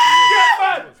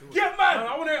 Get mad.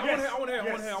 I want to hear. Yes. I want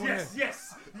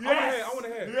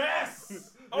to hear. Yes.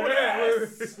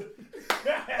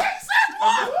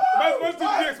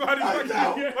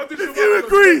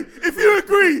 If you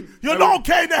agree, you're not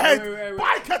okay in the head.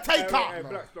 Biker Taker.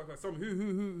 Black.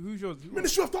 Who's yours?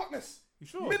 Ministry of Darkness. You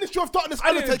sure? Ministry of Darkness.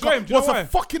 I didn't enjoy Undertaker him. Do you was know the why?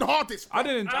 fucking hardest. I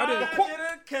didn't.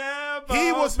 didn't care about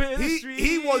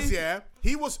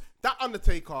He was that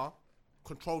Undertaker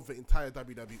controlled the entire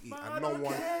WWE, and no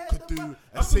one could do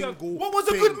a single. What was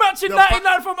a thing. good match in The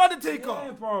 '99 from Undertaker?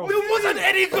 Yeah, bro. There wasn't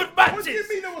any good matches. do you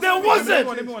mean there There wasn't?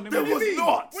 wasn't. There There was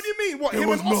not. What do you mean? What? There Him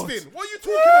was and not. Austin? What are you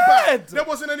talking about? Dead. There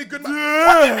wasn't any good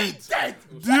match. Dead.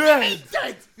 What do you mean dead?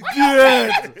 Dead. Dead.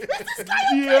 Dead. Is this guy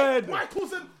Dead. dead?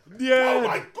 Michael's and Dead. oh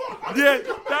my god! Dead.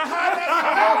 In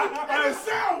a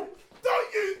cell.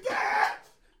 Don't you dare!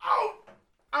 Oh,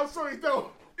 I'm sorry,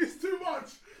 Del. It's too much.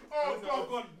 Oh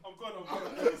god. I'm gone.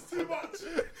 It's too much.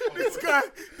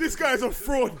 This guy is a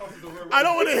fraud. I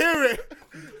don't want to hear it.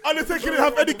 Undertaker didn't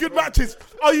have any good matches.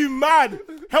 Are you mad?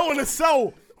 Hell in a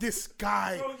Cell. This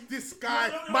guy,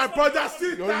 my brother,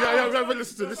 sit down. Yeah,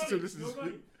 listen to this.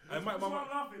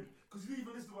 Because you didn't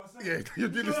even listen to what I said. Yeah, you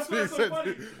did listen to it.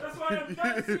 That's why I'm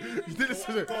You did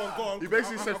listen to it. Go on. He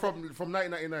basically said from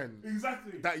 1999,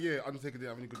 Exactly. that year, Undertaker didn't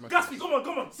have any good matches. Gatsby,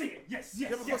 come on, sing it. Yes. Yeah,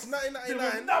 because There was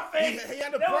 1999, nothing. he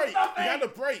had a There was break. nothing. He had a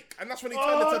break, and that's when he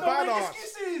turned into don't make badass.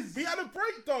 excuses. He had a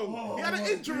break though. He had an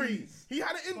injury. He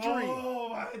had an injury. Oh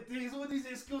my days, all these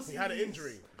excuses. He had an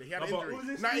injury. He had an No, but injury. all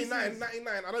these 99.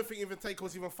 excuses. I don't think even Taker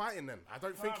was even fighting then. I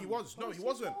don't think he was. No, he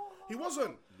wasn't. He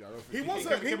wasn't. Yeah, I don't He think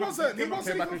wasn't. He wasn't. He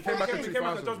wasn't even came back in fighting. He came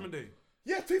out 2000. at Judgment Day.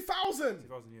 Yeah, 2000.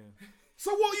 2000, yeah.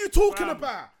 So what are you talking Fam.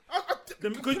 about?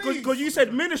 Because you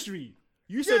said ministry.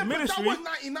 You said yeah, ministry. but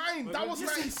that was 99. That was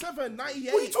 97,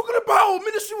 98. What are you talking about?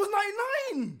 Ministry was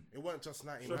 99. It wasn't just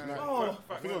 99. Oh,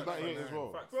 I think it was 98 as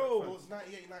well. Bro, it was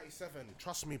 98, 97.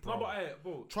 Trust me, bro. No, but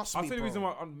bro, Trust I'll me, tell you the reason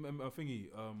bro. why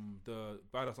the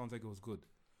Badass Undertaker was good.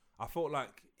 I felt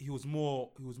like he was more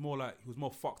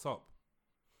fucked up.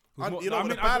 He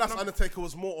The badass Undertaker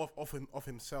was more of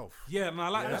himself. Yeah, and I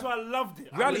like That's that. why I loved it.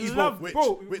 Reality,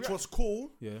 Which was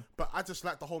cool. Yeah. But I just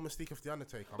like the whole mystique of the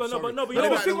Undertaker. But it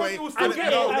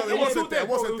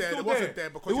wasn't there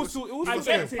because he was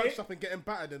punched up and getting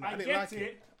battered, and I didn't like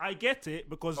it. I get it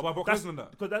because that's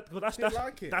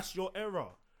your error.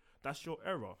 That's your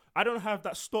error. I don't have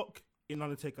that stock in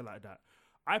Undertaker like that.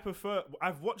 I've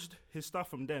watched his stuff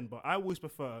from then, but I always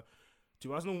prefer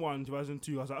 2001,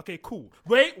 2002. I was like, okay, cool.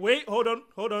 Wait, hold on.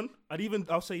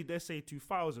 I'll say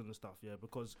 2000 and stuff, yeah,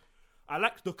 because I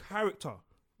like the character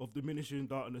of the Ministry in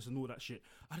Darkness and all that shit.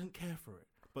 I didn't care for it.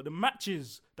 But the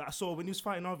matches that I saw when he was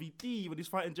fighting RVD, when he's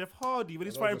fighting Jeff Hardy, when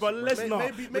he's fighting Brock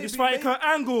Lesnar, when he's fighting Kurt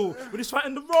Angle, when he's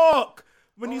fighting The Rock,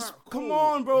 when he's come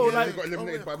on, bro, Yeah, like he got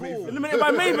eliminated by Maven. Eliminated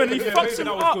by Maven, he fucks him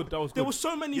up. That was good. There were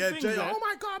so many things. Jay, there. oh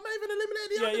my God, Maven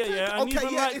eliminated the Undertaker. Yeah. And Okay,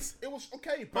 even yeah, like- it was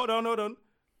okay. But Hold on.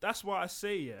 That's why I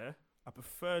say, yeah, I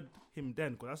preferred him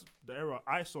then, because that's the era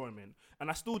I saw him in. And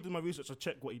I still did my research to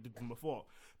check what he did from before.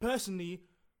 Personally,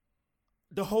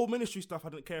 the whole Ministry stuff I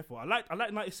didn't care for. I liked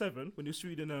 97 when he was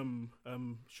feuding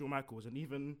Shawn Michaels, and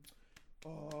even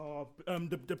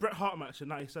the Bret Hart match in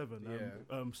 97,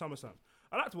 SummerSlam.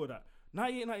 I liked all that.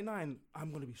 98, 99, I'm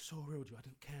going to be so real with you. I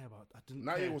didn't care about. I didn't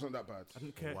 98 care. wasn't that bad. I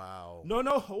didn't care. Wow. No,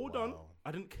 hold on.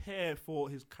 I didn't care for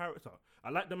his character. I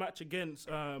liked the match against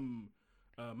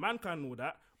Mankind and all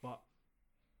that, but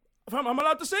I'm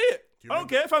allowed to say it. I don't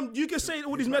care if you can say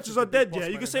all these matches are dead, yeah.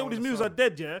 You can say all these moves are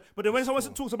dead, yeah. But then when someone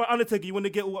talks about Undertaker, you want to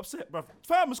get all upset, bruv.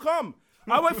 Fam, calm.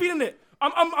 I wasn't feeling it.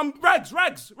 I'm rags. The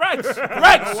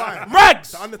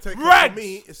Undertaker for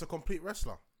me is a complete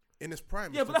wrestler in his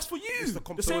prime. Yeah, but that's for you. It's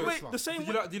The same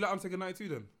way. Do you like Undertaker 92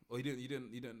 then? Or you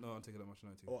didn't know Undertaker that much in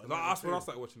 92? That's when I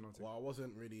started watching Undertaker. Well, I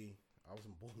wasn't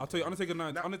born. I'll tell you, Undertaker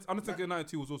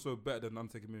 92 was also better than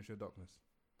Undertaker Ministry of Darkness.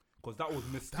 Because that was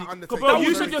mystique. Bro,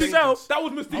 you said yourself. That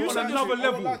was mystique. You said another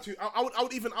level. I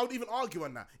would even argue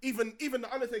on that. Even the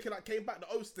Undertaker that came back,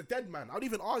 the dead man. I would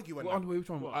even argue on that. Which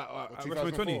one?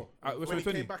 WrestleMania 20. When he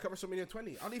came back at WrestleMania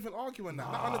 20, I'd even argue on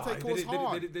that. That Undertaker was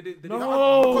hard.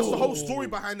 No, because the whole story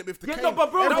behind it with the cane. No,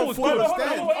 but bro, that was good.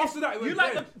 After that, you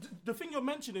like the thing you're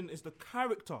mentioning is the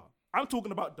character. I'm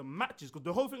talking about the matches, because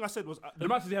the whole thing I said was the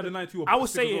matches he had in 92. I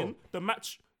was saying the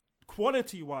match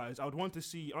quality wise, I would want to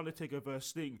see Undertaker versus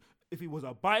Sting if he was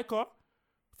a biker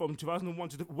from 2001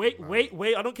 to wait.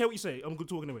 I don't care what you say. I'm good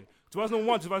talking anyway.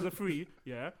 2001, 2003,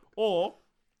 yeah, or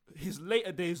his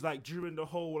later days, like during the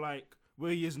whole like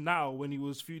where he is now when he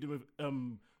was feuding with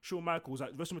Shawn Michaels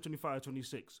at WrestleMania 25,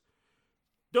 26.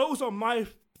 Those are my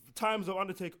times of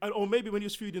Undertaker, or maybe when he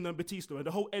was feuding Batista and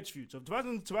the whole Edge feud. So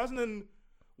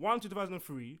 2001 to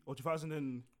 2003 or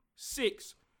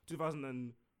 2006 to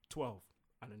 2012,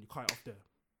 and then you cut it off there.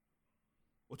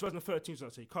 Or 2013, so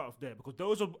I'd say cut off there, because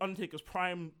those are Undertaker's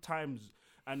prime times.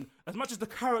 And as much as the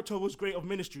character was great of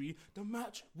Ministry, the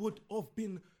match would have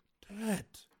been dead.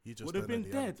 Would have been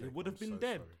dead. It would have been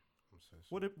dead. It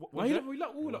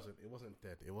wasn't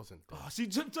dead. Oh, see,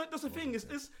 that's the thing.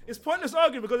 It's pointless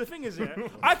arguing, because the thing is, yeah,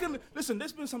 I can listen.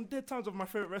 There's been some dead times of my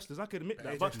favorite wrestlers. I can admit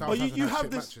that, but you have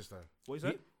this. Matches, though. What is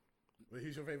that?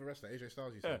 Who's your favorite wrestler? AJ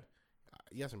Styles. You said.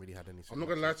 He hasn't really had any. I'm not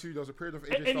gonna lie to you. There was a period of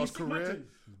AJ Any Styles' career. matches?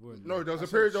 No, there was a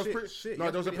period. No.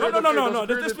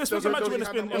 There's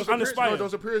been uninspired. There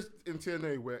was a period in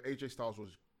TNA where AJ Styles was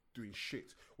doing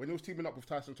shit. When he was teaming up with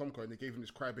Tyson Tomko and they gave him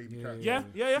this crybaby character. Yeah.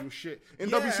 He was shit. In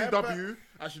WCW,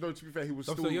 actually, no, to be fair, he was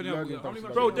still learning.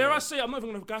 Bro, dare I say, I'm not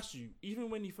even gonna gas you. Even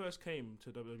when he first came to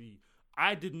WWE,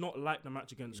 I did not like the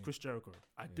match against Chris Jericho.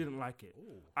 I didn't like it.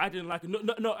 I didn't like it.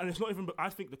 No, and it's not even. I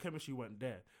think the chemistry went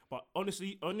there. But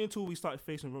honestly, only until we started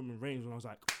facing Roman Reigns, when I was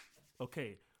like,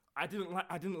 okay, I didn't like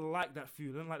that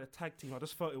feud. I didn't like the tag team. I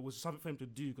just felt it was something for him to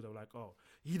do, because I was like, oh,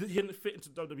 he didn't fit into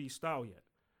WWE style yet.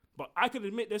 But I can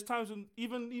admit, there's times when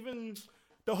even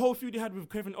the whole feud he had with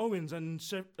Kevin Owens and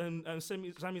Sami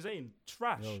Zayn,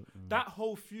 trash. That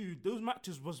whole feud, those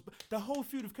matches was the whole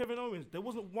feud with Kevin Owens. There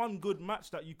wasn't one good match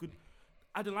that you could.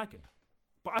 I didn't like it,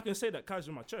 but I can say that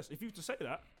casually on my chest. If you to say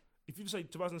that, if you say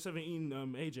 2017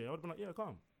 AJ, I would be like, yeah,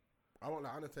 calm. I won't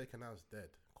like Undertaker now is dead.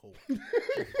 Cool.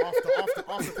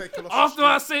 after taking lost after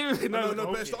I say no,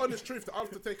 but it's the honest truth. That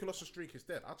after taking lost a streak is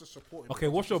dead. I just support him. Okay,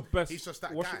 what's your best? He's just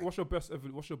that guy. What's your best?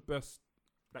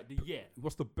 Like the year.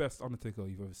 What's the best Undertaker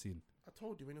you've ever seen? I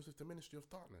told you when he was with the Ministry of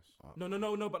Darkness.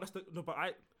 No. But that's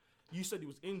you said he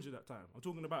was injured that time. I'm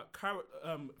talking about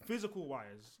physical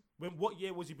wise. What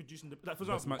year was he producing like, for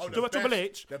example, Triple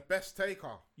H? The best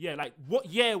taker. Yeah, like what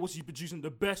year was he producing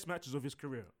the best matches of his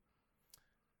career?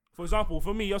 For example,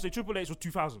 for me, I'll say Triple H was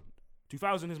 2000.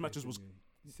 2000, his matches was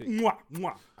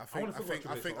mwah. I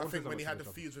think when he had the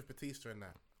feuds with Batista in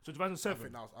that. So 2007. I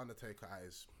think that was Undertaker at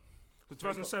his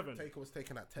 2007. Taker was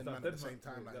taken at 10 man at the same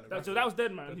time. So that was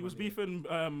dead, man. He was beefing.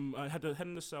 Had the Head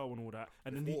in the Cell and all that,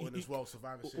 and then Orton as well.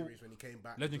 Survivor Series when he came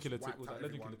back. Legend Killer Team.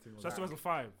 Legend Killer Team. So that's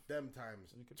 2005. Them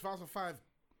times. 2005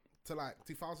 to like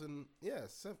 2000.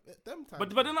 Yes, them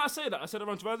times. But then I say that. I said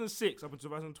around 2006 up to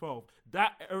 2012.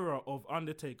 That era of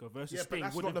Undertaker versus Sting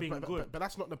would have been good. But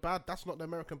that's not the bad. That's not the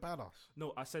American Badass.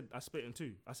 No, I split in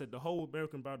two. I said the whole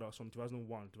American Badass from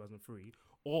 2001, 2003,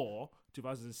 or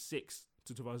 2006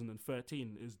 to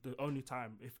 2013 is the only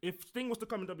time. If Sting was to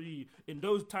come in WWE in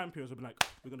those time periods, I'd be like,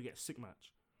 we're gonna get a sick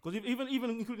match. Because even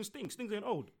including Sting's ain't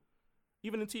old.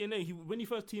 Even in TNA, when he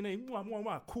first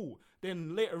TNA, cool.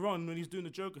 Then later on, when he's doing the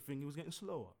Joker thing, he was getting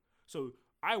slower. So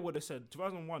I would have said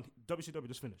 2001, WCW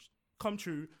just finished. Come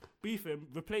true, beef him,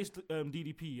 replace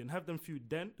DDP, and have them feud.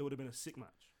 Then there would have been a sick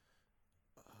match.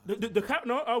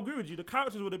 No, I'll agree with you. The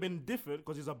characters would have been different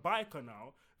because he's a biker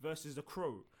now versus the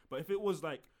Crow. But if it was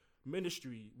like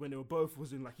Ministry, when they were both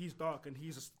was in like he's dark and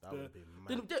he's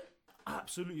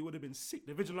absolutely would have been sick.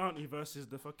 The Vigilante versus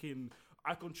the fucking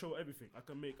I control everything. I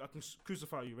can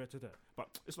crucify you right to death.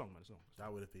 But it's long, man. It's long.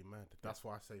 That would have been mad. That's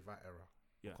why I say that era.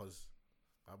 Yeah. Because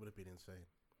that would have been insane.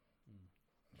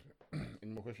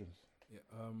 Any more questions? Yeah.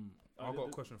 I've got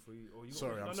a question for you. Or you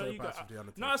Sorry, I'm so bad for the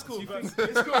Undertaker. No, it's cool.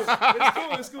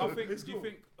 It's cool.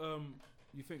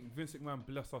 You think Vince McMahon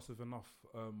blessed us with enough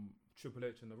Triple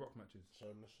H and the Rock matches? Show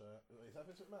him the shirt. Is that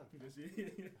Vince McMahon?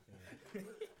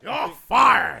 You're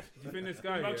fired. You think this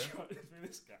guy?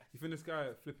 You think this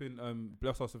guy flipping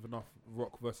blessed us with enough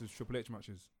Rock versus Triple H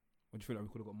matches? Or do you feel like we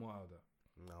could have got more out of that?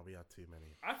 No, we had too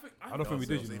many. I don't think we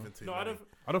did.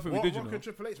 I don't think we did. Rock and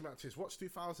Triple H matches. What's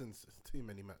 2000s? Too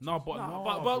many matches. But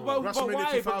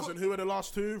WrestleMania 2000. Who were the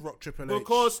last two? Rock, Triple H.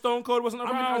 Because Stone Cold wasn't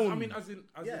around. I mean, as in,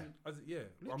 yeah.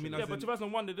 But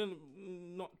 2001 they didn't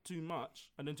not too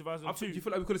much, and then 2002. Do you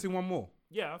feel like we could have seen one more?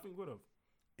 Yeah, I think we would have.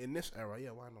 In this era,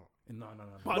 yeah, why not? No.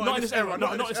 But not in this era.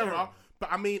 Not in this era.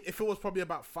 But I mean, if it was probably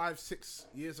about 5-6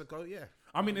 years ago, yeah.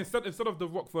 I mean, instead of the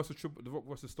Rock versus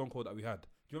Stone Cold that we had, do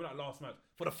you remember that last match?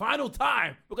 For the final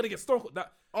time, we're gonna get Stone Cold.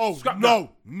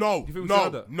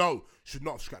 No. Should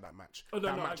not scrap that match.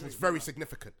 That match was very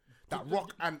significant. That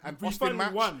Rock and Austin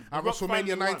match at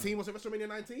WrestleMania 19. Was it WrestleMania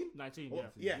 19? 19,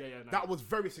 yeah. That was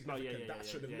very significant. That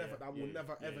should have never. That will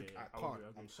never ever. I can't.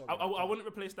 I'm sorry. I wouldn't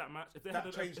replace that match. If they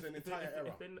that changed an entire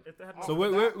era. So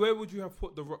where would you have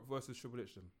put the Rock versus Triple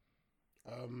H then?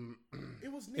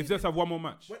 It was. If just have one more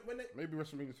match, maybe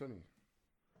WrestleMania 20.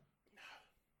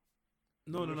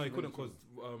 No, you couldn't because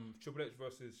Triple H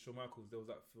versus Shawn Michaels. There was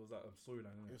that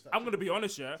storyline. I'm gonna be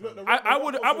honest, yeah. I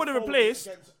would have replaced.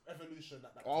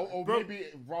 Or maybe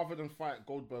rather than fight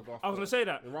Goldberg after. I was gonna say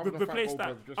that. Replace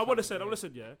that. I would have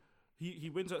said, yeah. He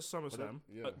wins at SummerSlam.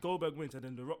 Goldberg wins, and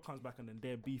then The Rock comes back, and then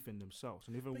they're beefing themselves,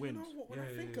 and even wins. You know what? When I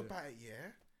think about it,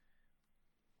 yeah.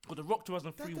 But The Rock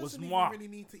 2003 was moi. That doesn't really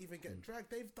need to even get dragged.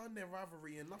 They've done their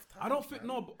rivalry enough times. I don't think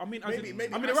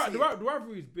maybe the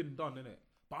rivalry's been done, innit?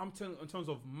 But I'm telling in terms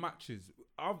of matches,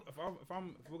 if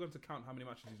we're going to count how many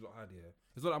matches these lot had here,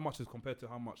 it's not that much as compared to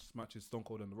how much matches Stone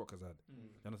Cold and The Rock has had.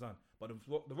 You understand? But the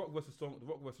Rock versus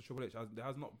Triple H, there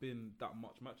has not been that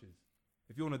much matches.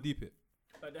 If you want to deep it.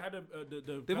 Like they had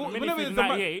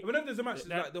whenever there's a match,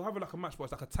 they'll have like a match, but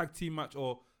it's like a tag team match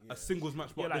or a singles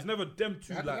match. But there's never them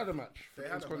two. They had a match. They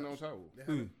had a title.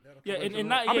 In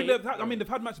that they've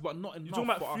had matches, but not enough. You're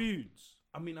talking about feuds.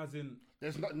 I mean, as in,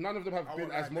 none of them have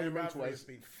been as monumental as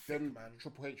them.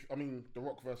 Triple H. I mean, The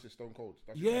Rock versus Stone Cold.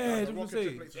 It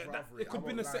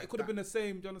could have been the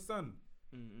same. Do you understand?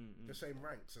 The same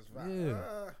ranks as that.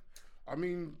 Yeah. I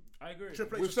mean, I agree.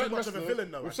 Triple H is too much of a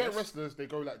villain, though. With certain wrestlers, they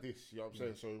go like this. You know what I'm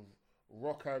saying? So,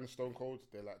 Rock and Stone Cold,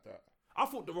 they're like that. I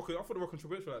thought the Rock and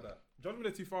Triple H were like that. Judgment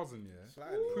Day 2000,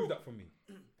 proved that for me.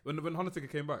 When Undertaker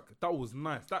came back, that was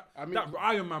nice. That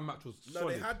Iron Man match was solid. No,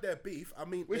 they had their beef. I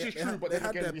mean, which is true, but then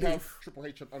again, we have Triple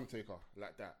H and Undertaker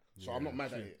like that. So I'm not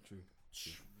mad at it.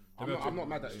 True. I'm not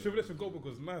mad at it. Triple H and Goldberg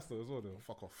was nice though as well.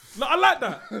 Fuck off. No, I like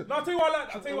that. No, I'll tell you what I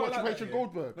like. Triple H and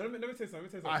Goldberg. No, let me say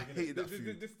something. I hated that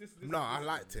feud. No, I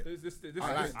liked it.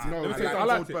 I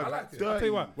liked it. I'll tell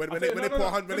you what. When they put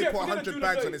 100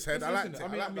 bags on his head, I liked it. I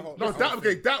liked the whole. No,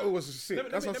 that was sick.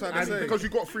 That's what I'm saying. Because you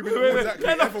got 3 minutes.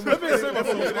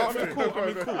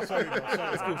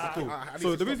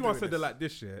 So the reason why I said they're like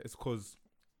this year is because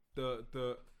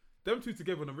them two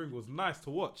together in the ring was nice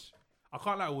to watch. I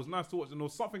can't lie, it was nice to watch, and there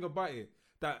was something about it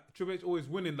that Triple H always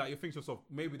winning. Like you think to yourself,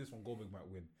 maybe this one Goldberg might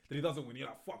win. Then he doesn't win. You're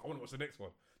like, fuck, I want to watch the next one.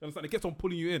 You understand? It gets on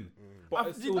pulling you in. But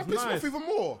it was nice. Even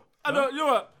more. I know. You know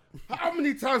what? How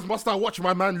many times must I watch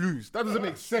my man lose? That doesn't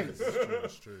make sense.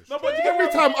 It's true. No, but Every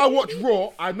time I watch Raw,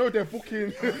 I know they're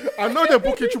booking.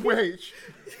 Triple H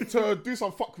to do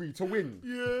some fuckery to win.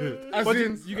 Yeah. As But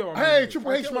in, you get what I hey, mean.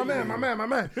 Triple H, my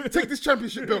man, take this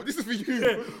championship belt. This is for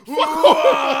you.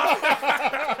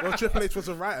 Well, Triple H was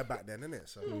a writer back then, innit?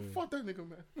 So Fuck that nigga,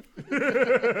 man.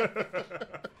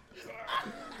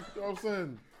 You know what I'm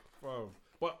saying? Bro.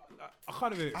 But I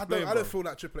can't even I explain, don't feel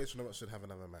like Triple H should have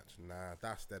another match. Nah,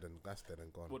 that's dead and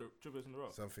gone. What, the Triple H in the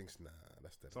Rock? Something's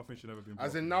that's dead. Something should never be.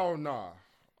 As in now, nah.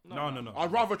 No.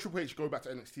 I'd rather Triple H go back to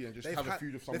NXT and just They've have a had-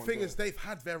 feud with The someone. thing there. is, they've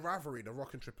had their rivalry, The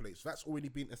Rock and Triple H. So that's already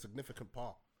been a significant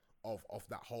part of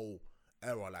that whole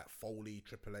era, like Foley,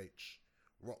 Triple H,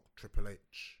 Rock, Triple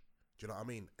H. Do you know what I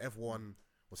mean? Everyone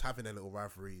was having their little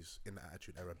rivalries in the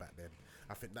Attitude Era back then.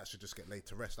 I think that should just get laid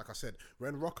to rest. Like I said,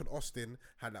 when Rock and Austin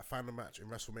had that final match in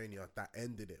WrestleMania, that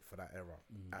ended it for that era,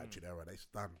 Attitude Era. It's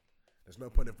done. There's no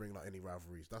point in bringing out any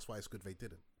rivalries. That's why it's good they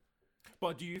didn't.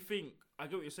 But do you think, I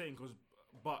get what you're saying,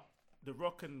 but The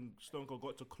Rock and Stone Cold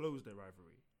got to close their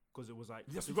rivalry. Because it was like,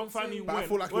 The Rock finally won. But I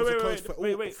feel like it was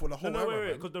close for the whole era,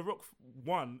 man. Because The Rock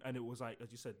won, and it was like,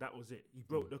 as you said, that was it. He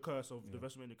broke the curse of the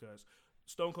WrestleMania curse.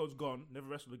 Stone Cold's gone, never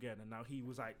wrestled again, and now he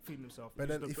was like feeling himself. But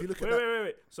then if you look at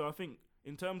wait. So I think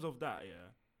in terms of that,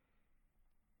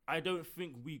 I don't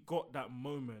think we got that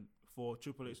moment for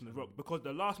Triple H and The Rock because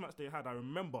the last match they had, I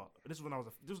remember. This is when I was.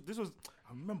 This was.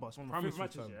 I remember it's one of my favorite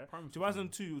matches.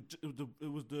 2002.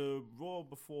 It was the Raw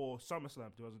before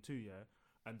SummerSlam 2002.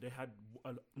 And they had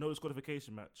a no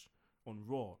disqualification match on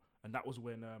Raw, and that was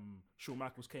when Shawn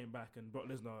Michaels came back and Brock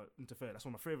Lesnar interfered. That's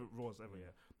one of my favorite Raws ever.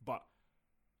 But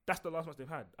that's the last match they've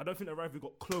had. I don't think the rivalry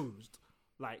got closed.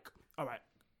 Like, all right,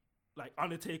 like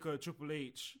Undertaker, Triple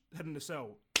H, Head in the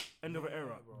Cell, end of an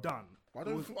era, done. I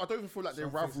don't even feel like their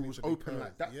rivalry was open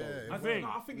like that. I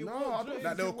think it No, was. I don't Like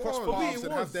think they'll it cross was. paths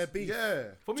and have their beef. Yeah.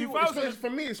 For me, For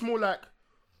me, it's more like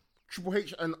Triple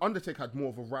H and Undertaker had more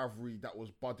of a rivalry that was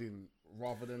budding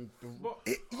rather than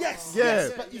the.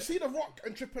 Yes. But you see The Rock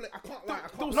and Triple H, I can't lie.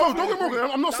 No, don't get me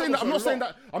wrong. I'm not saying that. I'm not was a saying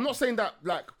lot. that. I'm not saying that.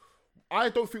 Like, I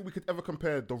don't think we could ever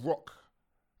compare The Rock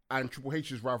and Triple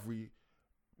H's rivalry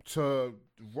to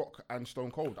Rock and Stone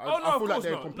Cold. I feel like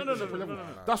they're completely different level.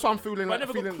 That's what I'm feeling. But Like,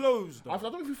 it never got closed. I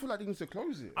don't even feel like they need to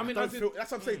close it. I mean, That's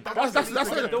what I'm saying. That's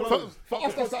it. For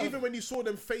us, that's Even when you saw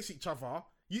them face each other,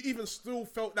 you even still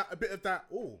felt that a bit of that.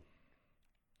 Oh,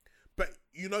 but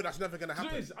you know that's never gonna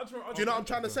happen. Do you know what I'm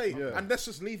trying to say? Yeah. And let's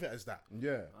just leave it as that.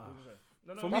 Yeah.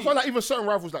 For I me, feel like even certain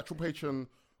rivals like Triple H and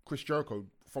Chris Jericho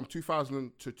from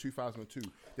 2000 to 2002,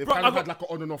 they've Bro, kind of I had like an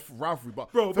on and off rivalry.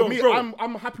 But Bro, for me, bro.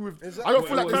 I'm happy with. Exactly. I don't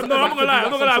feel like. No, I'm not gonna lie.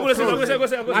 I'm gonna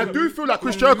say. I do feel like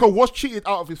Chris Jericho was cheated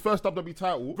out of his first WWE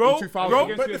title Bro, in 2000.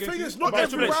 bro. But the thing is, not Okay,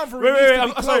 every Triple H. rivalry Wait, needs to I'm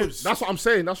be sorry. closed. That's what I'm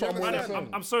saying. That's what I'm Yeah, saying.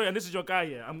 I'm sorry, and this is your guy.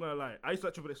 I'm gonna lie. I used to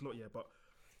like Triple H, not yet, but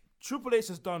Triple H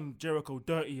has done Jericho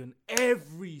dirty in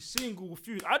every single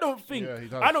feud. I don't think. Yeah, he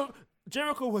does.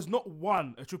 Jericho has not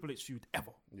won a Triple H feud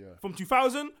ever. Yeah. From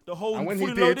 2000, the whole And when he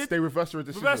fully did, loaded, they reversed the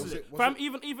decision. reverses it. Fam,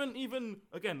 even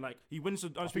again, like he wins the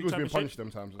I think he Undisputed was being Championship. punished them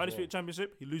times as well. Undisputed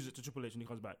Championship, he loses it to Triple H when he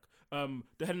comes back.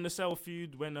 The Hell in a Cell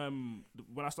feud when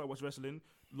I started watching wrestling,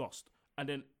 lost. And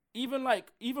then even when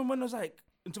it was like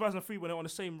in 2003 when they were on the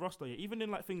same roster, even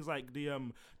in like things like the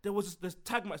there was this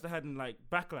tag match they had in like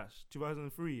Backlash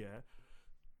 2003,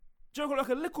 Jericho like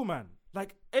a little man.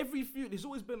 Like every feud, he's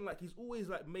always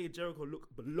like made Jericho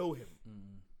look below him.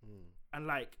 And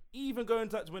like even going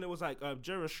to when it was like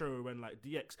Jericho and like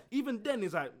DX, even then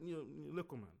he's like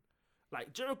little man.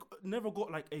 Like Jericho never got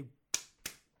like a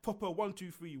proper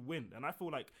 1-2-3 win, and I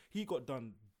feel like he got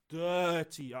done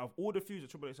dirty out of all the feuds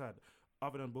that Triple H had,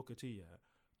 other than Booker T.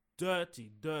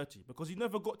 Dirty, because he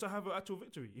never got to have an actual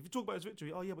victory. If you talk about his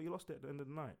victory, oh yeah, but you lost it at the end of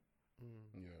the night.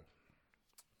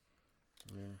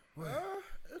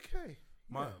 Okay.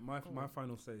 My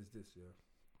final say is this.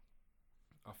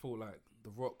 I feel like the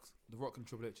Rock and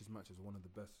Triple H's matches are one of the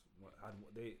best.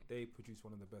 They produced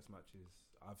one of the best matches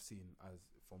I've seen as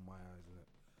from my eyes, innit?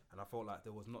 And I felt like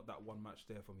there was not that one match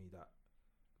there for me that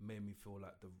made me feel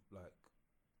like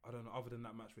I don't know. Other than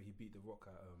that match where he beat the Rock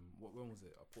at when was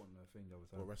it? I put on the thing the other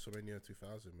time. Well, WrestleMania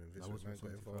 2000 when Vince McMahon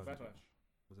got involved. Backlash.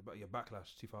 Was it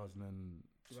Backlash 2000 and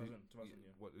 2000,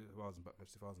 What 2000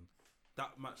 Backlash 2000?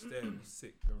 That match there was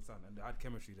sick. You understand? And they had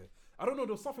chemistry there. I don't know.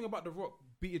 There was something about the Rock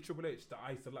beating Triple H that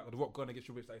I used to like. Or the Rock going against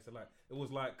Triple H that I used to like. It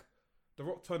was like the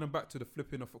Rock turning back to the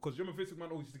flipping of because remember Vince McMahon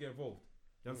always used to get involved.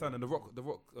 You understand? And the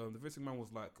Vince McMahon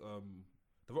was like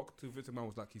the Rock to Vince McMahon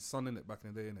was like his son in it back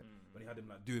in the day, innit? When he had him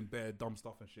like doing bare dumb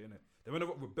stuff and shit, innit? Then when the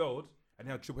Rock rebelled and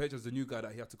he had Triple H as the new guy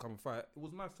that he had to come and fight, it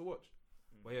was nice to watch.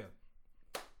 But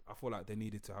yeah, I feel like they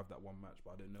needed to have that one match,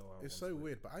 but I didn't know how. It's so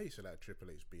weird, but I used to like Triple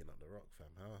H being on the Rock, fam.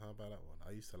 How about that one?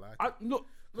 I used to like. I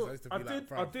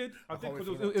did because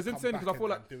it was insane because I felt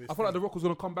like the Rock was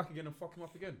gonna come back again and fuck him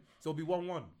up again. So it'll be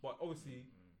 1-1. But obviously,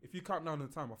 if you count down the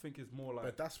time, I think it's more like.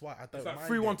 But that's why I don't. It's like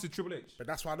mind 3-1 to Triple H. But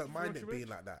that's why I don't mind it being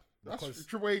like that. Because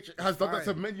Triple H has done that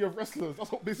to many of wrestlers.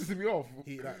 That's what pisses me off.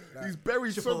 He's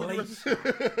buried so many wrestlers.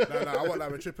 I want like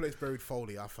when Triple H buried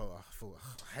Foley. I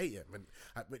hate it.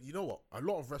 But you know what? A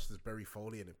lot of wrestlers bury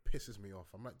Foley and it pisses me off.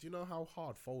 I'm like, do you know how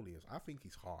hard Foley is? I think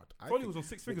he's hard. Foley was on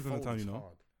 6 figures at the time, you know.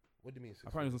 Hard. What do you mean 6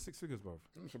 Apparently it was on 6 figures, bro.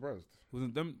 I'm surprised.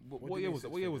 Wasn't them? What year was that?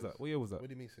 What year was that? What year was that? What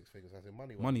do you mean 6 figures? As in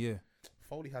money? Money, yeah.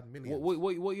 Foley had millions.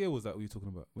 What year was that? Were you talking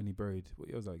about when he buried? What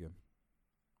year was that again?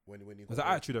 When he was that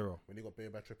Attitude Era? When he got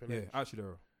buried by Triple H? Yeah, Attitude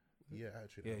Era. Yeah,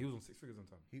 Attitude Era. Yeah, he was on 6 figures on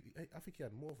time. I think he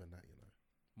had more than that, you know.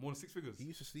 More than 6 figures? He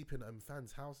used to sleep in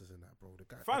fans' houses and that, bro. The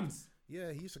guy. Fans?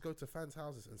 Yeah, he used to go to fans'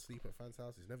 houses and sleep at fans'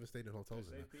 houses. Never stayed in hotels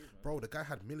and that. Bro, the guy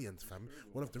had millions, fam.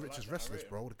 One of the richest wrestlers,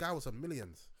 bro. The guy was on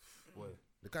millions. What?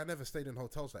 The guy never stayed in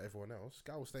hotels like everyone else.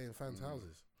 The guy was staying in fans'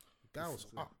 houses. The guy was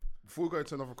up. Before we go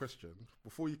into another question,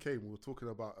 before you came, we were talking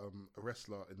about a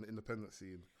wrestler in the independent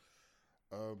scene.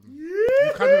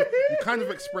 You kind of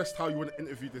expressed how you want to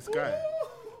interview this guy.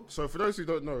 So for those who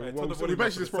don't know, we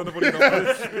mentioned this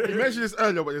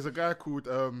earlier, but there's a guy called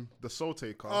the Soul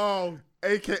Taker,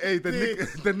 aka the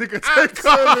nigga taker.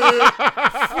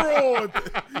 Fraud.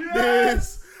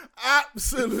 Yes,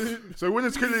 absolute. So when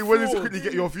it's quickly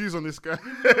get your views on this guy. I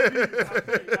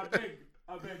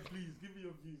beg, please give me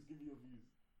your views.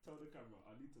 Tell the camera,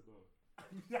 I need to go.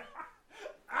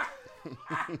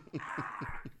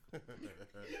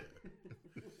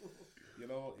 You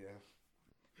know what? Yeah.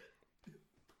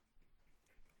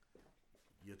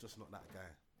 You're just not that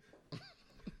guy.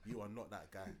 You are not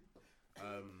that guy.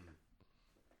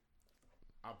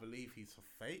 I believe he's a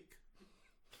fake.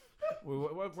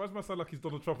 Wait, why does my sound like he's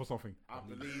Donald Trump or something? I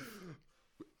believe.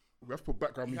 We have to put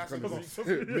background music on this. He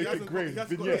hasn't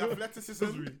got the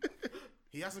athleticism.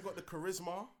 He hasn't got the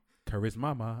charisma.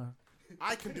 Charisma.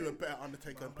 I can do a better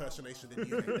Undertaker impersonation than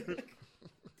you. Do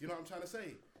you know what I'm trying to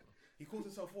say? He calls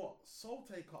himself what? Soul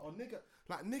Taker or nigga?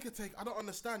 Like nigga take. I don't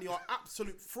understand. You're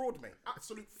absolute fraud, mate.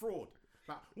 Absolute fraud.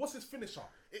 Like, what's his finisher?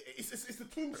 It's the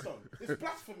tombstone. It's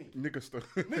blasphemy. Nigga stone.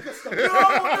 Nigga stone. No.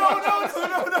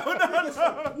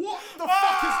 What the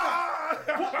fuck is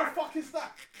that? What the fuck is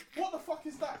that? What the fuck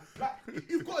is that? Like,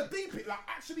 you've got to deep it. Like,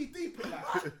 actually deep it.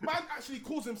 Like, man actually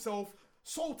calls himself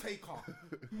Soul Taker.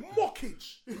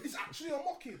 Mockage. It's actually a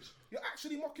mockage. You're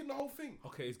actually mocking the whole thing.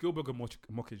 Okay, is Gilbert a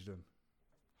mockage then?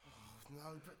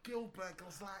 No, but Gilbert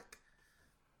was like,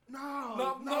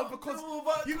 no, because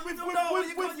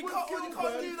you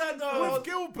can't do that though. With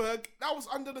Gilbert, that was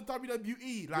under the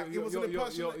WWE. Like it was an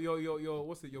impersonation.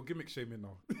 What's it? Your gimmick shaming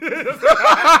now.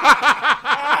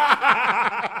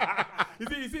 You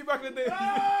see back in the day.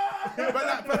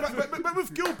 but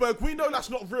with Gilbert, we know that's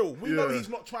not real. We know he's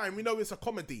not trying. We know it's a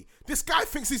comedy. This guy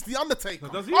thinks he's the Undertaker.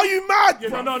 No, does he? Are you mad? Yeah,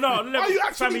 bro? no. Are you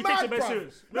actually mad, bro?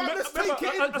 Serious. No, let's take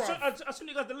it in, bro. As soon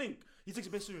as you got the link, he takes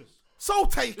it bit serious. Soul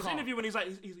Taker. This interview when he's like,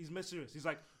 he's mess serious. He's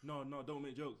like, no, don't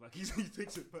make jokes. Like he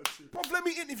takes it bit serious. Bro, let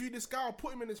me interview this guy. I'll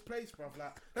put him in his place, bro.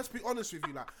 Like, let's be honest with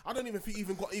you. Like, I don't even think he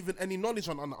even got any knowledge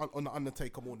on the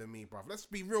Undertaker more than me, bro. Let's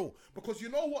be real. Because you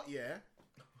know what, yeah?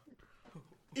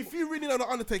 If you really know the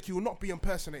Undertaker, you will not be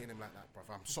impersonating him like that, bruv.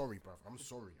 I'm sorry, bruv. I'm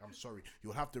sorry.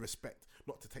 You'll have the respect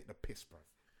not to take the piss, bruv.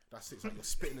 That's it. It's like you're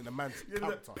spitting in a man's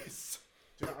counter. Do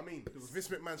you know what I mean? Vince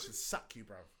McMahon should sack you,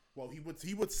 bruv. Well, he would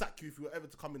sack you if you were ever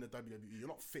to come in the WWE. You're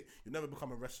not fit. You'll never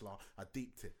become a wrestler. I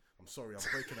deeped it. I'm sorry. I'm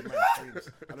breaking a man's dreams.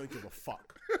 I don't give a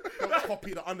fuck. Don't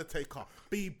copy the Undertaker.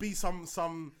 Be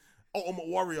some Ultimate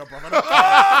Warrior, bro. Don't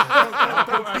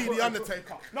be the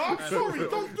Undertaker. No, I'm sorry.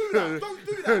 Don't do that. Don't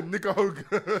do that. Nigga Hogan.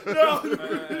 No,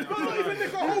 not even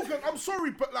Nigga Hogan. I'm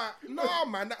sorry, but like, nah,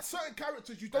 man. That certain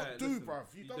characters you don't do,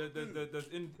 bruv. You don't do. There's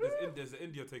the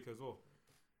India Taker as well.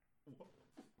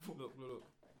 Look.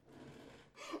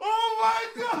 Oh my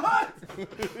god!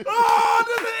 Oh,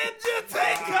 there's an India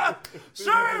Taker!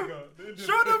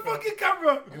 Show the fucking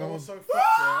camera! You know what's so fucked,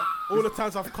 yeah? All the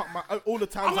times I've cut my... I'm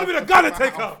gonna be the Ghana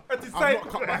Taker! I've not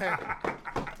cut my hair.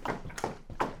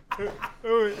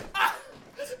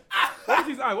 What was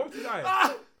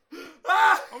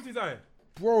his eye?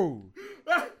 Bro,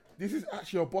 this is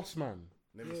actually your boss man.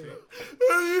 Let me see.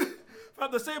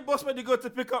 Fam, the same boss man you go to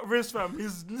pick up Riz, fam.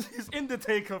 He's in the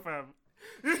Taker, fam.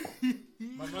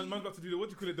 Man got to do the, what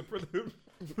do you call it, the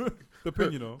The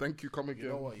opinion, you know. Thank you, come again. You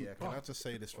know what? Yeah, can I just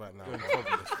say this right now?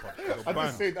 I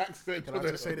just say the accent. Can I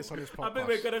just say this on this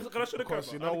podcast? Can I show the camera?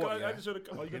 Because you know what? Yeah.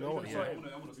 You know what?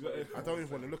 Yeah. I don't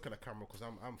even want to look at the camera because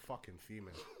I'm fucking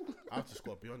fuming. I've just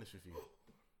got to be honest with you.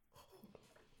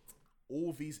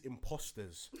 All these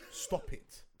imposters, stop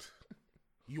it.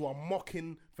 You are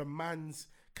mocking the man's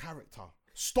character.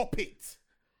 Stop it.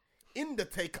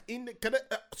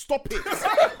 Stop it.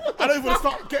 I don't even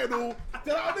start getting all. You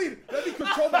know what I mean? Let me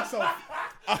control myself.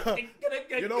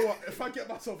 You know what? If I get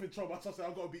myself in trouble, I've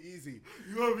got to be easy.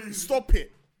 Stop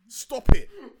it. Stop it.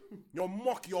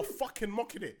 You're fucking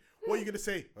mocking it. What are you going to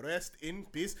say? Rest in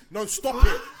peace? No, stop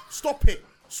it. Stop it.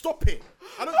 Stop it.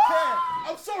 I don't care.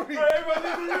 I'm sorry. I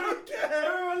don't care.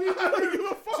 I don't give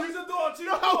a fuck. Choose a door.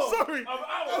 No, I'm sorry.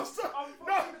 I'm sorry.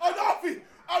 No,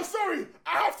 I'm sorry. I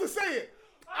have to say it.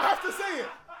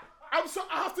 I'm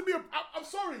sorry. I have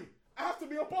to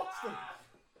be a Boston.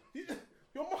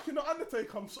 You're mocking the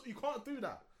Undertaker. You can't do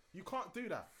that. You can't do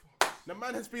that. The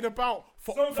man has been about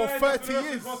for 30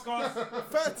 years.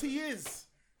 30 years.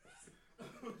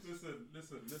 Listen.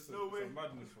 No way. It's a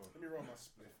madness, bro. Let me roll my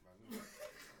spliff, man.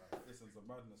 Listen, it's a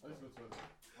madness, bro.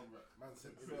 Man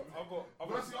said, I've got. I'll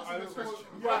do the question.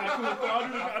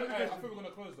 I think we're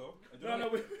gonna close though. No,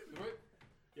 wait. Wait.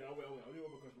 Yeah, I'll wait. I'll do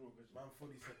one question. Man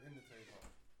fully said Undertaker.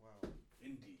 Wow.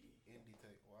 Indie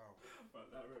take. Wow. But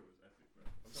that rap was epic, man.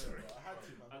 I'm sorry. I had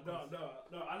to, man.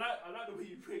 No. I like the way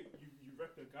you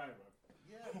rep the guy, man.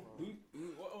 Yeah, bro.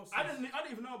 What else? I didn't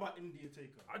even know about India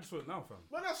Taker. I just saw it now, fam.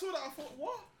 When I saw that, I thought,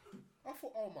 what? I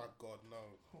thought, oh my god,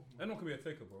 no. Anyone can be a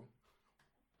taker, bro.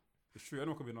 It's true.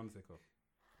 Anyone can be an Undertaker,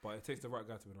 but it takes the right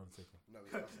guy to be an Undertaker. No,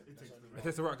 it doesn't. It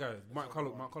takes the right guy. Mark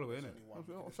Calloway, innit? I'm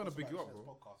trying to big you up,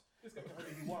 bro. This guy can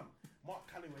only be one. Mark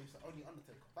Calloway is the only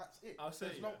Undertaker. That's it.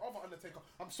 There's no yeah. other Undertaker.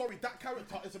 I'm sorry, that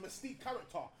character is a Mystique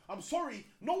character. I'm sorry,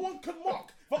 no one can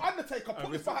mock the Undertaker.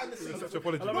 Put it behind the scenes. Such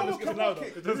apology. No one can mock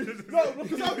it. No,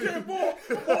 because I'm getting more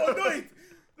annoyed.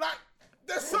 Like,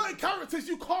 there's certain characters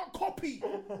you can't copy.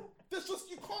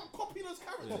 You can't copy those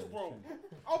characters, bro.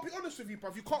 I'll be honest with you,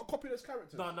 bruv. You can't copy those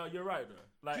characters. No, you're right, though.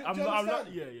 Like, Do you I'm not.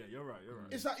 understand? Yeah, you're right.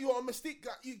 It's like you're a Mystique.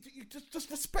 Like, you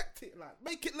just respect it. Like,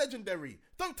 make it legendary.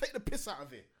 Don't take the piss out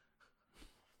of it.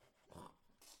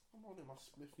 I'm holding my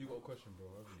spliff. You got a question, bro?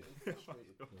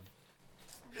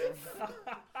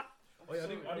 Oh yeah, I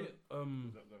didn't.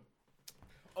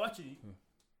 Oh, actually,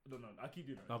 no. I keep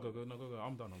doing that. No, go.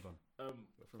 I'm done.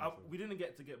 We didn't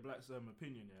get Black's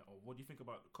opinion yet. Or what do you think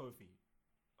about Kofi?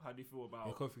 How do you feel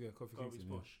about Kofi's Kofi's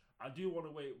push? I do want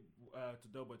to wait to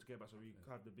Doughboy to get back so we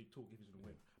can have the big talk if he's gonna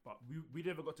win. But we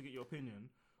never got to get your opinion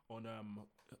on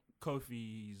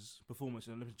Kofi's performance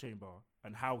in the Olympic Chamber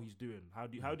and how he's doing. How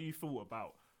do you feel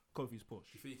about Kofi's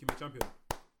push? You think he can be champion?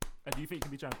 And do you think he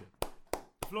can be champion?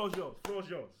 The floor's yours.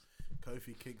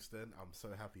 Kofi Kingston, I'm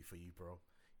so happy for you, bro.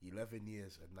 11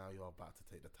 years and now you're about to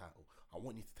take the title. I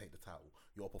want you to take the title.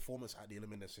 Your performance at the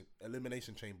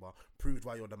Elimination Chamber proved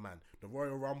why you're the man. The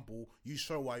Royal Rumble, you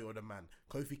show why you're the man.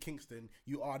 Kofi Kingston,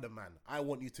 you are the man. I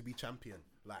want you to be champion.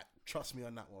 Like, trust me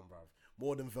on that one, bruv.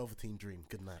 More than Velveteen Dream.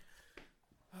 Good night.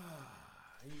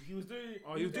 He was doing.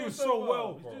 He was doing so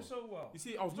well, bro. He was doing so well. You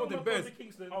see, I was not in Bears.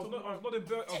 I was not in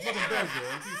Bears, yeah.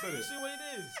 Until you said it. You see what it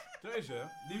is? Yeah.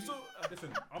 You saw.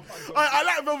 Listen, I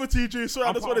like Velveteen Dream, so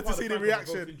I just wanted to see the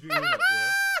reaction.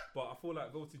 But I feel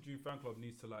like Velveteen Dream fan club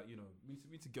needs to we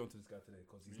need to get onto this guy today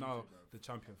because he's now the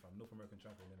champion, fam, North American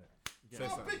champion, innit?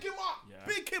 Pick him up. Yeah.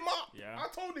 Pick him up. Yeah. I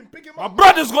told him, pick him My up. My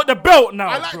brother's got the belt now.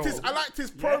 I liked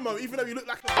his promo, even though he looked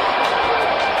like.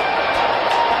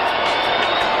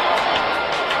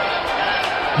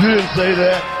 You didn't say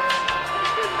that.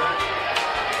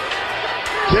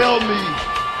 Tell me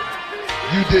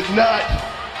you did not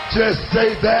just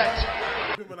say that.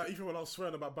 Even when I was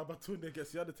swearing about Babatunde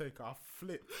against the Undertaker, I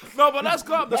flipped. No, but that's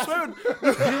calm. The swearing.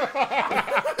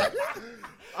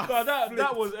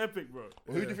 that was epic, bro.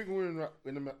 Well, who do you think will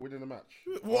win the match?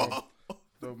 What?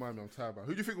 Don't mind me, I'm tired.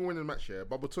 Who do you think will win the match here?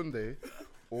 Babatunde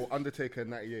or Undertaker in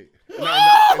 98? In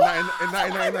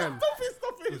 1999.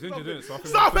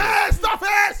 Stop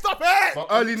it! But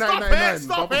early 1999.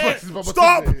 Stop it!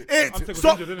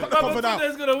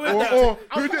 Babatunde's gonna win. Or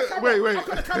wait. I'll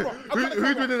cover the camera.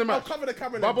 Who's winning the match? I'll cover the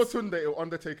camera. Babatunde or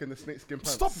Undertaker in the snakeskin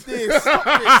pants? Stop this!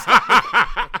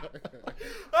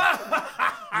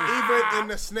 Even in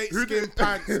the snakeskin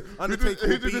pants, Undertaker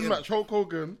Who will did beat this him. match? Hulk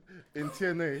Hogan in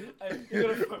TNA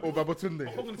or Babatunde?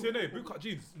 Hogan TNA, boot cut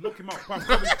jeans, lock him up, bam,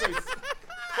 cover his face.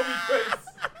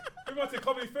 Everyone say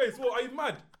cover his face. What, are you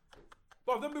mad?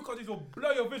 But them boot cut jeans will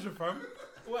blur your vision, fam.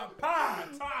 Well,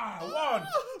 1,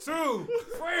 2,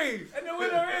 3, and the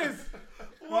winner is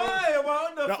Why am I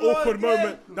on the That floor awkward again?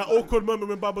 moment. That awkward moment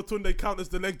when Baba Tunde counters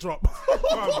the leg drop.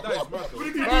 That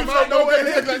is mad though.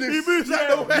 He moves out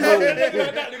the way.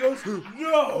 Like that, and he goes,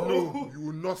 no. No, you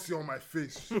will not see on my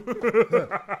face.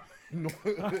 No.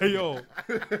 Hey yo,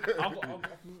 we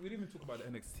didn't even talk about the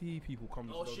NXT people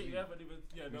coming. Oh to shit, WWE. you haven't even.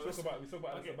 Yeah, no. We spoke about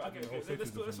Okay, Alistair Black and the whole let's safety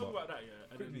talk thing, about that.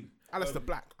 Yeah. Quickly, Alistair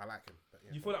Black, I like him. But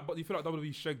yeah. you feel like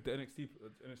WWE shagged the NXT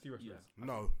wrestlers? Yeah.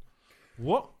 No.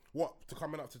 What? What? To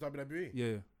coming up to WWE?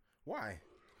 Yeah. Why?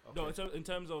 No, in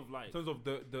terms of like In terms of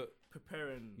the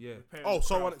preparing. Yeah. preparing Oh, the so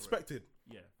crowd for it. unexpected.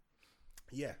 Yeah.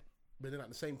 Yeah. But then at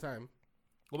the same time,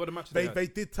 what about the matches? they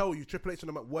did tell you, Triple H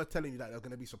and them were telling you that there are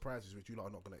going to be surprises which you lot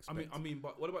are not going to expect. I mean,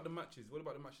 but what about the matches? What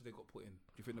about the matches they got put in?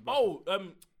 Do you think the Oh,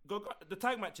 the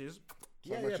tag matches.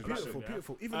 yeah, matches beautiful, massive, yeah.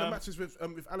 beautiful. Even the matches with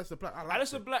Alistair Black, I like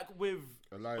Alistair Black with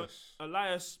Elias.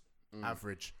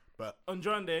 average, but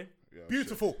Andrade. Yeah,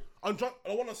 beautiful. I want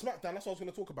on SmackDown. That's what I was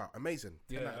going to talk about. Amazing.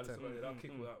 10 yeah, out of 10. that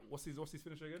kick with that. What's his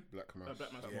finisher again? Black Mass.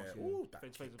 Black Mass. Yeah. Ooh, that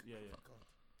Face, yeah.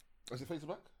 Is it face to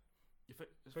black? It's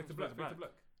Face to black.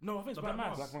 No, I think it's No, Black Black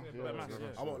Mass. Mass. Black Yeah, Mass. Black Yeah.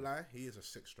 Mass. I won't lie. He is a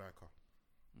sick striker.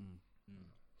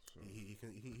 He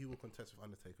will contest with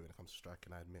Undertaker when it comes to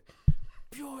striking. I admit.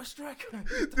 Pure striker.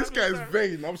 This guy is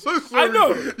vain. I'm so sorry. I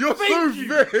know. You're Thank so you.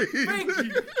 vain. Thank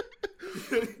you.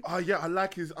 Oh yeah, I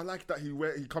like that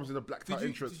he comes in a black tie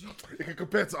entrance. It can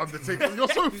compare to Undertaker. You're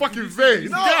so fucking vain.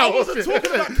 No, I wasn't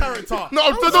talking about character. No,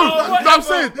 I'm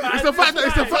saying it's the fact that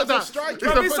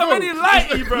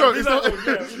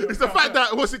it's the fact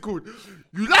that what's it called?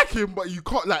 You like him, but you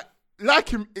can't like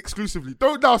him exclusively.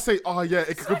 Don't now say, oh yeah,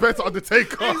 it can compare to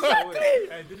Undertaker.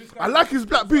 I like his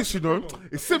black boots, you know.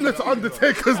 It's similar to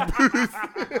Undertaker's boots.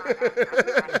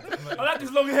 I like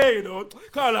his long hair, you know.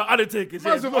 Kind of like Undertaker's.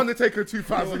 Reminds me of Undertaker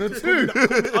 2002.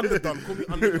 Underdone. Call me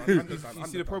underdone. You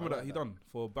see the promo that he done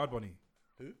for Bad Bunny?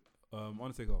 Who?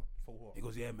 Undertaker. For what? He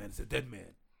goes, yeah, man, it's a dead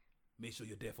man. Make sure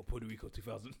you're there for Puerto Rico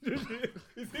 2000. You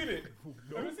seen it?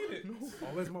 Have you seen it? No.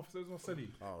 Oh, where's my Sonny?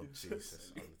 Oh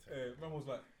Jesus. Man was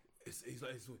like, it's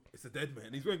a dead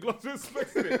man. He's wearing glasses,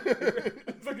 flexing it.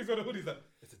 It's like he's got a hoodie. He's like,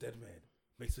 it's a dead man.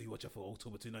 Make sure you watch out for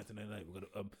October 2, 1999. We're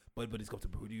gonna Bud Buddy's come to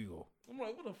Puerto Rico. I'm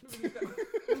like, what the flip is this guy?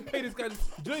 Who paid this guy? Do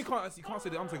you know you can't say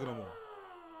the Undertaker no more.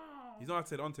 He's not allowed to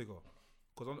say the Undertaker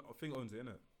because I think owns it,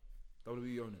 innit?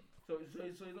 WWE own it. So he's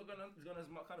not gonna. He's gonna as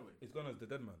Mark Calloway. It's gone as the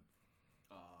dead man.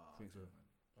 I think so.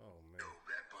 Oh man.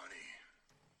 That Bunny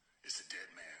is a dead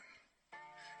man.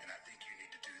 And I think you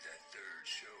need to do that third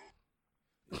show.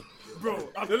 Bro,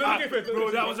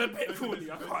 that was a bit corny.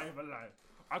 I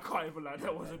can't even lie.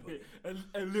 That was a bit,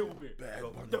 a little bit.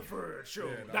 The first show.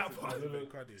 That part.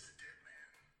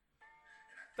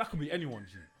 That could be anyone,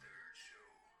 G.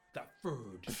 That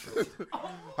third show.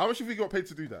 How much do you think you got paid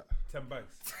to do that? 10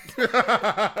 bags.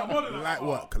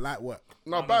 Light work.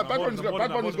 No, Bad Bunny's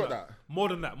got that. More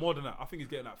than that. I think he's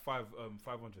getting like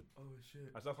 500. Oh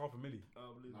shit. That's half a milli.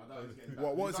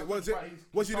 What was it?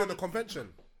 Was he doing a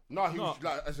convention? No, he was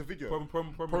like as a video.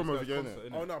 Promo video,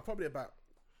 innit? Oh no, probably about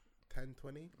 10,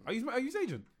 20. Are you his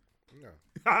agent? No.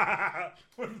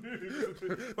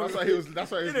 That's why he was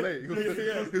late.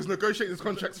 He was negotiating his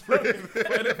contracts for him.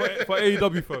 For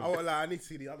AEW firm. I need to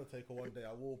see the Undertaker one day.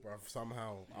 I will, bruv.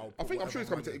 Somehow. I'm sure he's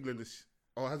coming to England this.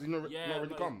 Oh, has he not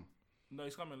already come? No,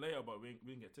 he's coming later, but we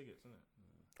didn't get tickets, innit?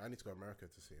 I need to go to America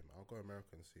to see him. I'll go to America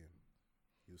and see him.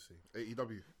 You'll see.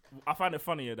 AEW. I find it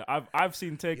funny that I've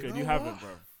seen Taker and you haven't, bro.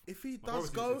 If he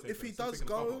does go, oh, it's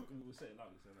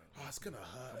gonna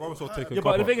hurt. Yeah,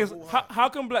 but the thing is, how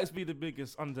can blacks be the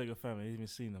biggest Undertaker fan? He's even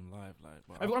seen them live,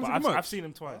 I've seen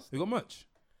him twice. You got much?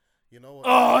 You know what?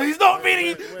 Oh, he's not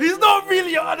really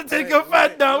an Undertaker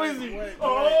fan now, is he?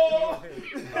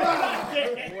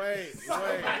 Wait.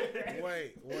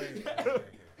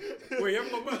 Wait, you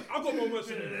haven't got merch? I've got more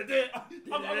merch.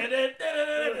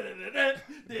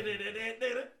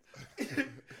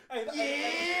 I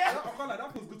can't lie,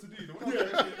 that feels good to do.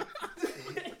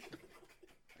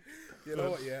 You know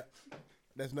what? Yeah.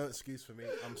 There's no excuse for me.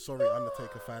 I'm sorry,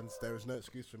 Undertaker fans. There is no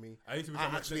excuse for me. I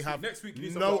actually have next week.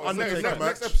 no Undertaker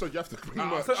Next episode, you have to bring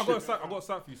merch. I got a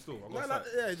site for you still.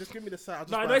 Yeah, just give me the site.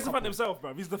 No, he's the fan himself,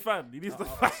 bro. He's the fan. He needs the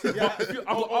fan.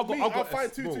 I'll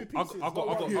find two pieces. I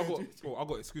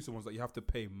got exclusive ones that you have to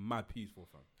pay mad peas for,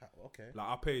 fam. Okay. Like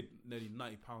I paid nearly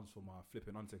 £90 for my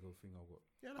flipping Undertaker thing I got.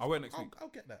 Yeah, I went next week. I'll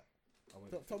get that.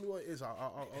 Tell me what it is.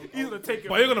 He's gonna take it.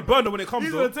 But you're gonna burn them when it comes.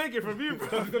 He's gonna take it from you,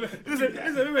 bro. Listen.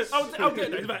 I'll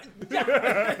get that. He's like,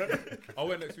 I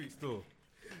went next week still.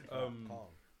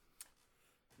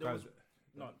 Guys,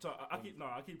 I keep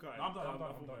cutting. I'm done. I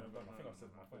think I said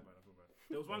my point.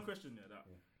 There was one question there that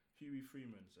Huey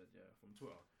Freeman said, from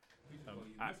Twitter.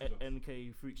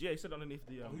 NK Freaks. Yeah, he said underneath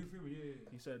the. Who Freeman? Yeah.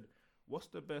 He said, "What's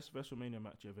the best WrestleMania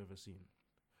match you've ever seen?"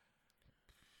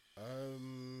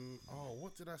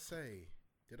 What did I say?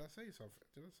 Did I say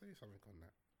something on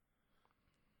that?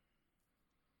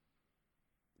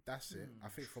 That's it. I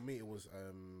think for me it was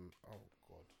oh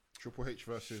god. Triple H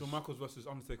versus Shawn Michaels versus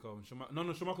Undertaker. Shawn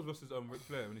Michaels versus Ric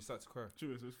Flair when he started to cry.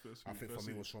 I think for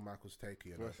me it was Shawn Michaels Taker,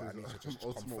 you know, but I need to just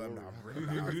Ultimate confirm that Warrior. I've written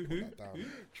that. I've put that down.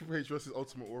 Triple H versus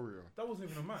Ultimate Warrior. That wasn't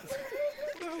even a match. What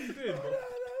the hell are you doing, bro?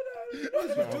 What are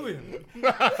you doing?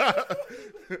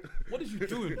 What is you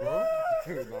doing, bro?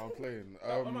 No, I'm playing.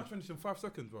 That match finished in 5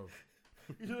 seconds, bro.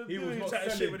 He was not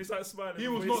shit selling. when he started smiling. He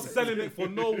was not selling it for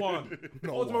no one.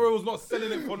 Ultimate Warrior was not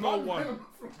selling it for no one.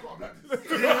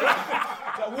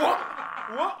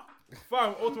 What?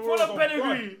 Fam, Ultimate Warrior Full of was on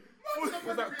pedigree.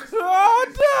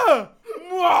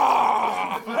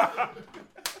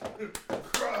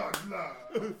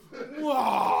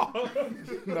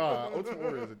 Nah, Ultimate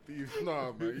Warrior is a thief.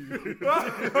 Nah, man.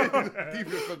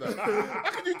 Devious for that.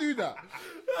 How can you do that?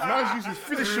 Man's using his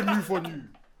finishing move on you.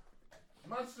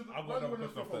 I've got another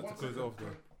question after that to close it off,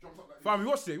 though. Fam, you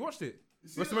watched it?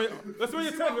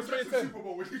 WrestleMania 10.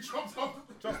 When he jumps up,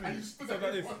 Trust me, stuff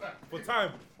like this. For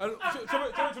time. And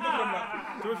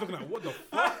Trevor's looking at, what the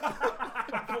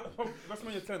fuck?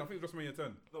 WrestleMania 10, I think it's WrestleMania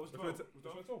 10. That was 12.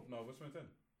 WrestleMania 12? No, WrestleMania 10.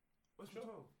 What's 12?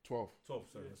 12. 12,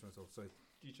 sorry, WrestleMania 12. Sorry.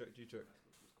 G-check.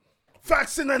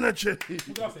 Facts and energy. What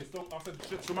did I say? I said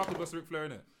Shawn Michaels versus Ric Flair,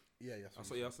 innit? Yeah. That's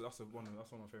one of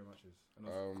my favourite matches. And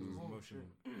that's because it's emotional.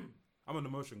 I'm an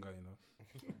emotion guy, you know.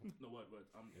 No word.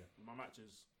 My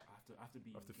matches, I have to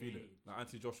be. I have to feel it. Like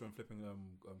Anthony Joshua and flipping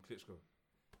Klitschko.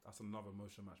 That's another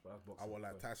emotion match, but that's boxing. I want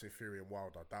like Tyson Fury and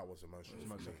Wilder. That was emotional.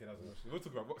 Okay, that's emotional. We'll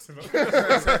talk about boxing.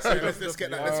 Let's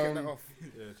get that off.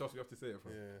 Yeah, Josh, you have to say it,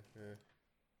 bro. Yeah.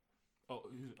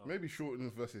 Maybe Shorten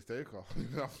versus Taker.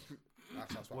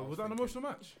 That's what Was that an emotional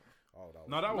match? Oh, that was.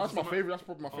 No, that was That's my favorite. That's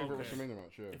probably my favorite Okay. WrestleMania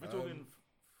match. Yeah. If we're talking,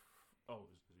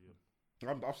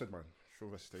 I've said mine. Shaw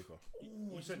versus Taker.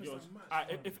 you said yours.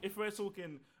 If we're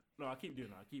talking, no, I keep doing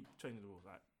that. I keep changing the rules.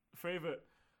 Like favorite,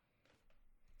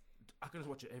 I can just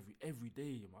watch it every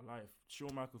day in my life.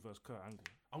 Shawn Michaels versus Kurt Angle.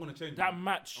 I'm gonna change That mine.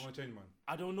 match. I'm gonna change mine.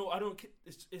 I don't know.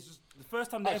 It's just the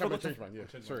first time they Actually, ever I'm got to. change mine. Yeah.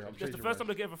 Change Sorry, mine. I'm Just changing the first time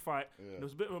mine. they ever fight. Yeah. There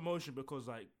was a bit of emotion because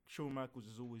like Shawn Michaels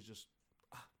is always just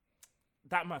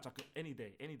that match. Any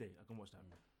day I can watch that.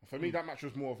 For me, that match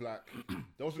was more of like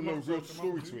there wasn't no real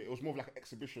story to it. It was more of like an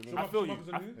exhibition. I feel you.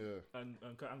 Yeah. And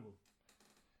Kurt Angle.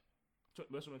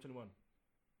 WrestleMania 21.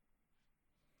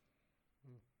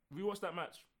 We watched that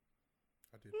match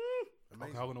I did. Okay,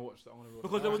 Amazing. I'm gonna watch that. I'm gonna watch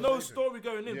because that. there was no story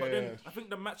going in, but Yeah, then yeah. I think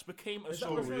the match became a Is that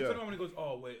story. WrestleMania yeah. 21 when he goes,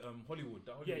 oh wait, Hollywood.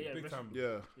 That Hollywood, Yeah, big time.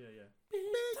 Yeah. Yeah.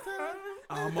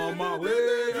 I'm on my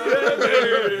way.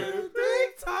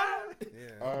 Big time.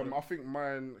 Yeah. I think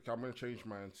mine. Okay, I'm gonna change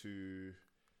mine to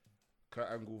Kurt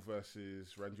Angle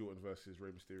versus Randy Orton versus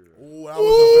Rey Mysterio. Oh, that was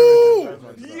a very good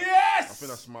one. Yes. I think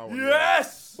that's my one.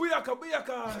 Yes. Booyaka.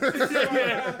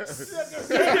 Yes.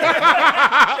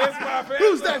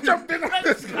 Who's that jumping?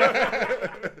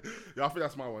 Yeah, I think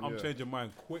that's my one. I'm yeah. changing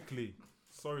mine quickly.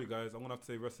 Sorry guys, I'm gonna have to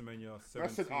say WrestleMania 17. I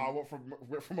said, I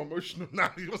went from emotional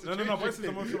now. He wasn't No, but this is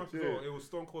changing. emotional match as well. Yeah. It was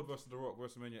Stone Cold versus The Rock,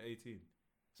 WrestleMania 18.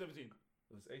 17.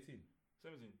 It was 18.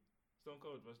 17. Stone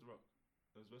Cold versus The Rock.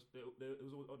 It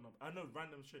was all odd numbers. I know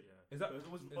random shit. Yeah. Is that it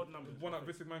was odd numbers? One that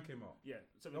Vince McMahon came out? Yeah.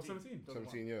 Oh, 17.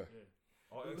 17, yeah.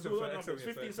 Oh, It was except all for odd numbers.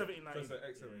 X7, 15, 17, 19.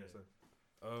 X7, Yeah.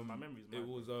 so. My memory's It mad.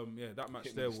 was that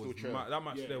match Hit me, there was still chair. mad. That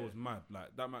match Yeah, there yeah. was mad.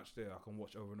 Like that match there, I can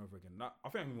watch over and over again. I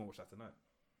think I'm gonna watch that tonight.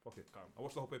 Fuck it, I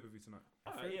watched the whole pay-per-view tonight.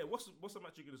 Yeah. What's the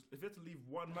match you're gonna? If you had to leave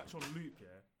one match on loop,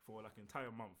 yeah, for like an entire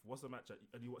month, what's the match that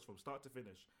and you watch from start to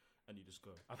finish, and you just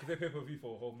go I could say pay-per-view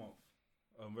for a whole month.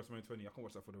 WrestleMania 20. I can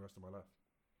watch that for the rest of my life.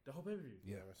 the whole pay per view?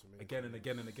 Yeah, WrestleMania. again and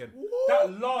again and again. Woo!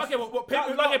 That last. Okay, what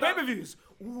that pay per views?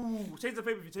 Ooh, change the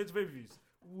pay per view. Change the pay per views.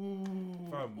 Ooh,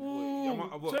 Fam,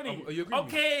 ooh, 20. are you agreeing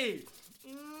with me? Okay.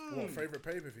 What favorite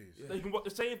pay-per-views? So you can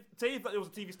watch, say that there was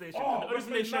a TV station. Oh, and the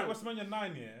opening show. WrestleMania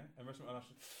 9, yeah, and WrestleMania.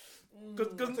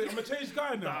 Because I'm a changed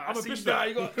guy now. Nah, I'm a see, bishop. nah,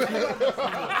 you got-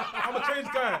 I'm a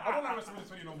changed guy. I don't like WrestleMania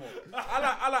 20 no more.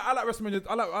 I like WrestleMania.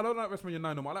 I don't like WrestleMania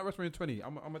 9 no more. I like WrestleMania 20.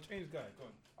 I'm a changed guy. Go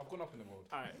on. I've gone up in the world.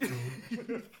 Alright.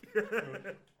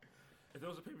 If there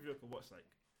was a pay per view I could watch, like,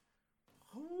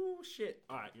 oh shit.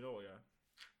 Alright, you know what? Yeah.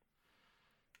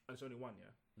 And it's only one,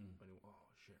 yeah. Only, oh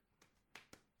shit.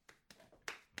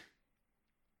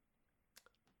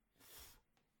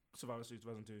 Survivor Series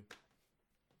 2002.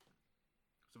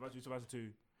 Survivor Series 2002.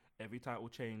 Every title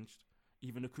changed.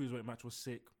 Even the cruiserweight match was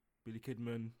sick. Billy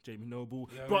Kidman, Jamie Noble,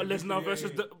 Brock Lesnar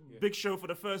versus the Big Show for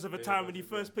the first ever time when he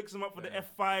first picks him up for the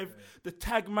F5, the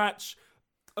tag match,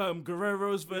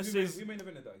 Guerreros versus. We main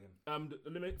evented that again.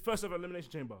 First ever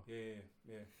Elimination Chamber.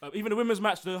 Yeah. Even the women's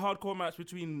match, the hardcore match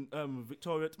between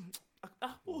Victoria.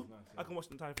 I can watch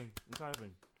the entire thing.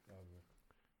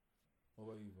 What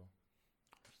about you, bro?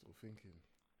 Still thinking.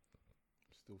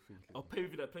 A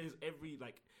pay-per-view that plays every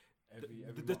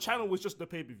the channel was just the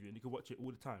pay-per-view and you can watch it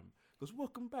all the time. Goes,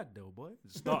 welcome back, though, boy.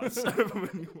 It starts.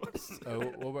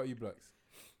 What about you, Blacks?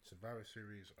 Survivor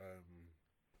Series.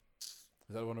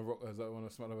 Is that the one of Rock? Is that the one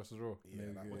of SmackDown vs Raw?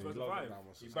 Yeah, that Which one. was the vibe.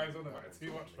 He bangs on about it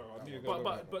too much, bro.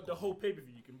 But the whole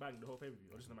pay-per-view, you can bang the whole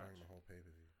pay-per-view or just the match. The whole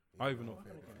pay-per-view. I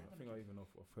think I even know.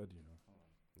 I've heard you know.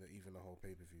 Even the whole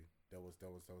pay-per-view. There was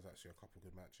actually a couple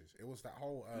good matches. It was that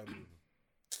whole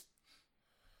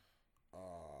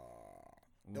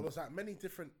there was like many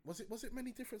different. Was it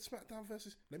many different SmackDown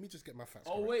versus? Let me just get my facts.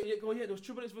 Oh correct. wait, there was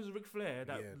Triple H versus Ric Flair.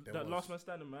 That last man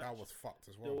standing match. That was fucked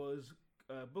as well. There was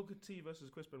Booker T versus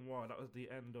Chris Benoit. That was the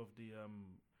end of the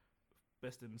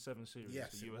Best in 7 series.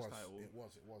 Yes, the US title. It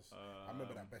was. I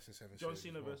remember that Best in 7 John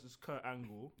series. Cena versus Kurt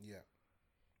Angle. Yeah.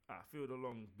 Theodore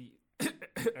Long beat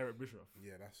Eric Bischoff.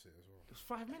 Yeah, that's it as well. It was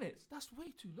 5 minutes. That's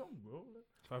way too long, bro.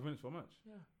 5 minutes for a match.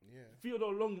 Yeah.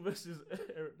 Theodore Long versus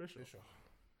Eric Bischoff.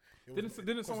 Didn't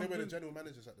someone? They were the general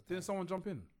managers at the time. Didn't someone jump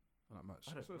in on that match?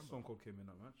 I don't remember. Stone Cold came in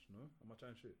that match. No, am I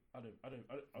trying shit? I don't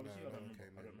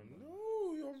remember.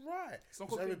 No, you're right.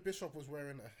 Eric Bischoff was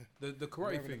wearing the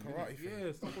karate thing. Karate thing.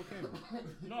 Yeah, Stone Cold came.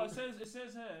 No, it says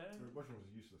here. Russian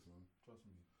was useless, man. Trust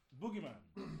me. Boogeyman.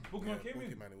 Boogeyman came in.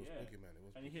 Boogeyman, it was Boogeyman. It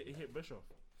was. And he hit Bischoff.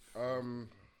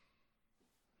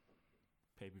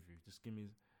 Pay-per-view. Just give me.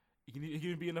 It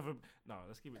can be another. No,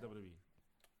 let's keep it WWE.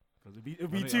 Because it'd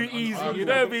be too easy. You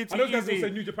know, it'd be too easy. I know guys will say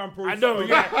New Japan Pro. I know,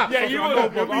 yeah, you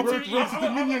would. It'd be too easy.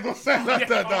 Dominion will say that.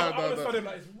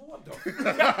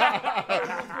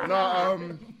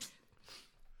 No,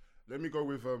 let me go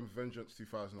with Vengeance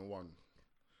 2001.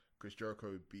 Chris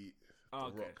Jericho beat The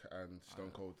Rock and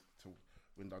Stone Cold to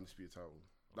win the Undisputed title.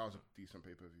 That was a decent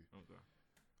pay-per-view. Okay.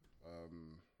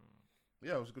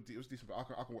 Yeah, it was a good. It was decent. But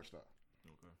I can watch that.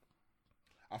 Okay.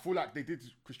 I feel like they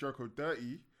did Chris Jericho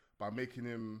dirty by making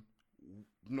him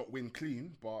not win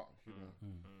clean, but you know,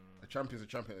 a champion's a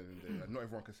champion at the end of the day. Like, not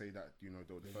everyone can say that. You know,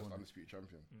 they were the first undisputed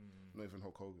champion. Not even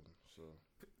Hulk Hogan. So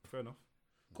fair enough.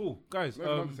 Cool, guys. Not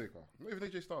even Undertaker. Not even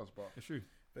AJ Styles, but it's true.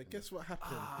 But guess what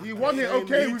happened? He won it.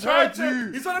 Okay, we've heard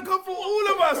you. He's trying to come for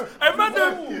all of us. Hey, man,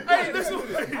 hey, listen.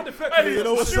 You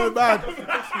know what's so bad?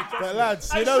 But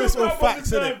lads, you know it's all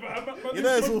facts, innit? You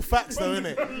know it's all facts, though,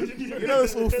 innit? You know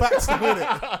it's all facts, though,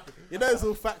 innit? You know it's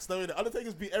all facts, though, innit?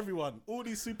 Undertaker's beat everyone. All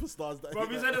these superstars. That bro,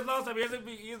 he said this last time. He hasn't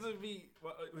beat.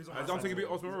 I don't think he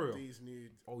beat Osman Royal.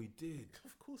 Oh, he did.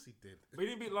 Of course he did. But he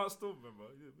didn't beat Lance Storm,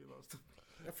 remember? He didn't beat Lance Storm.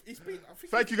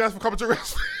 Thank you guys for coming to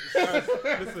wrestling.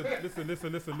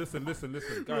 Listen,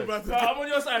 guys. No, I'm on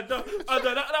your side. No,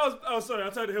 that was sorry. I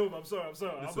turned the hill. I'm sorry. I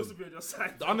must be on your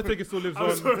side. The Undertaker still lives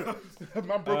on.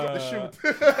 Man broke up the shield.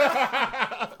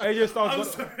 AJ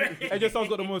Styles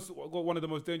got one of the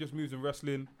most dangerous moves in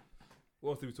wrestling.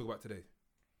 What else did we talk about today?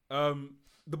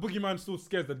 The Boogeyman still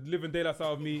scares the living daylights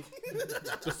out of me.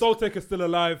 The Soul Taker's still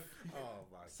alive.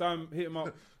 Sam, hit him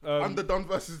up. Underdone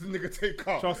versus the nigga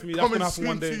Taker. Trust me, that's gonna happen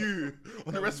one day. To you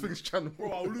on the Wrestling's channel.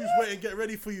 Bro, I'll lose weight and get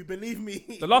ready for you. Believe me.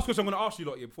 The last question I'm gonna ask you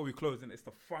lot before we close, and it's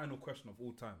the final question of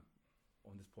all time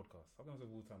on this podcast. How can I say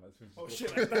all time? Oh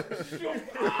shit!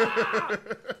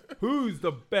 Who's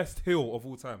the best heel of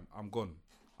all time? I'm gone.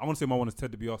 I want to say my one is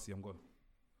Ted DiBiase. I'm gone.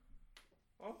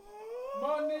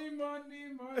 Money.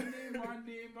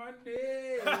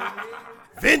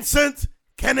 Vincent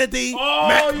Kennedy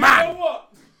McMahon. You know what?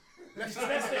 Let's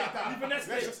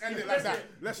just end it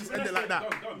like that.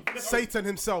 Satan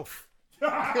himself.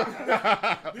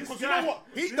 Because you know what?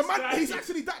 He's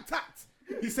actually that tact.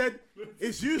 He said,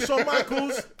 "It's you, Shawn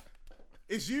Michaels.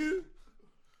 It's you,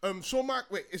 Shawn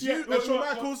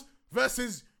Michaels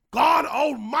versus God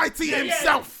Almighty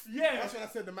himself." Yeah. That's what I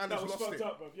said. The man has lost it.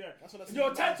 Up, bro. Yeah. That's what I said.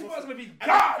 Your tag team was gonna be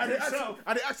God himself.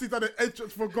 And they actually done an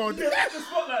entrance for God. Yeah, the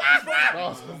spotlight.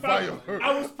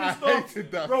 I was pissed off. I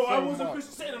hated that bro, so I wasn't much.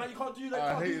 pissed saying like you can't do that.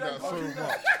 I hated that so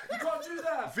much. You can't do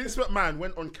that. Vince McMahon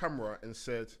went on camera and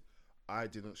said, "I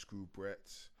didn't screw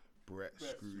Brett. Brett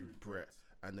screwed Brett."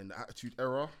 And then the Attitude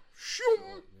Era,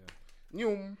 shoom,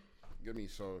 nyum. Get me?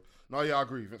 So no, yeah, I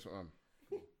agree. Vince McMahon.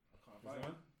 I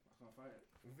can't fight it.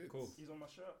 Cool. He's on my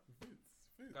shirt.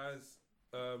 Guys,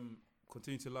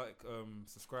 continue to like,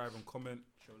 subscribe and comment.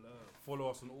 Show love. Follow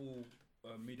us on all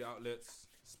media outlets.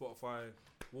 Spotify.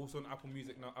 We're also on Apple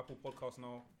Music now, Apple Podcasts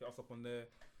now. Hit us up on there.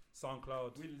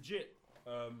 SoundCloud. We legit.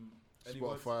 Any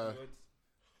Spotify.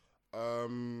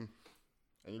 Words?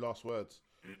 Any last words?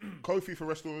 Kofi for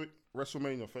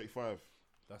WrestleMania 35.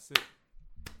 That's it.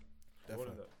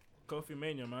 Definitely. Kofi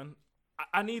Mania, man.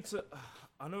 I need to.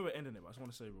 I know we're ending it, but I just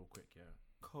want to say real quick, yeah.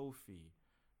 Kofi,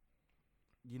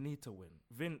 you need to win.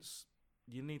 Vince,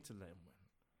 you need to let him win.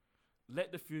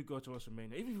 Let the feud go to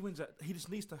WrestleMania. Even if he wins that, he just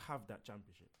needs to have that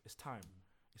championship. It's time.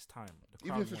 It's time.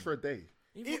 Even if it's for a day.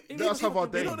 Even Let's have our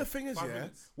day. You know the thing is, 5 yeah.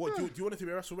 minutes. What do you want it to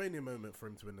be a WrestleMania moment for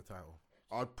him to win the title?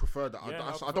 I'd prefer that.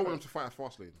 Yeah, I don't want him to fight at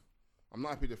Fastlane. I'm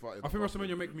not happy to fight. I think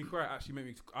WrestleMania make me cry. I actually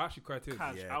cried too.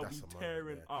 Cash, Yeah, I'll that's be a moment,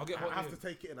 tearing yeah. up. I have to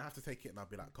take it, and I'll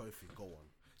be like, Kofi, go on.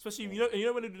 Especially, you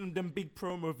know when they're doing them big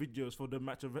promo videos for the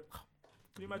match of.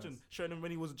 Can you imagine showing him when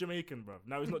he was Jamaican, bruv?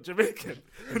 Now he's not Jamaican.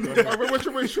 Wait,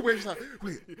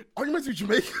 are you meant to be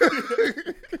Jamaican?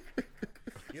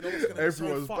 You know what's going to be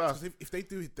Everyone's so back. fucked? If they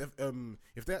do,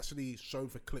 if they actually show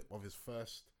the clip of his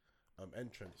first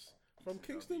entrance from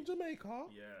Kingston, Jamaica.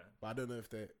 Yeah. But I don't know if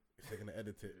they're going to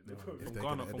edit it.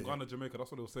 From Ghana, Jamaica.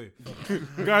 That's what they'll say.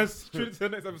 Guys, tune into the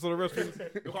next episode of Wrestling.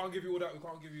 We can't give you all that. We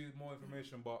can't give you more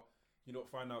information, but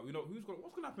find out.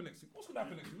 What's gonna happen next week. What's gonna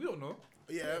happen next week? We don't know.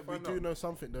 Yeah, we do know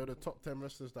something though. The top 10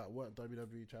 wrestlers that weren't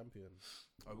WWE champions.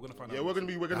 We're gonna find out. Yeah,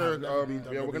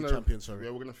 we're gonna champion. Sorry.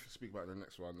 Yeah, we're gonna speak about the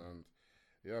next one, and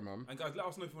yeah, man. And guys, let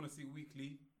us know if you want to see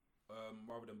weekly,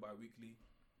 rather than bi-weekly.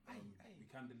 We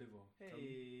can deliver.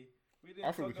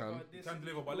 I think we can. We can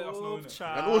deliver, but let us know. Innit?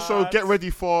 And also get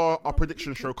ready for our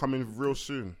prediction show coming real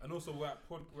soon. And also we're at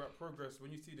progress.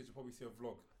 When you see this, you'll probably see a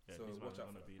vlog. Yeah, so watch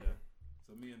out. Be there.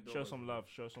 So me and Dom Show some love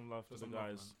to the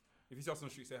guys. Man. If you see us on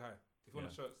the street, say hi. If you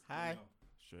want a shirt, Hi.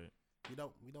 Straight. We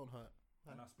don't hurt.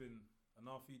 And that's been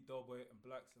Anafi, Doughboy, and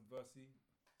Blacks and Versi.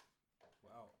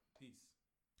 We're out. Peace.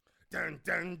 Dun,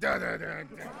 dun, dun, dun, dun,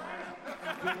 dun.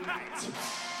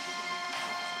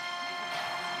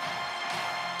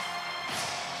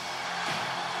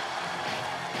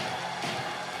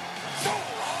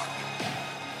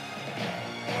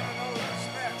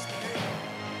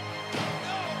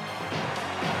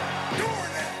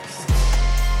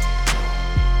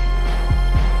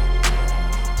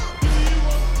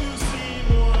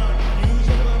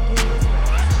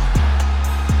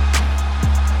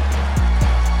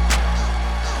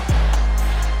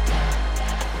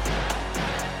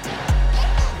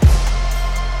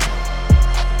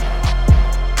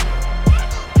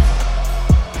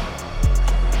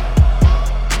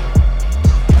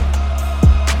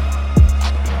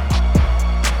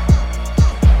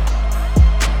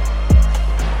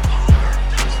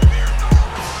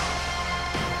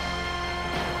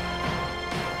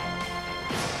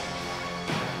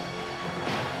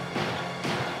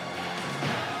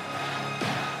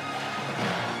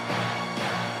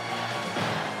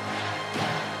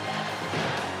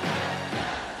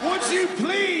 Would you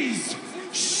please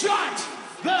shut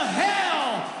the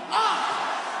hell up?